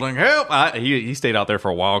off the that's- building. Help! He stayed out there for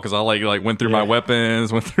a while because I like went through my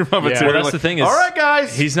weapons, went through my material. Well, that's like, the thing is, all right,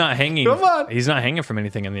 guys, he's not hanging. Come on. He's not hanging from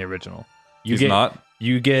anything in the original. He's not?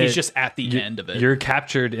 You get. He's just at the end of it. You're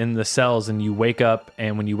captured in the cells, and you wake up.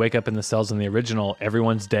 And when you wake up in the cells in the original,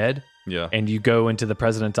 everyone's dead. Yeah. And you go into the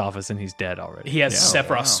president's office, and he's dead already. He has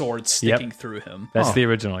Sephiroth's sword sticking through him. That's the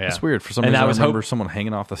original. Yeah, It's weird. For some And reason, I I was remember someone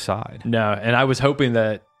hanging off the side. No, and I was hoping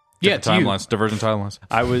that. Different timelines, divergent timelines.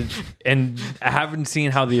 I would, and I haven't seen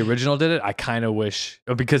how the original did it. I kind of wish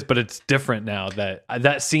but it's different now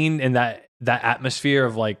that scene and that atmosphere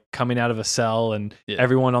of like coming out of a cell and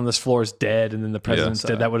everyone on this floor is dead and then the president's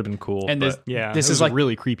dead. That would have been cool. And but- this it is was like a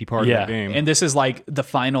really creepy part of the game. And this is like the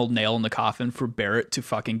final nail in the coffin for Barrett to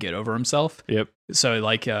fucking get over himself. Yep. So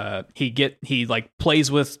like he like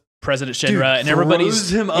plays with President Shinra and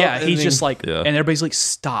everybody's throws him up and he's then- just like Yeah. and everybody's like,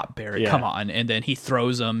 stop, Barrett, Yeah. come on. And then he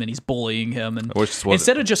throws him and he's bullying him, and I wish this wasn't-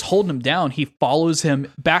 instead of just holding him down, he follows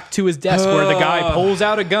him back to his desk where the guy pulls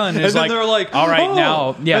out a gun and, is then like, they're like, all right, "Oh."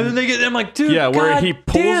 now And then they get. I'm like, dude. Yeah, where God he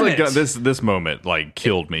pulls damn a it. gun. This moment like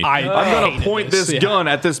killed me. I I'm gonna hated point this, this yeah. gun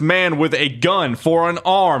at this man with a gun for an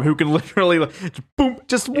arm who can literally boom,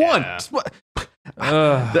 just one. Just one.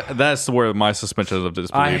 That's where my suspension of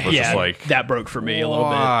disbelief was just like that broke for me a little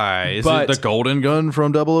bit. why? Is But- it the golden gun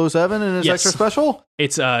from 007 and his Yes. extra special?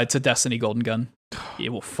 It's a Destiny golden gun. It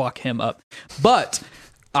will fuck him up. But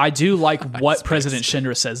I do like what President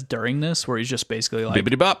Shinra says during this, where he's just basically like,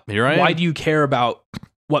 Bibbidi bop, here I am. why do you care about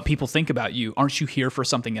what people think about you? Aren't you here for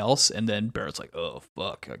something else? And then Barrett's like, oh,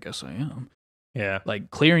 fuck, I guess I am. Yeah. Like,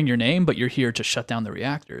 clearing your name, but you're here to shut down the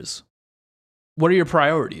reactors. What are your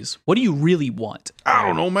priorities? What do you really want? I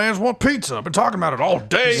don't know, man. I just want pizza. I've been talking about it all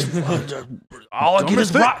day. All I get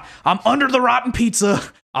is I'm under the rotten pizza.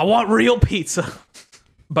 I want real pizza.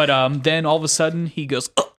 But then all of a sudden he goes,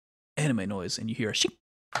 oh, anime noise, and you hear a shink.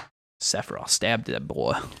 Sephiroth stabbed that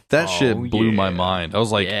boy. That shit blew my yeah. mind. I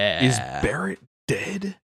was like, Yeah. is Barrett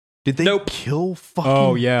dead? Did they kill fucking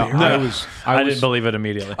Oh yeah, Barrett? I didn't believe it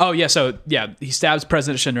immediately. Oh yeah, so yeah, he stabs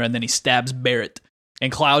President Shinra and then he stabs Barrett.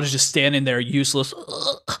 And Cloud is just standing there useless.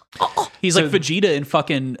 He's like Vegeta in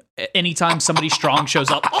fucking anytime somebody strong shows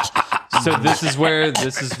up. So this is where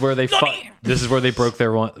they broke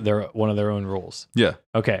one of their own rules. Yeah.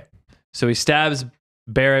 Okay. So he stabs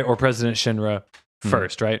Barrett or President Shinra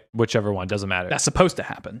first, right? Whichever one, doesn't matter. That's supposed to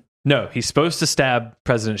happen. No, he's supposed to stab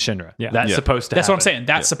President Shinra. Yeah. That's Yeah. supposed to That's happen. what I'm saying.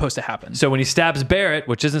 That's supposed to happen. So when he stabs Barrett,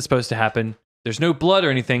 which isn't supposed to happen, there's no blood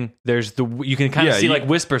or anything. There's you can kind of Yeah, see you- like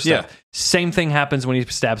whisper stuff. yeah. Same thing happens when he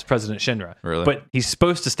stabs President Shinra. Really? But he's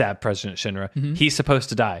supposed to stab President Shinra. He's supposed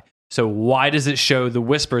to die. So why does it show the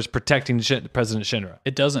whispers protecting President Shinra?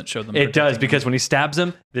 It doesn't show them. It does, protecting because when he stabs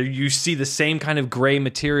him, you see the same kind of gray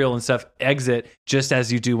material and stuff exit, just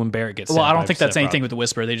as you do when Barrett gets. him. Well, I stabbed don't by think that's Sephiroth. anything with the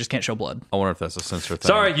whisper. They just can't show blood. I wonder if that's a censor thing.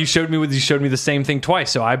 Sorry, you showed me the same thing twice,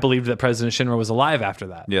 so I believed that President Shinra was alive after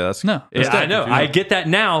that. Yeah, that's No. Yeah, I know. I get that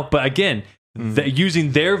now, but again,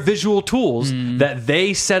 using their visual tools that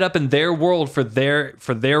they set up in their world for their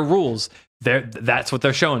rules, that's what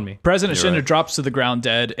they're showing me. President You're Shinra right. drops to the ground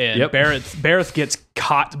dead, and Yep. Barrett gets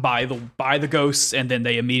caught by the ghosts, and then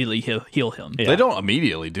they immediately heal him. Yeah. They don't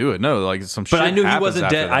immediately do it. No, like some shit. But I knew he happens wasn't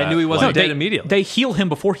after dead. that. I knew he wasn't Like, dead immediately. They heal him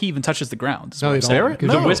before he even touches the ground. is No, what they I'm saying. don't. 'Cause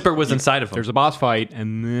The no. whisper was inside of him. There's a boss fight,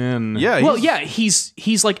 and then Yeah. Well, yeah,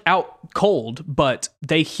 he's like out cold, but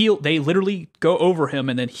they heal. They literally go over him,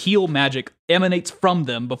 and then heal magic emanates from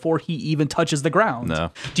them before he even touches the ground. No.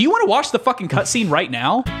 Do you want to watch the fucking cutscene right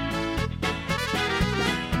now?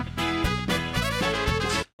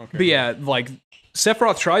 But yeah, like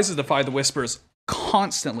Sephiroth tries to defy the whispers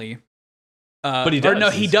constantly. But he or does. no,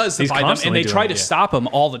 he does He's defy them, and constantly they try doing to it, yeah. stop him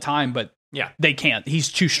all the time, but Yeah. they can't. He's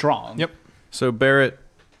too strong. Yep. So Barrett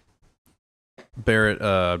Barrett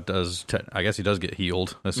I guess he does get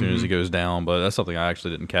healed as soon as he goes down, but that's something I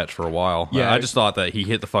actually didn't catch for a while. Yeah. I just thought that he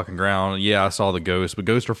hit the fucking ground. Yeah, I saw the ghosts, but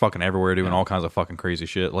ghosts are fucking everywhere doing all kinds of fucking crazy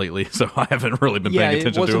shit lately, so I haven't really been paying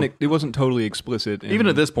attention to them. It wasn't totally explicit. Even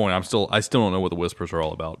at this point, I still don't know what the whispers are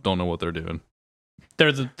all about. Don't know what they're doing.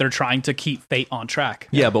 They're trying to keep Fate on track.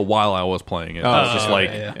 Yeah, but while I was playing it, I was just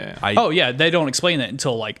like, They don't explain it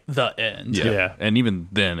until like the end. yeah, and even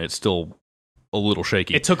then, it's still a little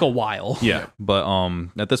shaky. It took a while. Yeah, but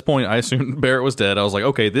at this point, I assumed Barrett was dead. I was like,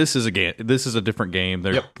 okay, this is a game. This is a different game.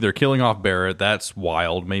 They're killing off Barrett. That's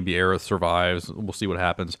wild. Maybe Aerith survives. We'll see what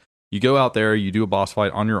happens. You go out there. You do a boss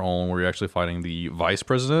fight on your own, where you're actually fighting the vice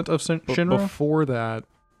president of Shinra. Before that,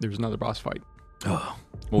 there's another boss fight.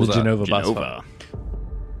 What was The that? Genova boss fight.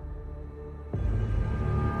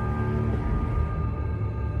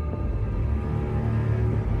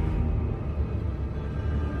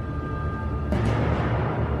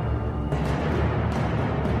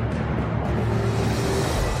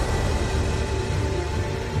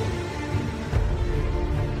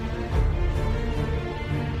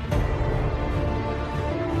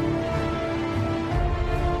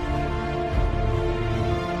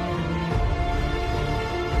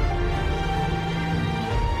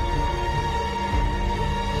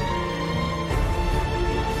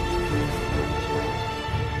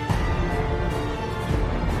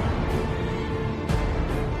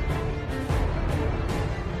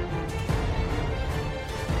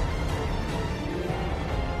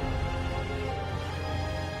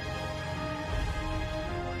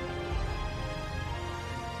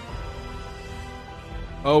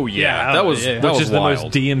 Oh yeah, that was which that is was the wild.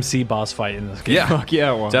 most DMC boss fight in this game. Yeah, Fuck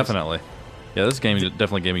yeah, it was. definitely. Yeah, this game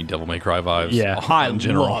definitely gave me Devil May Cry vibes. Yeah. I in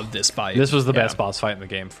general. love this fight. This was the best boss fight in the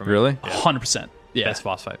game for me. Really? 100%. Yeah. Best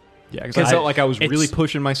boss fight. Yeah, because I felt like I was really it's-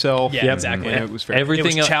 pushing myself. Yeah, exactly. And it was fair. It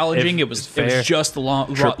Everything was challenging. if- It was fair. just the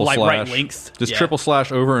long, Triple like slash. right length. Just Yeah. triple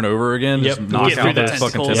slash over and over again. Yep. Just knock Get out through the those fucking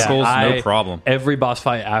tentacles. tentacles. Yeah, No problem. Every boss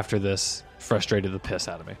fight after this frustrated the piss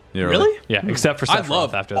out of me. Yeah, Really? Yeah, except for I Sephiroth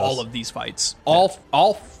love after this. all of these fights. All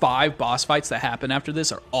 5 boss fights that happen after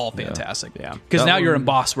this are all fantastic. Yeah. Because That now you're in one-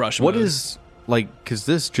 boss rush What mode. is like? Because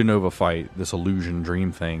this Genova fight, this illusion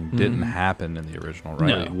dream thing, didn't happen in the original,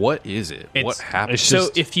 right? No. What is it? It's- What happened? it's So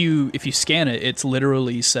just- if you scan it, it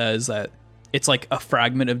literally says that it's like a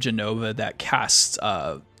fragment of Genova that casts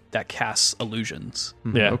illusions.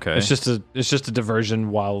 Yeah, Okay. It's just a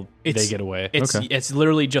diversion while they get away. It's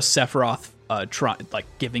literally just Sephiroth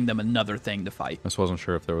giving them another thing to fight. I just wasn't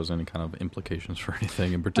sure if there was any kind of implications for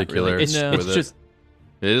anything in particular. It's, with it. just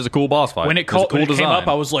It is a cool boss fight. when it, It's a cool when it came design. up,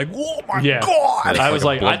 I was like, "Oh my Yeah. god!" I was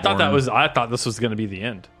like like, a Bloodborne. I thought this was going to be the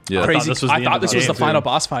end. Yeah. Crazy. this was I the thought end of this the was the game, final too.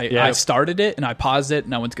 boss fight. Yeah. I started it and I paused it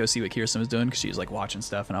and I went to go see what Kirsten was doing because she was like watching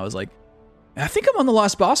stuff and I was like, I think I'm on the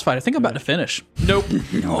last boss fight. I think I'm about to finish. Nope.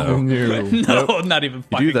 No, not even You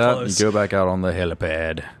fucking do that, close. you go back out on the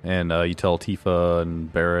helipad, and you tell Tifa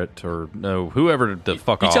and Barrett, or no, whoever to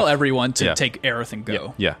fuck You off. tell everyone to Yeah. take Aerith and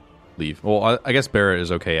go. Yeah, leave. Well, I guess Barrett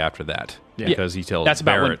is okay after that because he tells That's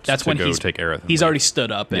about Barrett when. That's to when go he's take Aerith. and He's leave. already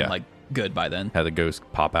stood up and Yeah. like good by then. Had the ghost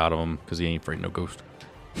pop out of him because he ain't afraid of no ghost.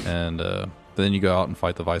 And then you go out and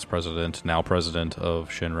fight the vice president, now president of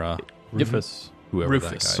Shinra, Rufus. whoever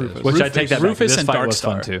Rufus. that guy is. Which I take that back. Rufus This and fight was Darkstar.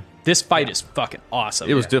 fun too. This fight is fucking awesome.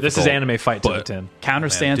 It was difficult. This is anime fight to the but- 10. Counter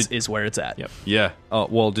stance did- is where it's at. Yep. Yeah.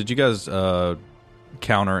 Well, did you guys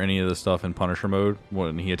counter any of the stuff in Punisher mode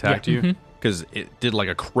when he attacked you? Because it did like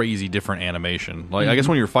a crazy different animation. Like I guess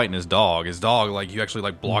when you were fighting his dog like you actually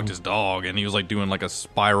like blocked his dog, and he was like doing like a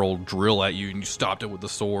spiral drill at you, and you stopped it with the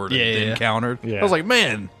sword Yeah, and then yeah. countered. Yeah. I was like,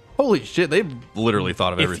 man, holy shit! They literally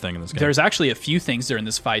thought of everything in this game. There's actually a few things during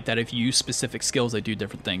this fight that if you use specific skills, they do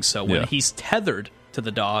different things. So when Yeah. he's tethered to the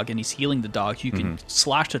dog and he's healing the dog, you can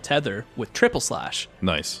slash the tether with triple slash.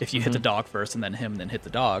 Nice. If you hit the dog first and then him, then hit the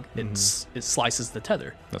dog, it slices the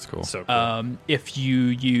tether. That's cool. So cool. If you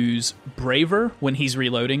use Braver when he's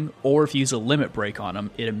reloading, or if you use a limit break on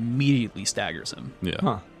him, it immediately staggers him.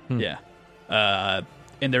 yeah. Yeah.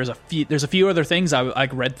 And there's a few other things I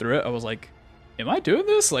read through it. I was like, am I doing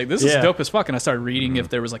this? Like, this is Yeah. dope as fuck. And I started reading if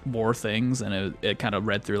there was like more things, and it kind of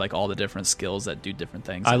read through like all the different skills that do different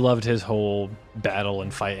things. I loved his whole battle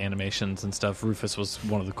and fight animations and stuff. Rufus was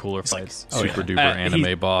one of the cooler like, fights. Super duper anime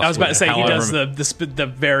he- boss. I was about to with say he however- does the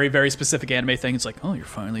very very specific anime thing. It's like, oh, you're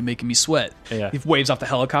finally making me sweat. Yeah. He waves off the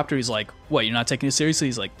helicopter. He's like, what? You're not taking it seriously?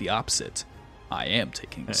 He's like, the opposite. I am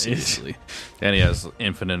taking it seriously and he has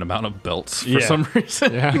infinite amount of belts for Yeah. some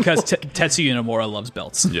reason. because Tetsuya Nomura loves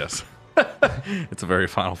belts. Yes. It's a very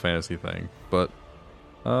Final Fantasy thing. But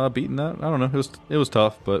Beating that, I don't know. It was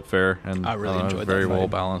tough, but fair, and I really enjoyed that very fight. well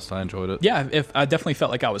balanced. I enjoyed it. Yeah, I definitely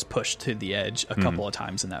felt like I was pushed to the edge a couple of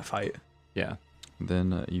times in that fight. Yeah.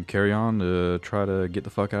 Then you carry on to try to get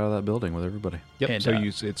the fuck out of that building with everybody. Yep. And,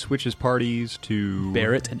 so it switches parties to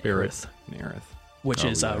Barrett and Aerith. Which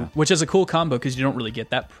is a cool combo because you don't really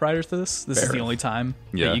get that prior to this. This is the only time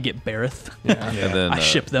that you get Barreth. Yeah. And then I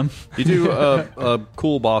ship them. You do a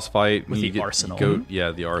cool boss fight With when the you arsenal.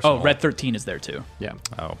 The arsenal. Oh, Red 13 is there too. Yeah.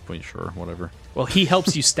 Oh, well, sure, whatever. Well, he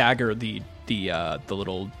helps you stagger the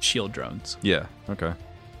little shield drones. Yeah. Okay.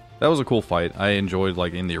 That was a cool fight. I enjoyed,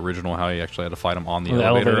 like, in the original, how you actually had to fight him on the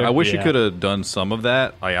elevator. I wish you could have done some of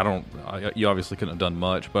that. You obviously couldn't have done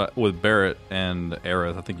much, but with Barrett and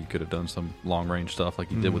Aerith, I think you could have done some long range stuff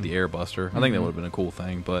like you did with the Air Buster. I think that would have been a cool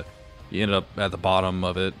thing, but you ended up at the bottom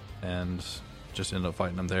of it and just ended up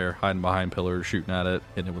fighting them there, hiding behind pillars, shooting at it,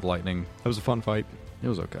 hitting it with lightning. That was a fun fight. It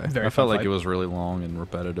was okay. Very I felt fun like fight. it was really long and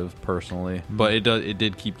repetitive, personally, but it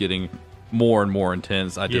did keep getting more and more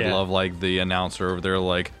intense. I did love, like, the announcer over there,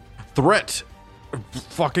 like, threat.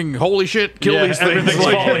 Fucking holy shit, kill these things. everything's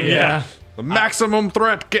Like, falling, yeah. The maximum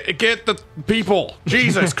threat. Get the people.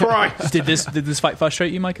 Jesus Christ. Did this fight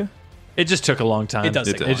frustrate you, Micah? It just took a long time. It does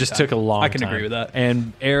take a long just time. took a long time. I can agree with that.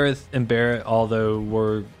 And Aerith and Barrett, although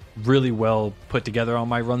were really well put together on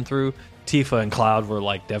my run through, Tifa and Cloud were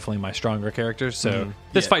like definitely my stronger characters. So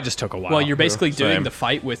this fight just took a while. Well, you're basically doing Same. the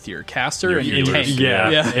fight with your caster Your and your healers. tank.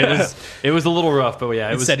 Yeah. It was a little rough, but yeah,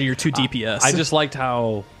 it was. Instead of your 2 DPS. I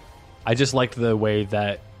just liked the way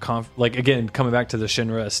that, like, again, coming back to the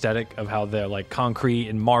Shinra aesthetic of how they're like concrete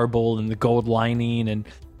and marble and the gold lining, and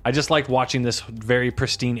I just liked watching this very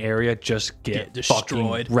pristine area just get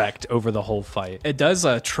destroyed, wrecked over the whole fight. It does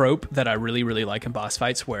a trope that I really, really like in boss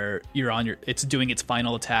fights where it's doing its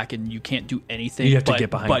final attack and you can't do anything. You have to get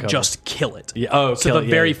behind but cover. just kill it. Yeah. Oh, so kill the it,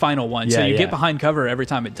 very yeah. final one. Yeah, so you yeah. get behind cover every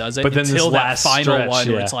time it does it. But then until this that last final stretch, one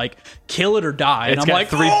where yeah. it's like kill it or die. And It's I'm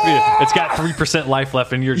got like, It's got 3% life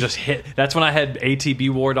left, and you're just hit. That's when I had ATB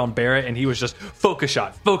ward on Barrett, and he was just focus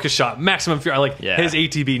shot, maximum fear. Like his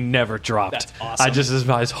ATB never dropped. That's awesome. I just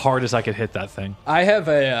as hard as I could hit that thing. I have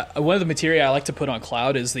one of the material I like to put on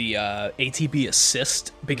Cloud is the ATB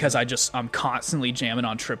assist because I'm constantly jamming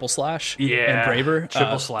on triple slash and Braver.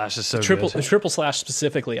 Triple slash is so good. Triple slash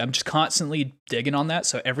specifically. I'm just constantly digging on that.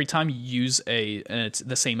 So every time you use it's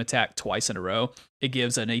the same attack twice in a row, it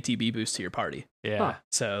gives an ATB boost to your party. Yeah.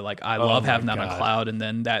 So like I love having that on God. Cloud, and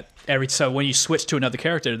then so when you switch to another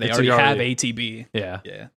character, they It's already have already- ATB. Yeah.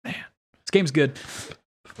 Yeah. Man, this game's good.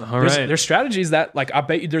 All right. There's strategies that like I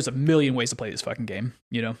bet you there's a million ways to play this fucking game.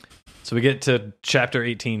 You know. So we get to chapter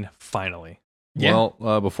 18 finally. Yeah.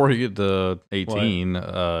 Well, before you get to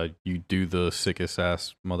 18, you do the sickest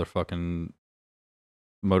ass motherfucking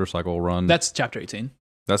motorcycle run. That's chapter 18.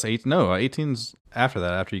 That's 8. No, 18's after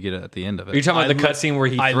that. After you get it at the end of Are you it. talking about the I cutscene where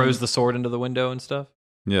he I- throws the sword into the window and stuff?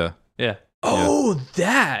 Yeah. Yeah. Oh,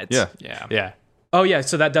 that. Yeah. Yeah. Oh yeah,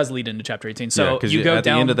 so that does lead into chapter 18. So because you go at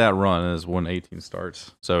down the end of that run is when 18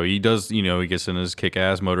 starts. So he does, he gets in his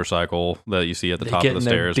kick-ass motorcycle that you see at the top of the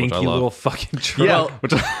stairs, which I dinky little love. fucking truck. Well,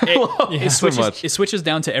 Which I love it so switches. much. It switches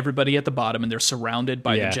down to everybody at the bottom, and they're surrounded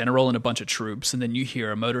by Yeah. the general and a bunch of troops. And then you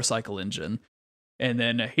hear a motorcycle engine, and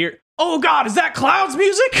then here, oh god, is that Cloud's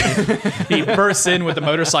music? He bursts in with the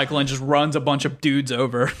motorcycle and just runs a bunch of dudes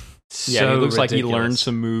over. Yeah, it looks like he ridiculous. learned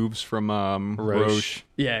some moves from Roche.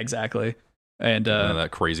 Yeah, exactly. And And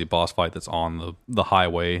that crazy boss fight that's on the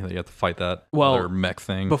highway that you have to fight that Well, other mech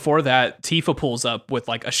thing. before that, Tifa pulls up with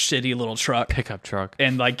like a shitty little truck. Pickup truck.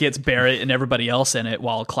 And like gets Barrett and everybody else in it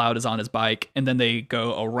while Cloud is on his bike, and then they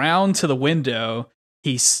go around to the window.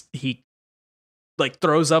 He like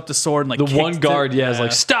throws up the sword and like The kicks one guard, it. is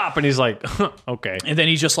like, stop. And he's like, okay. And then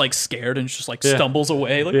he's just like scared and just like Yeah. stumbles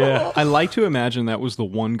away. Like, Yeah. "Oh." I like to imagine that was the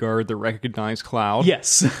one guard that recognized Cloud.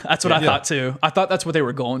 Yes, that's what I thought too. I thought that's what they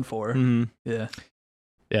were going for. Mhm. Yeah.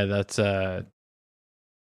 Yeah, that's what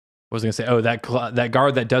was I gonna say? Oh, that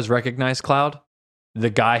guard that does recognize Cloud, the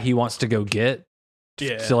guy he wants to go get.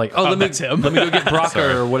 Yeah. So like, let me that's him. let me go get Brock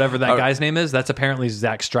Sorry. or whatever that guy's name is. That's apparently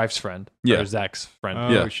Zach Strife's friend. Yeah. Or Zach's friend. Oh,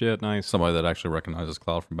 Yeah. shit, nice. Somebody that actually recognizes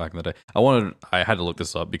Cloud from back in the day. I had to look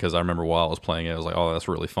this up because I remember while I was playing it, I was like, oh, that's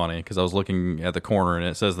really funny. Because I was looking at the corner and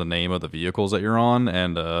it says the name of the vehicles that you're on,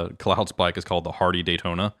 and Cloud's bike is called the Hardy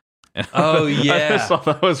Daytona. And Oh, I yeah. just thought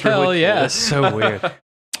that was Hell really yeah. That's so weird.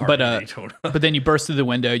 but then you burst through the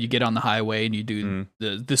window, you get on the highway, and you do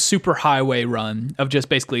the super highway run of just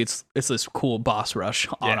basically it's this cool boss rush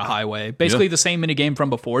on a highway. Basically the same mini game from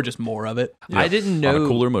before, just more of it. I didn't know on a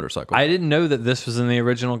cooler motorcycle. I didn't know that this was in the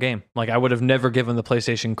original game. Like, I would have never given the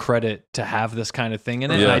PlayStation credit to have this kind of thing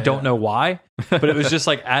in it. Yeah. And I don't know why, but it was just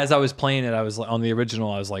like, as I was playing it, I was like, on the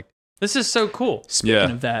original, I was like, this is so cool. Speaking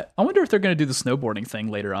of that, I wonder if they're going to do the snowboarding thing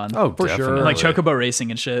later on. Oh, For definitely. sure. Like chocobo racing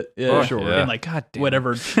and shit. Yeah. For sure. Yeah. And like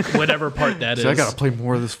whatever part that is. I gotta play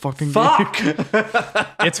more of this fucking Fuck!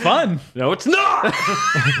 It's fun. No, it's not!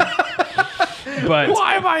 But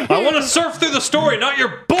Why am I here? I want to surf through the story, not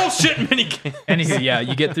your bullshit minigame. anywho, yeah,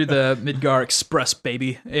 you get through the Midgar Express,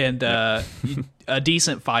 baby, and a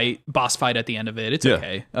decent boss fight at the end of it. It's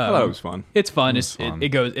okay. I thought it was fun. It's fun. fun.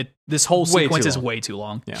 This whole Way sequence too is long. way too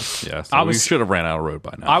long. Yeah. Yeah, so we should have ran out of road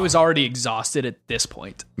by now. I was already exhausted at this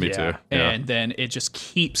point. Me Yeah. too. Yeah. And then it just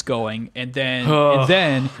keeps going, and then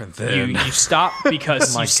you stop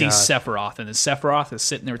because you see God. Sephiroth, and then Sephiroth is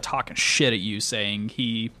sitting there talking shit at you, saying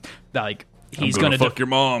he's gonna fuck your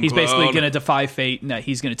mom, He's basically Cloud. going to defy fate, and that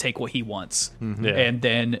he's going to take what he wants. Yeah. And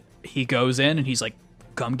then he goes in, and he's like,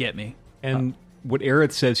 "Come get me." And what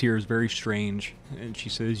Aerith says here is very strange. And she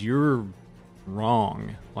says, "You're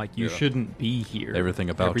wrong. Like, you shouldn't be here. Everything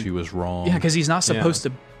about you is wrong. Yeah, because he's not supposed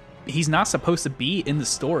to. He's not supposed to be in the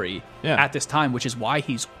story at this time, which is why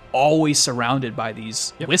he's always surrounded by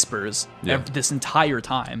these whispers this entire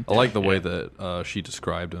time. I like the way that she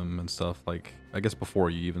described him and stuff. Like, I guess before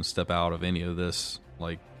you even step out of any of this,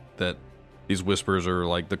 like, that these whispers are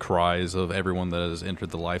like the cries of everyone that has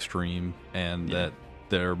entered the live stream, and that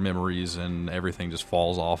their memories and everything just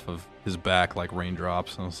falls off of his back like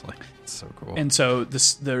raindrops. And I was like, it's so cool. And so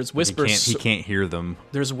there's whispers. He can't hear them.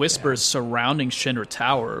 There's whispers surrounding Shinra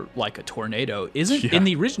Tower like a tornado. In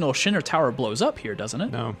the original, Shinra Tower blows up here, doesn't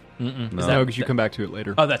it? No. No. No, because you come back to it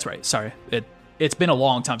later. Oh, that's right. Sorry. It's been a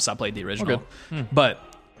long time since I played the original. But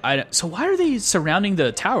so why are they surrounding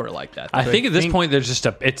the tower like that? I think at this point, there's just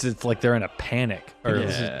it's like they're in a panic. Or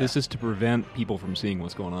This is to prevent people from seeing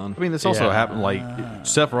what's going on. I mean, this also happened, like,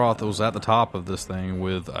 Sephiroth was at the top of this thing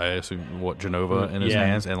with, I assume, Genova in his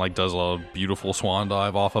hands, and, like, does a beautiful swan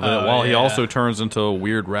dive off of it, while he also turns into a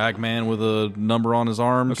weird rag man with a number on his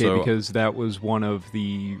arm. Okay, so, because that was one of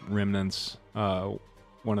the remnants, one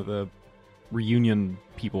of the reunion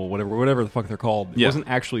people, whatever the fuck they're called. It wasn't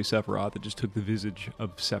actually Sephiroth. It just took the visage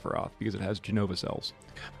of Sephiroth because it has Genova cells.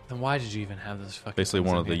 Then why did you even have this fucking basically things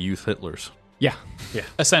one in of the here? youth Hitlers. Yeah.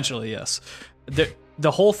 essentially, yes.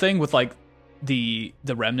 The whole thing with like the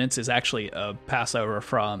remnants is actually a passover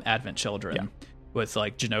from Advent Children, with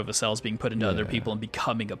like Genova cells being put into other people and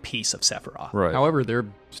becoming a piece of Sephiroth. Right. However, they're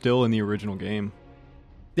still in the original game.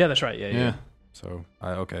 Yeah, that's right. Yeah. So,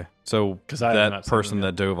 okay. So, 'Cause I have not that seen person it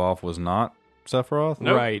that dove off was not Sephiroth?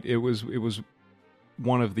 Nope. Right. It was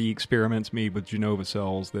one of the experiments made with Genova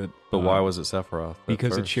cells that. But why was it Sephiroth? at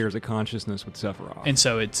Because it first? shares a consciousness with Sephiroth. And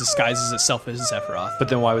so it disguises itself as Sephiroth But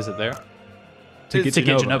then why was it there? to get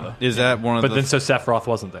Genova. Is that one of But the... then so Sephiroth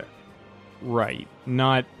wasn't there. Right.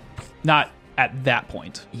 Not. Not at that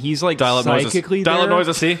point. He's like Dial up noises. psychically Dial up there.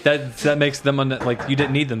 noises. See, that makes them like you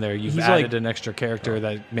didn't need them there. You've He's added like- an extra character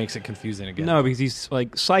that makes it confusing again. No, because he's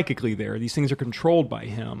like psychically there. These things are controlled by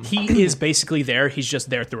him. He is basically there. He's just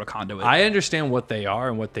there through a conduit. I understand what they are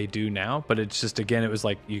and what they do now, but it's just again, it was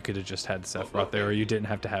like you could have just had Sephiroth there, or you didn't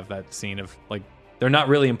have to have that scene of like they're not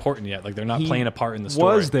really important yet. Like they're not He playing a part in the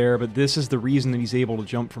story. Was there, but this is the reason that he's able to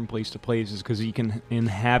jump from place to place is because he can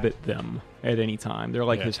inhabit them at any time. They're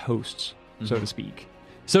like his hosts, so to speak.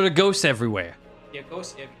 So there are ghosts everywhere. Yeah,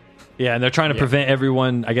 ghosts. Yeah, and they're trying to prevent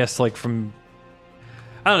everyone, I guess, like from.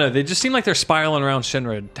 I don't know. They just seem like they're spiraling around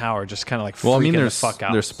Shinra Tower, just kind of like freaking the fuck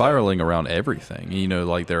out. They're spiraling around everything. You know,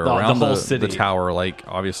 like they're The around whole the city. tower. Like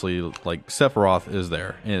obviously, like Sephiroth is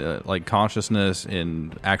there, like consciousness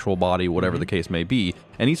in actual body, whatever the case may be,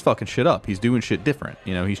 and he's fucking shit up. He's doing shit different.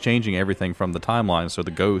 You know, he's changing everything from the timeline. So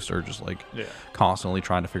the ghosts are just like constantly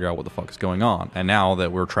trying to figure out what the fuck is going on. And now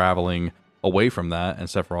that we're traveling away from that, and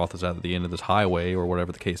Sephiroth is at the end of this highway or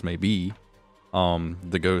whatever the case may be,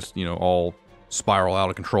 the ghosts, you know, all spiral out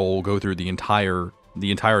of control, go through the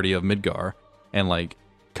entirety of Midgar, and like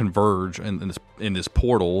converge in this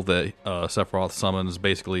portal that Sephiroth summons,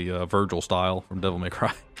 basically Virgil style from Devil May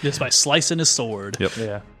Cry. Just by slicing his sword. Yep.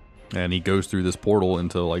 Yeah. And he goes through this portal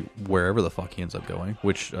into like wherever the fuck he ends up going,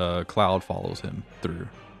 which Cloud follows him through.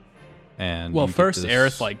 And Well, you get first this-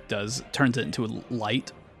 Aerith like turns it into a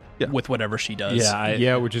light with whatever she does. Yeah.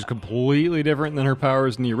 Yeah, which is completely different than her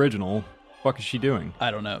powers in the original. fuck is she doing?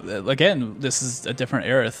 I don't know. Again, this is a different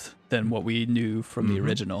Aerith than what we knew from the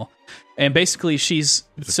original. And basically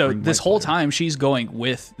this whole time she's going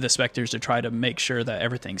with the Spectres to try to make sure that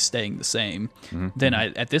everything's staying the same. Then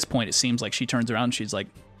at this point it seems like she turns around and she's like,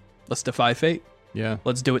 let's defy fate. Yeah.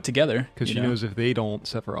 Let's do it together. Because she knows if they don't,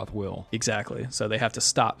 Sephiroth will. Exactly. So they have to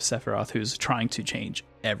stop Sephiroth, who's trying to change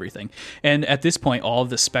everything. And at this point, all of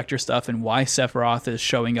the Spectre stuff and why Sephiroth is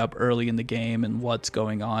showing up early in the game and what's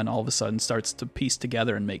going on all of a sudden starts to piece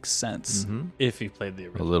together and make sense. If you played the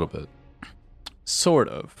original. A little bit. Sort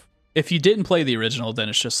of. If you didn't play the original, then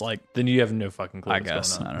it's just like... Then you have no fucking clue I what's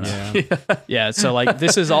guess. going I on. don't know. Yeah, so like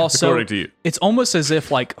this is also... According to you. It's almost as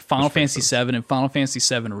if like Final Fantasy VII and Final Fantasy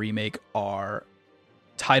VII Remake are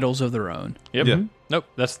titles of their own. Yep. Yeah. Nope.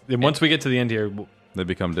 Once we get to the end here, They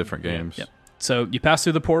become different games. Yep. So you pass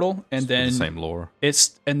through the portal and then The same lore.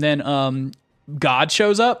 God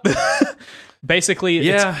shows up. Basically,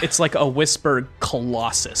 Yeah. it's like a whispered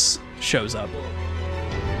colossus shows up.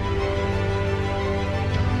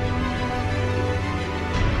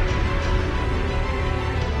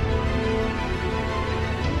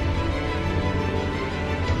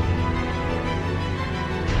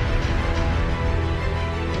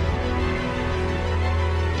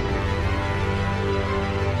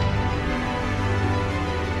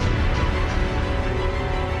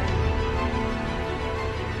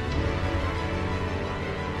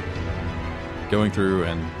 Going through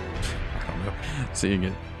and I don't know, seeing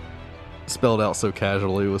it spelled out so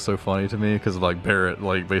casually was so funny to me because like Barrett,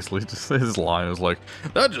 like basically just his line was like,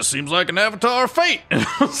 "That just seems like an Avatar of Fate." And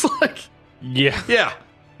I was like, yeah.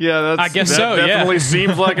 "Yeah, I guess that so, yeah. definitely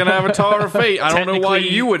seems like an Avatar of Fate." I don't know why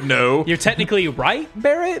Technically- you would know. You're technically right,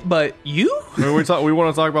 Barrett, but you? When we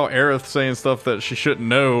want to talk about Aerith saying stuff that she shouldn't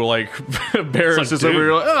know. Like Barrett's like, just dude. over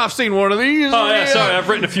here like, "Oh, I've seen one of these." Oh, yeah, sorry. I've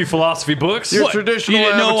written a few philosophy books. Your What? traditional You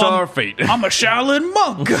didn't know Avatar of Fate. I'm a Shaolin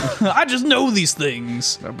monk. I just know these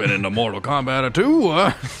things. I've been into Mortal Kombat too.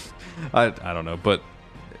 I don't know, but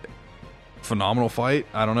phenomenal fight.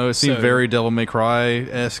 I don't know. It seemed So- very Devil May Cry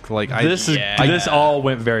esque. Like This all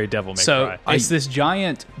went very Devil May So Cry. it's this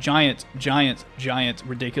giant,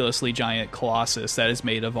 ridiculously giant colossus that is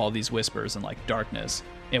made of all these whispers and like darkness.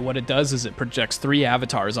 And what it does is it projects 3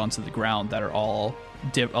 avatars onto the ground that are all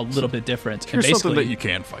a little bit different. Here's and something basically, that you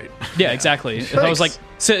can fight. yeah, exactly. And I was like,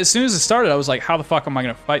 so as soon as it started, I was like, how the fuck am I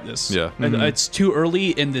going to fight this? Yeah. And it's too early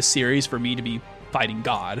in this series for me to be fighting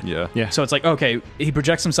God. Yeah. So it's like, okay, he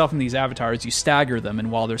projects himself in these avatars, you stagger them,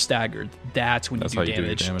 and while they're staggered, that's when That's you how do you do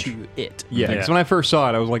your damage damage. to it. Yeah, because when I first saw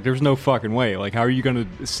it, I was like, there's no fucking way. Like, how are you going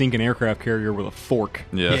to sink an aircraft carrier with a fork?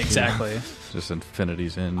 Yeah. Yeah, exactly. Just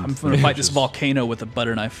infinities in. I'm going to fight this volcano with a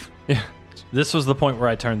butter knife. Yeah. This was the point where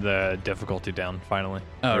I turned the difficulty down, finally.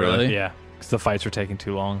 Oh, Really? really? Yeah. Because the fights were taking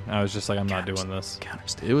too long. I was just like, I'm not doing this.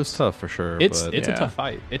 It was tough for sure. It's but a tough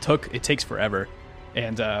fight. It takes forever,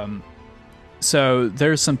 and so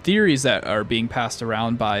there's some theories that are being passed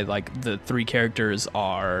around by like the 3 characters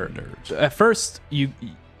are nerds. At first, you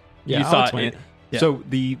I'll thought explain it, it. yeah. So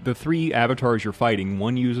the 3 avatars you're fighting,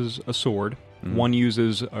 one uses a sword, one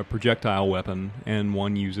uses a projectile weapon, and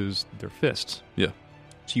one uses their fists. Yeah.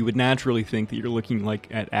 So you would naturally think that you're looking like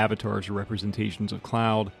at avatars or representations of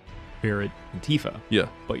Cloud, Barrett, and Tifa. Yeah.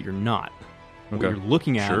 But you're not. What Okay. you're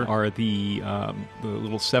looking at Sure. are the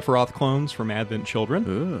little Sephiroth clones from Advent Children,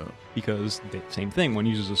 Ooh. because same thing. One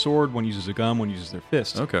uses a sword, one uses a gun, one uses their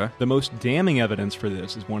fist. Okay. The most damning evidence for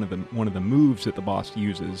this is one of the moves that the boss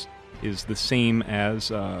uses is the same as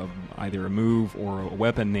either a move or a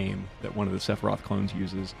weapon name that one of the Sephiroth clones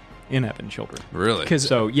uses in Advent Children. Really? because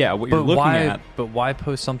So yeah, what you're looking at. But why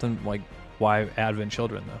post something like why Advent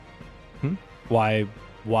Children though?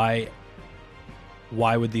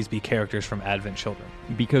 Why would these be characters from Advent Children?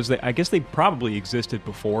 Because I guess they probably existed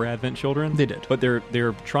before Advent Children. They did. but they're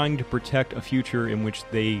trying to protect a future in which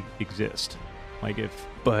they exist. Like if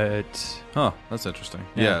But Huh, that's interesting.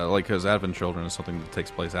 Yeah, like because Advent Children is something that takes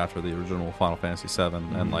place after the original Final Fantasy VII,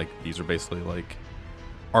 and like these are basically like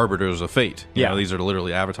arbiters of fate. You know, these are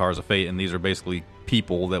literally avatars of fate, and these are basically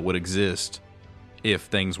people that would exist if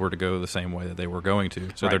things were to go the same way that they were going to.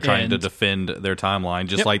 So they're trying to And- defend their timeline,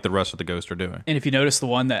 just like the rest of the Ghosts are doing. And if you notice, the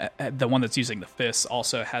one that's using the fist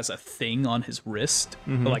also has a thing on his wrist,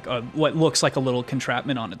 like what looks like a little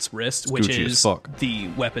entrapment on its wrist, which Gucci as is fuck. the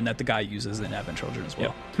weapon that the guy uses in Advent Children as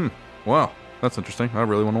well. Wow, that's interesting. I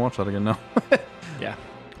really want to watch that again now. yeah,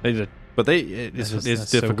 they did But it's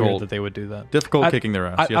That's difficult so weird that they would do that. Difficult kicking their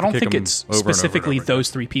ass. You I have to don't kick think them it's over and over and specifically over again. those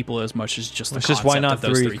three people as much as just the It's just why concept not of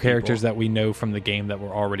those three characters people. that we know from the game that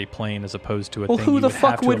we're already playing, as opposed to a Well, thing who you the would have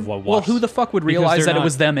fuck to would? have watched. Well, who the fuck would Because realize they're that it not-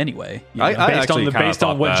 was them anyway? You know? I actually kinda based on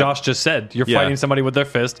thought what that. Josh just said, you're Yeah. fighting somebody with their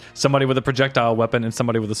fist, somebody with a projectile weapon, and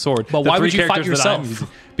somebody with a sword. But The why three would you fight characters that I'm yourself? using-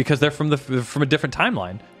 Because they're from a different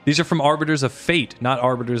timeline. These are from Arbiters of Fate, not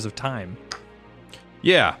Arbiters of Time.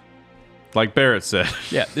 Yeah, like Barrett said.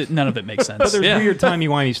 Yeah, none of it makes sense. But there's Yeah. weird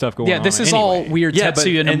timey-wimey stuff going on. Yeah, this is all anyway. weird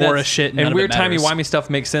Tetsuya Nomura shit. And none of it weird matters. timey-wimey stuff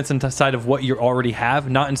makes sense inside of what you already have,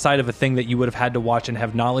 not inside of a thing that you would have had to watch and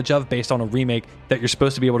have knowledge of based on a remake that you're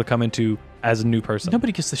supposed to be able to come into as a new person.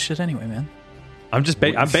 Nobody gives the shit anyway, man. I'm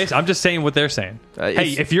just saying what they're saying. Hey,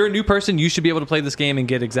 it's- if you're a new person, you should be able to play this game and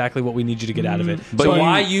get exactly what we need you to get out of it. But So you-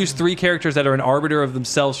 why use three characters that are an arbiter of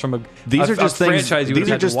themselves from a These are just things. franchise you would These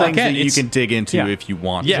are have had to just watch? things that Again, you it's- can dig into Yeah. if you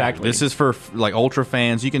want. Yeah. Exactly. This is for like ultra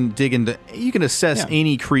fans. You can dig into. You can assess Yeah.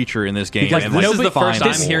 any creature in this game. Because and, this like, is the find first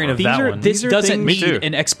I'm more. hearing of These that are, one. this These are doesn't things- need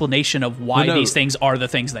an explanation of why Well, no. these things are the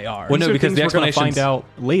things they are. Well, no, These are because things the we're going to explanations- find out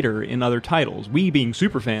later in other titles. We, being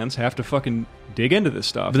super fans, have to fucking dig into this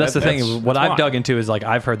stuff. But that's the thing. What that's I've why. dug into is like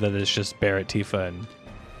I've heard that it's just Barrett, Tifa,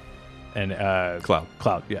 and Cloud.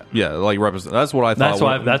 Cloud, yeah. Yeah, like that's what I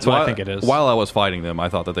thought. That's what I think it is. While I was fighting them, I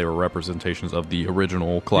thought that they were representations of the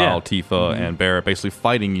original Cloud, Tifa, and Barrett, basically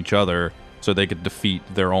fighting each other so they could defeat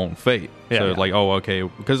their own fate. Yeah. So like, oh, okay,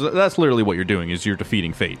 because that's literally what you're doing is you're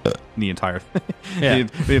defeating fate. The entire, Yeah.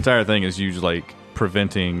 the entire thing is you just like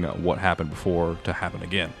preventing what happened before to happen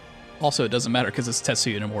again. Also, it doesn't matter because it's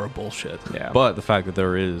Tetsuya Nomura bullshit. Yeah. But the fact that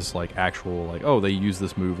there is like actual like, oh, they use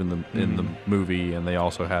this move in the movie, and they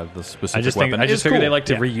also have the specific weapon. I just is figure cool. they like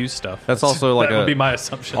to Yeah. reuse stuff. That's also like that would a- be my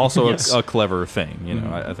assumption. Also Yes. a clever thing, you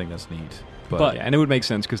know. I think that's neat. But- yeah, and it would make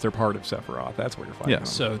sense because they're part of Sephiroth. That's what you're fighting. Yeah. on.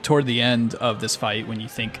 So toward the end of this fight, when you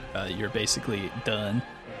think you're basically done,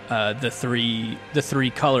 the three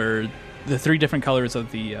different colors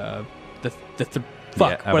of Yeah,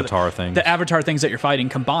 avatar things. The avatar things that you're fighting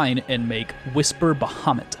combine and make Whisper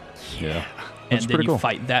Bahamut. Yeah. And That's then pretty you cool.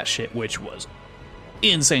 fight that shit, which was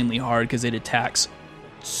insanely hard because it attacks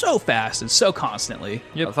so fast and so constantly.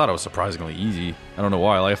 I thought it was surprisingly easy. I don't know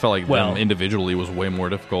why. Like, I felt like Well- them individually was way more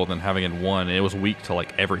difficult than having it in one. And it was weak to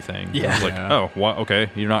like everything. Yeah. I was like, Yeah. oh, what? Okay,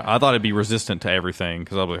 you're not. I thought it'd be resistant to everything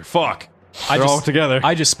because I was like, fuck, I they're just, all together.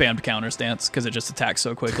 I just spammed counter stance because it just attacks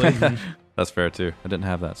so quickly. That's fair too. I didn't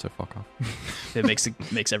have that, so fuck off. It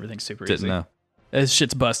makes everything super Didn't easy. know, This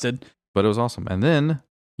shit's busted. but it was awesome. And then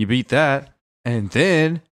you beat that, and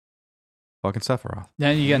then fucking Sephiroth, Now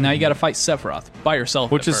you got to fight Sephiroth by yourself,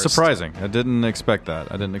 which at is first. surprising. I didn't expect that.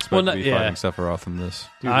 I didn't expect Well, to be yeah. fighting Sephiroth in this.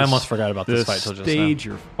 Dude, I this- almost forgot about this the fight till just now. stage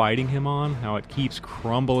you're fighting him on, how it keeps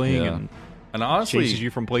crumbling Yeah. and And honestly, chases you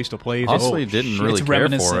from place to place. honestly, Oh, didn't shit. really It's care for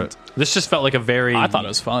reminiscent. it. This just felt like a very. I thought it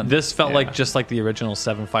was fun. This felt Yeah. like just like the original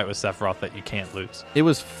 7 fight with Sephiroth that you can't lose. It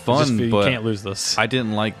was Just fun, you but can't lose this. I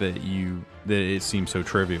didn't like that it seemed so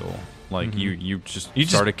trivial. Like you just You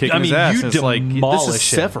just- started kicking I his mean, ass. you and it's like this is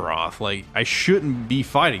demolish him. Sephiroth. Like I shouldn't be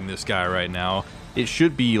fighting this guy right now. It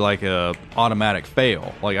should be like a automatic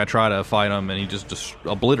fail. Like I try to fight him and he just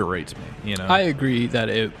obliterates me. You know. I agree that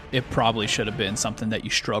it probably should have been something that you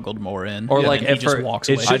struggled more in, or and like he if just for- walks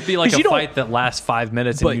it away. should be like 'Cause a you don't- fight that lasts 5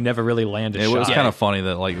 minutes and But- you never really land a it shot. was kind of funny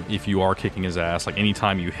that like if you are kicking his ass, like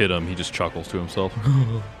anytime you hit him, he just chuckles to himself.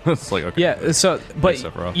 It's like okay. Yeah, so but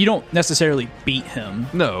Sephiroth. you don't necessarily beat him.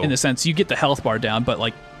 No. in the sense you get the health bar down, but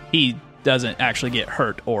like he doesn't actually get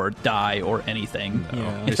hurt or die or anything.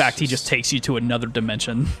 Yeah. In It's fact, he just takes you to another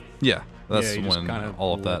dimension. Yeah, that's Yeah, he just when kind of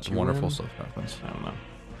all of lets that you wonderful in. stuff happens. I don't know.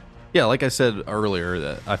 Yeah, like I said earlier,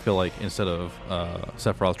 that I feel like instead of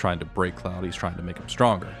Sephiroth trying to break Cloud, he's trying to make him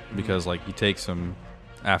stronger because like he takes him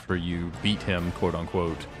after you beat him, quote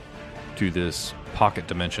unquote, to this pocket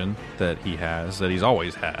dimension that he has, that he's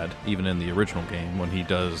always had, even in the original game when he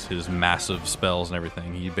does his massive spells and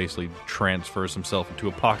everything. He basically transfers himself into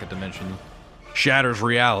a pocket dimension, shatters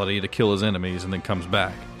reality to kill his enemies, and then comes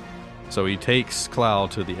back. So he takes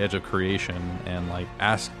Cloud to the edge of creation and like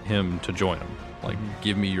asks him to join him. Like,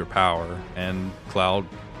 give me your power. And Cloud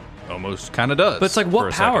almost kind of does. But it's like, for what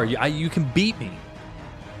a power? second. You can beat me.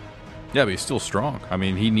 Yeah, but he's still strong. I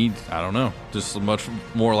mean, he needs, I don't know, just much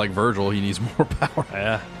more like Virgil. He needs more power.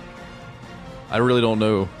 Yeah. I really don't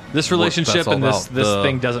know. This what relationship that's all and this about.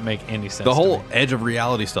 thing doesn't make any sense. The to whole me. edge of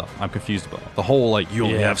reality stuff, I'm confused about. The whole, like, you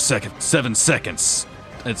only Yeah. have 7 seconds.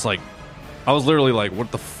 It's like, I was literally like,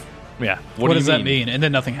 what the Yeah. What do does you that mean? And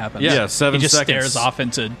then nothing happens. Yeah, 7 He just seconds. stares off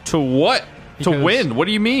into. To what? To Because- win? What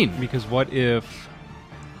do you mean? Because what if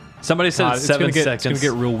Somebody said it's 7 seconds. It's going to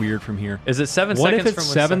get real weird from here. Is it 7 What seconds? if it's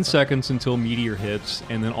from 7 seconds until Meteor hits,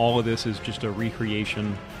 and then all of this is just a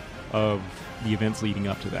recreation of the events leading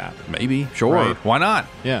up to that? Maybe. Sure. Right. Why not?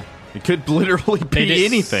 Yeah. It could literally be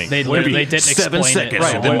anything. They didn't 7 explain seconds,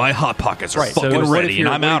 it. and then my Hot Pockets are fucking what if ready, and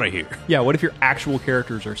you're- I'm out of here. Yeah, what if your actual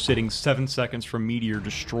characters are sitting 7 seconds from Meteor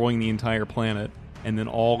destroying the entire planet, and then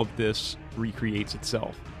all of this recreates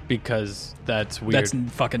itself? Because that's weird. That's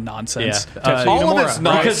fucking nonsense. Yeah. All of it's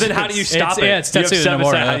nonsense. Because then how do you stop it? It's you have Tetsuya 7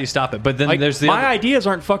 Nomura. seconds. How do you stop it? But then Like, there's the my other, ideas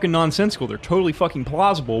aren't fucking nonsensical. They're totally fucking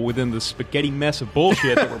plausible within the spaghetti mess of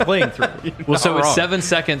bullshit that we're playing through. well, so it's wrong. 7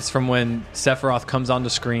 seconds from when Sephiroth comes on the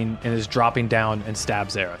screen and is dropping down and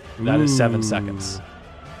stabs Aerith. That is 7 seconds.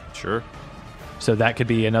 Sure. So that could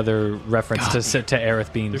be another reference to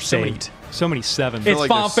Aerith being There's saved. so many sevens. It's like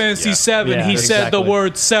Final this- Fantasy yeah. 7. Yeah, He said the exactly.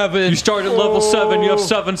 word 7. You start at level 7. You have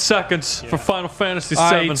 7 seconds for Final Fantasy I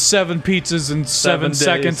 7. ate 7 pizzas in 7 days.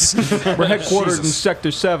 seconds. We're headquartered in Sector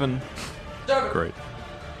 7. Great.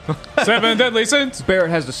 7 deadly sins. Barrett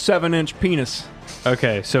has a 7-inch penis.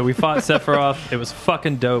 Okay, so we fought Sephiroth. It was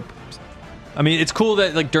fucking dope. I mean, it's cool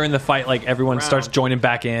that like during the fight, like everyone starts joining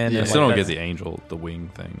back in. Yeah, and, still like, don't get that's- the angel, the wing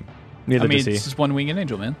thing. Neither I mean, does he. it's just one winged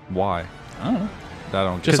angel, man. Why? I don't know. I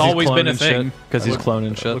don't Just get always been a thing. Because he's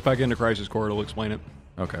cloning shit. Look back into Crisis Core, it'll explain it.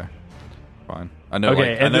 Okay. Fine. I know Okay, like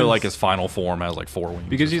I and know then- like his final form has like 4 wings.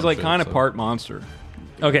 Because or he's some like shit, kind of so- part monster.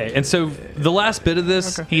 Okay, and so the last bit of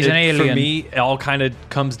this, He's an alien. For me, it all kind of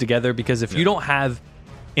comes together because if you don't have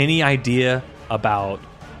any idea about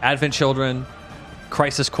Advent Children,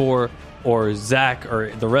 Crisis Core, or Zack,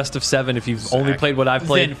 or the rest of 7, if you've only played what I've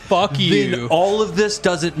played, Then fuck you. Then all of this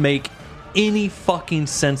doesn't make any fucking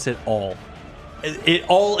sense at all. It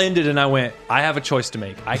all ended, and I went, I have a choice to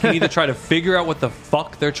make. I can either try to figure out what the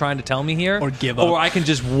fuck they're trying to tell me here, Or give up. or I can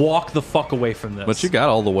just walk the fuck away from this. But you got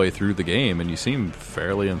all the way through the game and you seem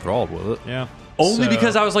fairly enthralled with it. Yeah. Only So-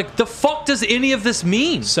 because I was like, the fuck does any of this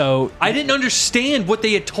mean? So I didn't understand what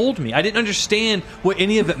they had told me. I didn't understand what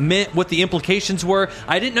any of it meant, what the implications were.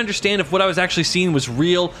 I didn't understand if what I was actually seeing was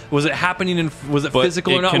real. Was it happening? Was it But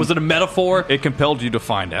physical or it not? can- Was it a metaphor? It compelled you to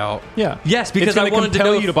find out. Yeah. Yes, because it's gonna I wanted to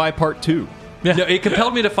compel know you to if- buy part 2. No, it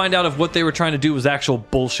compelled me to find out if what they were trying to do was actual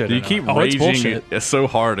bullshit. You or not. keep Oh, it's raging bullshit. so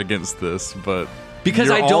hard against this, but Because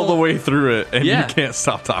you're I all don't- the way through it and Yeah. you can't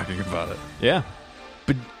stop talking about it. Yeah.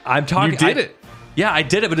 But I'm talking. You did it. Yeah, I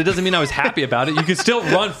did it, but it doesn't mean I was happy about it. You can still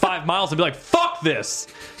run 5 miles and be like, "Fuck this."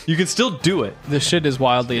 You can still do it. this shit is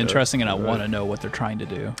wildly interesting, and I want to know what they're trying to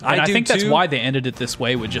do. And I do think that's too. why they ended it this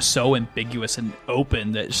way, with just so ambiguous and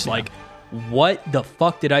open that it's like, what the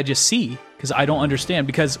fuck did I just see? Because I don't understand.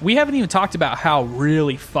 Because we haven't even talked about how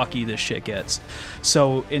really fucky this shit gets.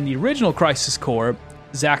 So in the original Crisis Core,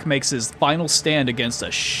 Zack makes his final stand against a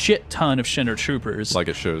shit ton of Shinra troopers. Like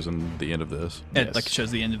it shows in the end of this. And, like it shows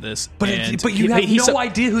the end of this. But And but you have he's no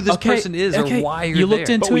idea who this person is or why you're You looked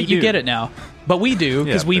there. into But we it, you do. get it now. But we do,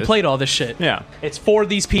 because Yeah, we bitch. played all this shit. Yeah. It's for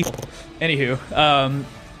these people. Anywho,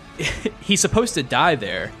 he's supposed to die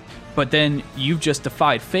there, but then you've just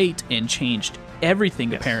defied fate and changed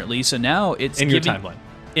everything, apparently. So now it's In your giving- timeline.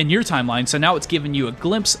 In your timeline. So now it's giving you a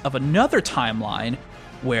glimpse of another timeline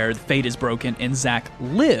where fate is broken and Zack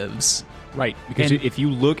lives. Right. Because And- if you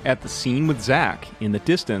look at the scene with Zack in the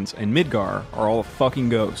distance and Midgar are all the fucking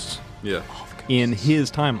ghosts Yeah. in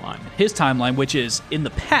his timeline. His timeline, which is in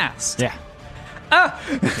the past. Yeah.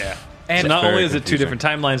 Yeah. And So not very only is it 2 confusing. different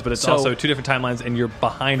timelines, but it's So- also 2 different timelines, and you're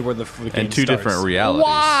behind where the game And 2 starts. different realities.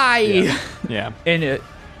 why? Yeah. And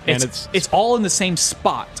And it's all in the same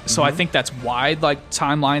spot. So I think that's why like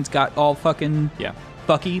timelines got all fucking Yeah.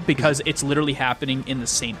 fucky, because it's literally happening in the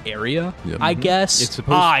same area. Yep. I guess. It's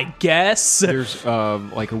supposed- I guess. There's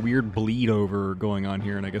like a weird bleed over going on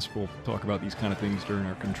here, and I guess we'll talk about these kind of things during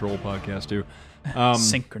our Control podcast too.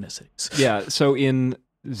 Synchronicities. Yeah, so in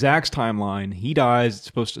Zack's timeline, he dies. It's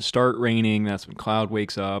supposed to start raining. That's when Cloud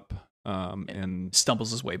wakes up and Stumbles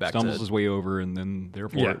his way back stumbles to his way over, and then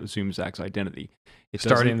therefore Yeah. it assumes Zack's identity. It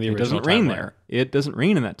Starting doesn't- the it doesn't original rain timeline. there. It doesn't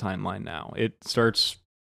rain in that timeline now. It starts.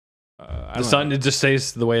 I The don't sun, know. it just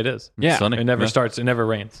stays the way it is. Yeah. Sunny. It never Yeah. starts. It never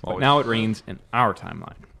rains. But now it rains in our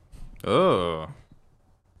timeline. Oh.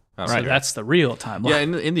 So that's the real timeline. Yeah,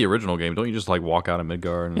 in the original game, don't you just like walk out of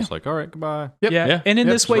Midgar and it's like, all right, goodbye? Yeah. Yeah. And in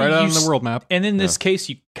Yep, this it's way, right out you on the s- world map. And in this case,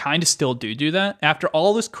 you kind of still do that. After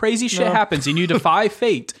all this crazy shit happens and you defy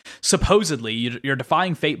fate, supposedly you're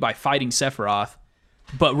defying fate by fighting Sephiroth,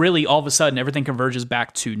 but really all of a sudden everything converges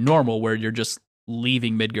back to normal, where you're just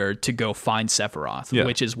leaving Midgard to go find Sephiroth, Yeah.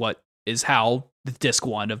 which is how the disc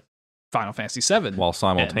 1 of Final Fantasy VII While ends.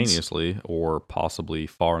 simultaneously, or possibly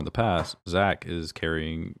far in the past, Zack is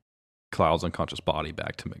carrying Cloud's unconscious body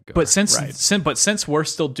back to Midgar. But since we're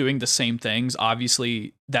still doing the same things,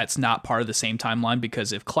 obviously that's not part of the same timeline,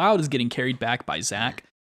 because if Cloud is getting carried back by Zack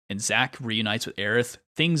and Zack reunites with Aerith,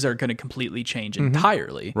 things are going to completely change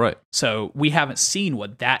entirely. Right. So we haven't seen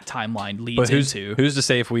what that timeline leads into. Who's to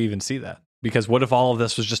say if we even see that? Because what if all of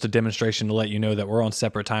this was just a demonstration to let you know that we're on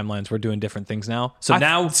separate timelines, we're doing different things now? So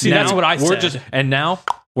that's what I said.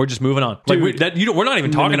 We're just moving on. Dude, we're not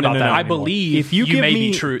even talking about that I anymore. believe if you may give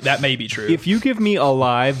me, be true. That may be true. If you give me a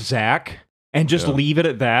live Zack and just leave it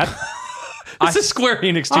at that, This is Square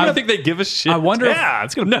Enix. Do you not think they give a shit? I wonder.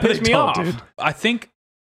 it's going to piss me off. Dude. I think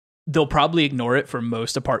they'll probably ignore it for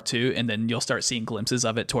most of part 2, and then you'll start seeing glimpses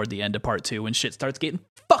of it toward the end of part 2 when shit starts getting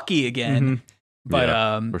fucky again.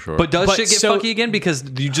 But for sure. But does shit get fucky again? Because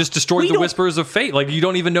you just destroyed the Whispers of Fate. Like, you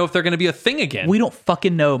don't even know if they're going to be a thing again. We don't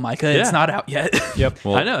fucking know, Micah. It's not out yet. Yep.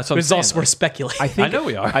 Well, I know. So it's also we're speculating. I know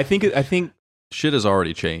we are. I think shit has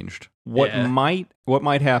already changed. what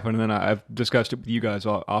might happen, and then I've discussed it with you guys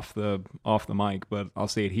off the mic, but I'll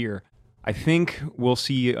say it here. I think we'll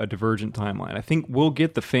see a divergent timeline. I think we'll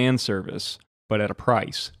get the fan service, but at a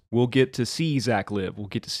price. We'll get to see Zack live. We'll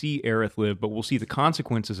get to see Aerith live, but we'll see the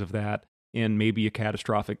consequences of that in maybe a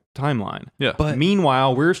catastrophic timeline. Yeah. But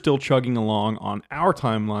meanwhile, we're still chugging along on our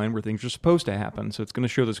timeline where things are supposed to happen. So it's going to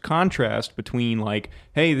show this contrast between like,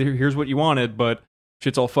 hey, here's what you wanted, but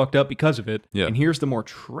shit's all fucked up because of it. Yeah. And here's the more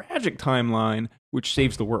tragic timeline, which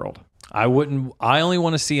saves the world. I only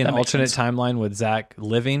want to see an That makes alternate sense. timeline with Zack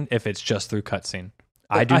living if it's just through cutscene.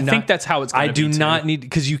 I think that's how it's going to be. I do not need,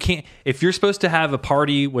 because you can't, if you're supposed to have a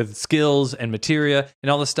party with skills and materia and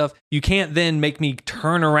all this stuff, you can't then make me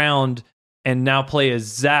turn around and now play as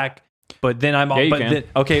Zack. But then I'm Yeah, you can.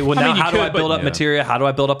 how do I build up materia? How do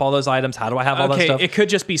I build up all those items? How do I have all that stuff? It could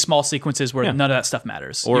just be small sequences where none of that stuff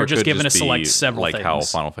matters. Or you're it just could given to be select several like things. how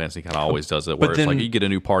Final Fantasy kind of always does it, where But it's like then- you get a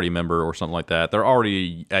new party member or something like that. They're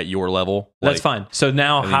already at your level. That's like, fine. So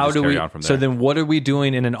now, and then how just do carry we? on from So there. then, what are we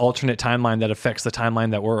doing in an alternate timeline that affects the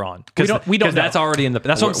timeline that we're on? We don't know. That's already in the.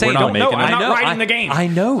 That's what I'm saying. We're not making it. I I'm not know, writing the game. I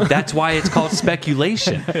know. That's why it's called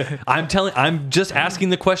speculation. I'm just asking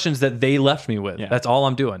the questions that they left me with. Yeah. That's all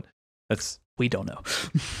I'm doing. We don't know.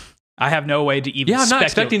 I have no way to even. Yeah, I'm not speculate.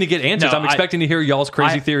 expecting to get answers. No, I'm expecting to hear y'all's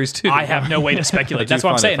crazy theories too. I have no way to speculate. That's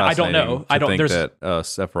what I'm saying. I don't know. I don't. think There's that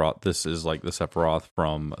Sephiroth. This is like the Sephiroth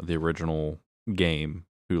from the original game,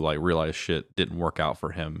 who like realized shit didn't work out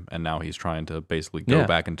for him, and now he's trying to basically go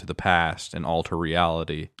back into the past and alter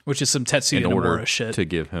reality which is some Tetsuya in order Nomura shit. to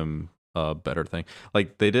give him a better thing.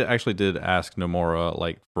 Like they did ask Nomura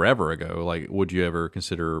like forever ago, like, would you ever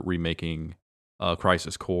consider remaking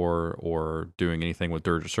Crisis Core or doing anything with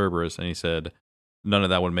Dirge of Cerberus? And he said none of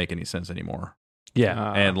that would make any sense anymore.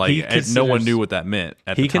 Yeah, And like he and no one considers- knew what that meant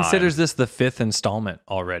at he the time. considers this the 5th installment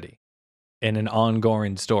already in an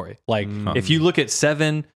ongoing story. Like if you look at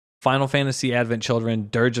 7, Final Fantasy Advent Children,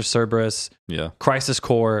 Dirge of Cerberus, Crisis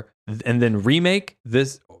Core, and then Remake,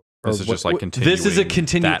 this is just like continuing. This is a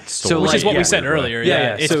continuing, that story. which is what we yeah. said earlier.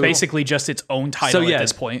 Yeah. It's So- basically just its own title at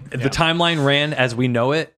this point. The timeline ran as we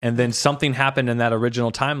know it, and then something happened in that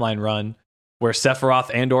original timeline run where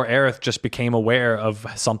Sephiroth and or Aerith just became aware of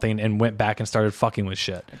something and went back and started fucking with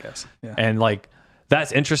shit. I guess. Yeah. And like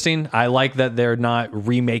that's interesting. I like that they're not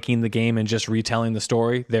remaking the game and just retelling the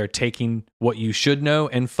story. They're taking what you should know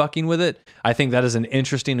and fucking with it. I think that is an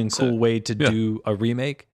interesting and cool way to do a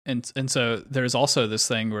remake. And so there's also this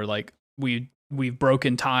thing where like we've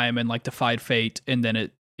broken time and like defied fate, and then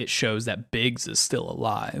it shows that Biggs is still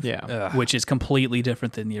alive. Yeah. Which is completely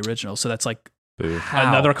different than the original. So that's like Boo.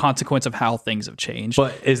 another consequence of how things have changed.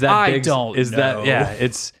 But is that I Biggs? don't is know. that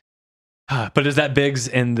it's but is that Biggs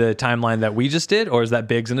in the timeline that we just did, or is that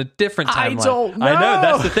Biggs in a different timeline? I don't know. I know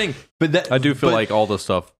that's the thing. But that I do feel like all the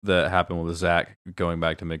stuff that happened with Zack going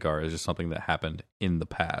back to Midgar is just something that happened in the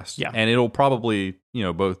past. Yeah. And it'll probably,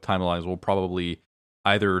 both timelines will probably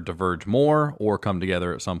either diverge more or come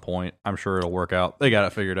together at some point. I'm sure it'll work out. They got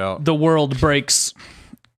it figured out. the world breaks.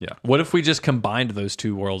 what if we just combined those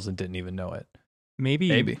two worlds and didn't even know it?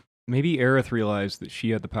 Maybe Aerith realized that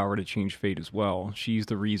she had the power to change fate as well. She's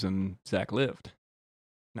the reason Zack lived.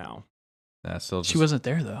 Now. She wasn't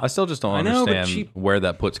there though. I still just don't I know, but understand where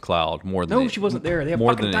that puts Cloud more than No, she wasn't there. They have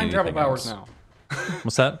more fucking than time travel anything powers else. now.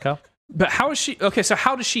 What's that, Kyle? But how is she? Okay, so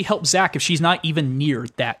how does she help Zack if she's not even near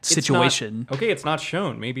that situation? It's not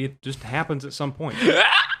shown. Maybe it just happens at some point.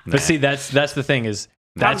 But see, that's the thing is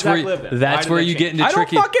How does that's where Zack live then? Why that's did where that you change? get into I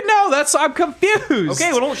tricky. don't fucking know. I'm confused.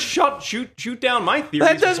 Okay, well, don't shoot down my theories.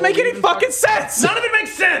 that doesn't before make we any even fucking sense. None of it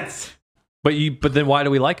makes sense. But then why do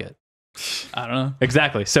we like it? I don't know.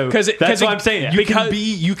 Exactly. So 'Cause that's what I'm saying.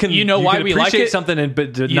 You know why we like appreciate it? something,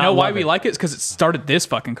 but You know why we like it? It's because it started this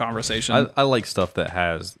fucking conversation. I like stuff that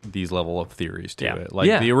has these level of theories to Yeah. it.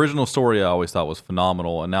 Like the original story I always thought was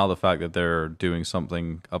phenomenal, and now the fact that they're doing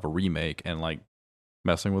something of a remake and like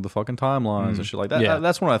messing with the fucking timelines and shit like that. Yeah.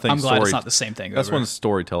 That's when I think I'm glad it's not the same thing. That's over. when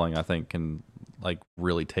storytelling I think can like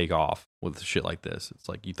really take off with shit like this. It's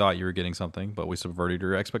like you thought you were getting something, but we subverted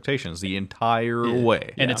your expectations the entire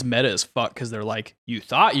way. And it's meta as fuck because they're like, you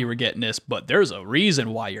thought you were getting this, but there's a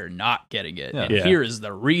reason why you're not getting it. Yeah. And Yeah. here is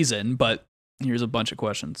the reason, but here's a bunch of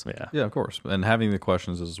questions. Yeah. Yeah, of course. And having the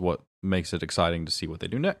questions is what makes it exciting to see what they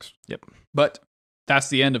do next. Yep. But that's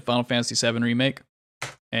the end of Final Fantasy VII Remake.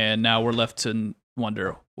 And now we're left to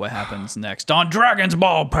wonder what happens next on Dragon's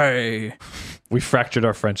Ball Pay. We fractured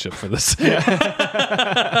our friendship for this.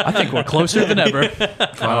 I think we're closer than ever.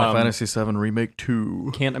 Final Fantasy VII Remake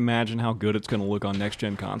 2. Can't imagine how good it's going to look on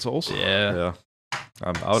next-gen consoles. Yeah.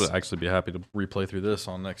 I would actually be happy to replay through this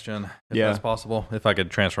on next gen if Yeah. that's possible. If I could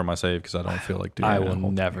transfer my save because I don't feel like doing I it.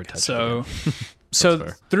 will never touch it. So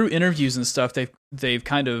fair. through interviews and stuff, they've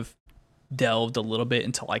kind of delved a little bit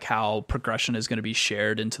into like how progression is going to be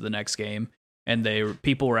shared into the next game. And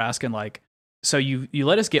people were asking like, so you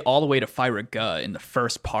let us get all the way to Fyra in the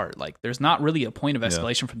first part. Like, there's not really a point of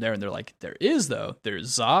escalation from there. And they're like, there is though. There's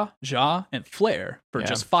Za, Ja, and Flare for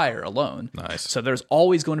just fire alone. Nice. So there's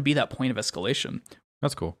always going to be that point of escalation.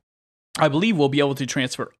 That's cool. I believe we'll be able to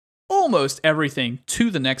transfer almost everything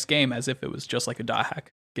to the next game as if it was just like a dot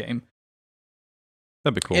hack game.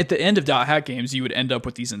 That'd be cool. At the end of dot hack games, you would end up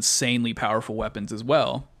with these insanely powerful weapons as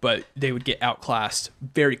well, but they would get outclassed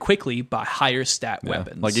very quickly by higher stat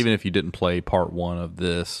weapons. Like even if you didn't play part 1 of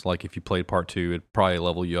this, like if you played part 2, it'd probably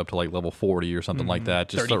level you up to like level 40 or something like that.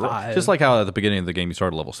 Just 35. just like how at the beginning of the game you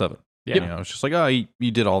started level 7. Yeah. You know, it's just like, oh, you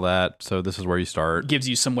did all that, so this is where you start. gives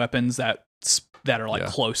you some weapons that are like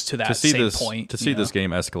close to that to see same this point. to see this game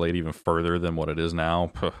escalate even further than what it is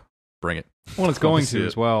now, bring it. Well, it's going see to it.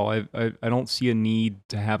 as well. I don't see a need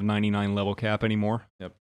to have 99 level cap anymore.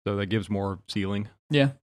 Yep. So that gives more ceiling.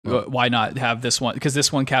 Yeah. Why not have this one? Because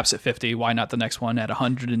this one caps at 50. Why not the next one at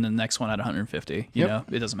 100 and the next one at 150? You know,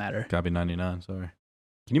 it doesn't matter. Gotta be 99. Sorry.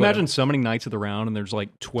 Can you imagine summoning Knights of the Round and there's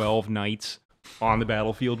like 12 Knights on the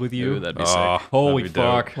battlefield with you? Ooh, that'd be sick. Holy that'd be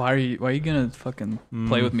dope. fuck. Why are you gonna fucking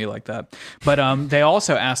play with me like that? But they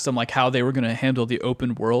also asked them like how they were gonna handle the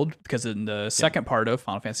open world, because in the second part of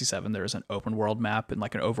Final Fantasy VII there's an open world map and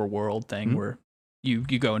like an overworld thing where you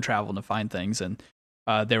go and travel and find things, and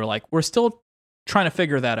they were like, we're still trying to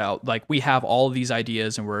figure that out. Like, we have all of these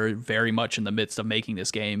ideas and we're very much in the midst of making this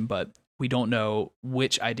game, but we don't know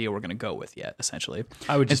which idea we're gonna go with yet, essentially.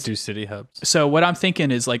 I would just do city hubs. So what I'm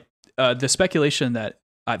thinking is like the speculation that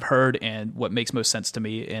I've heard and what makes most sense to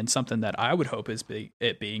me, and something that I would hope is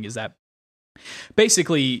is that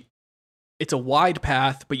basically it's a wide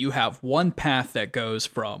path, but you have one path that goes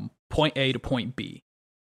from point A to point B,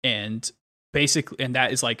 and that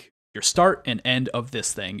is like your start and end of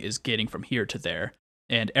this thing is getting from here to there,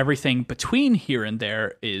 and everything between here and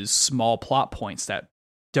there is small plot points that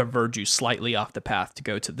diverge you slightly off the path to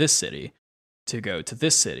go to this city, to go to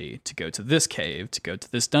this city, to go to this cave, to go to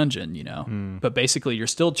this dungeon, you know. But basically you're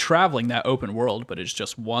still traveling that open world, but it's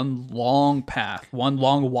just one long path, one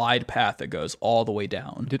long wide path that goes all the way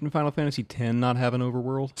down. Didn't Final Fantasy X not have an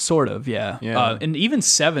overworld? Sort of, yeah. Yeah. And even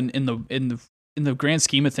 7 in the grand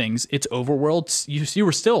scheme of things, it's overworld. You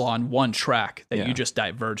were still on one track that you just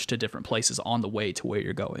diverged to different places on the way to where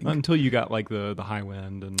you're going. Until you got like the high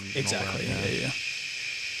wind and Exactly. all that, Yeah.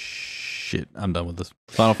 Shit, I'm done with this.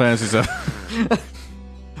 Final Fantasy VII.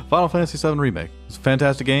 Final Fantasy VII Remake. It's a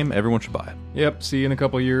fantastic game. Everyone should buy it. Yep. See you in a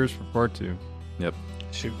couple years for part 2. Yep.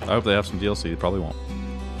 Shoot. I hope they have some DLC. They probably won't.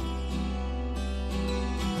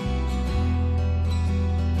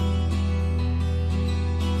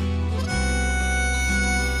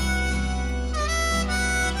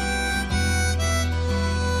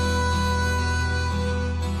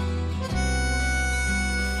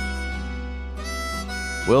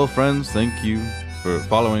 Well, friends, thank you for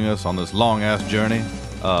following us on this long-ass journey.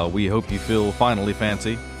 We hope you feel finally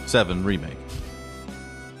fancy 7 Remake.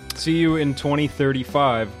 See you in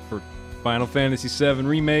 2035 for Final Fantasy VII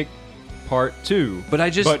Remake Part 2.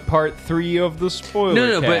 But Part 3 of the spoiler.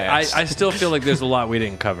 No, but I still feel like there's a lot we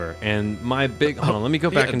didn't cover. And my big hold on, let me go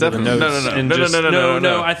back into the notes.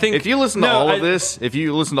 No. I think if you listen to all of this,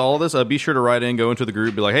 be sure to write in, go into the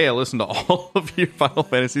group, be like, hey, I listened to all of your Final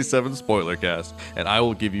Fantasy VII spoiler cast, and I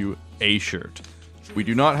will give you a shirt. We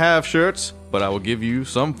do not have shirts, but I will give you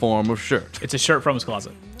some form of shirt. It's a shirt from his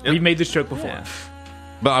closet. We've made this joke before.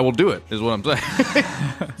 But I will do it, is what I'm saying.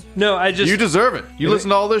 No, I just You deserve it. You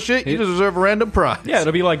listen to all this shit, you deserve a random prize. Yeah,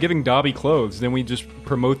 it'll be like giving Dobby clothes. Then we just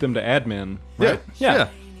promote them to admin. Yeah. Right? Yeah.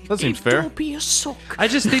 That seems fair. I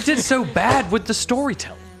just they did so bad with the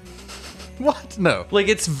storytelling. What? No. Like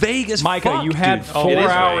it's vague as Micah, fuck, you had dude. 4 It is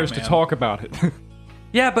hours vague, to man. talk about it.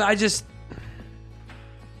 Yeah, but I just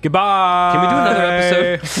Goodbye. can we do another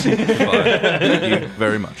episode? Thank you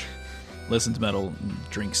very much. Listen to metal and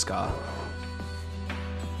drink ska.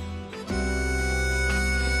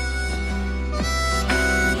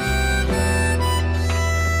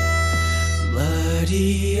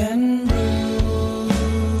 Bloody and bruised,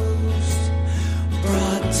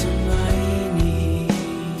 brought to my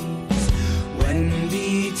knees, when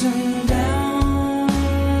beaten down,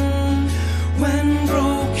 when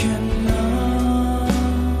broken up,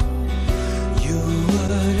 you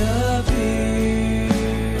would appear,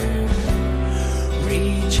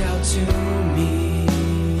 reach out to me,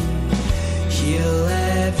 heal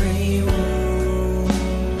every wound,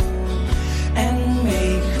 and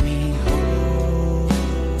make me whole.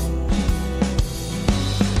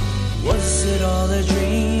 Was it all a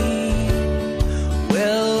dream?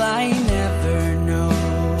 Will I never know?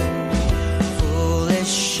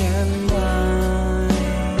 Foolish and blind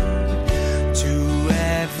to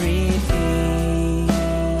everything.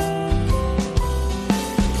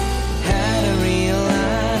 Had I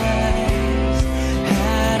realized,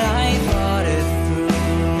 had I thought it through,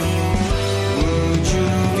 would you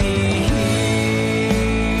be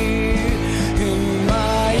here in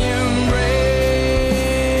my embrace?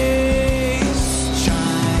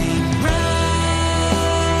 Shine bright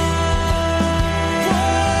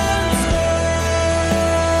once more,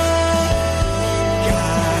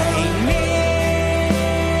 guide me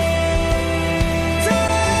to you.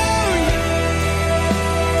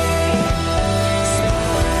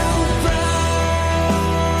 Smile bright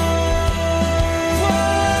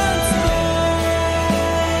once more.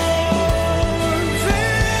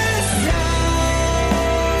 This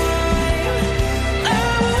time I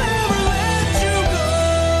will never let you go.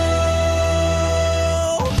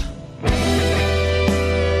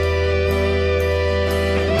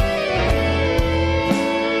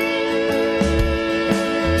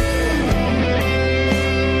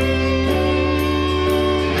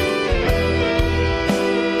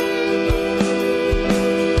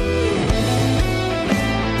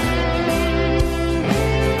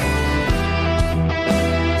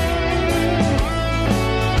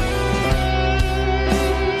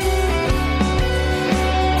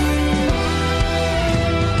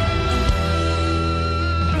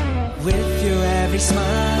 With your every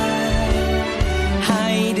smile,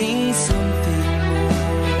 hiding something more,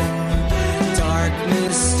 dark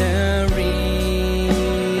mysteries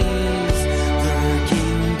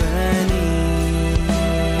lurking beneath.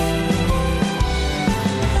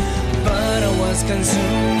 But I was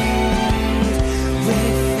consumed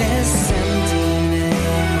with this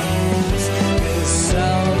emptiness, this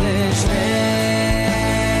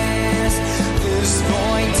selfishness, this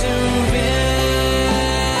void to fill.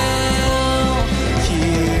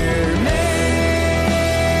 Hear me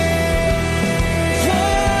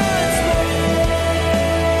once more,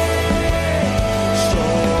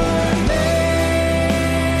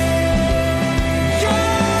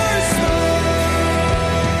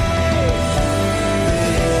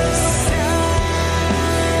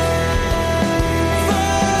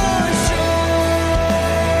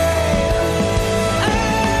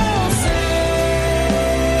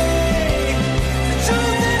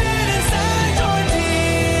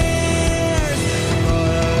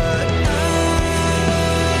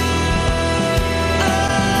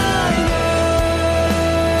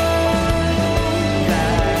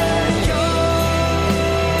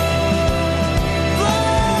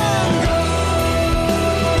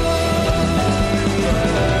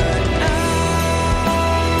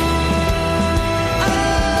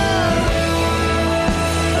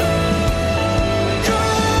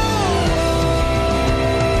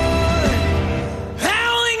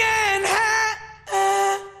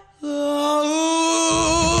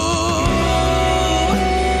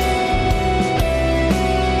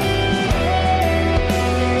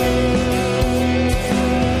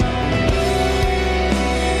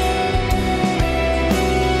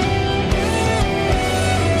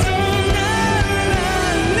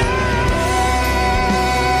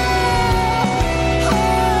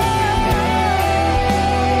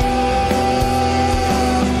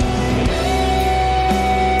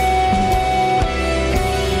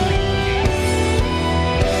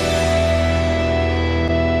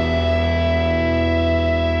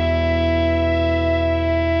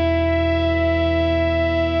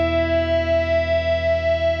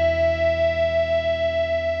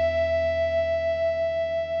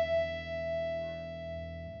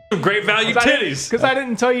 Great value titties. Because I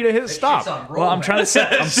didn't tell you to hit stop. Well, I'm trying to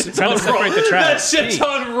separate the tracks. That shit's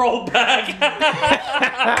on rollback.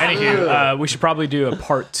 Anywho, we should probably do a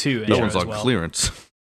part 2 That intro one's as on well. clearance.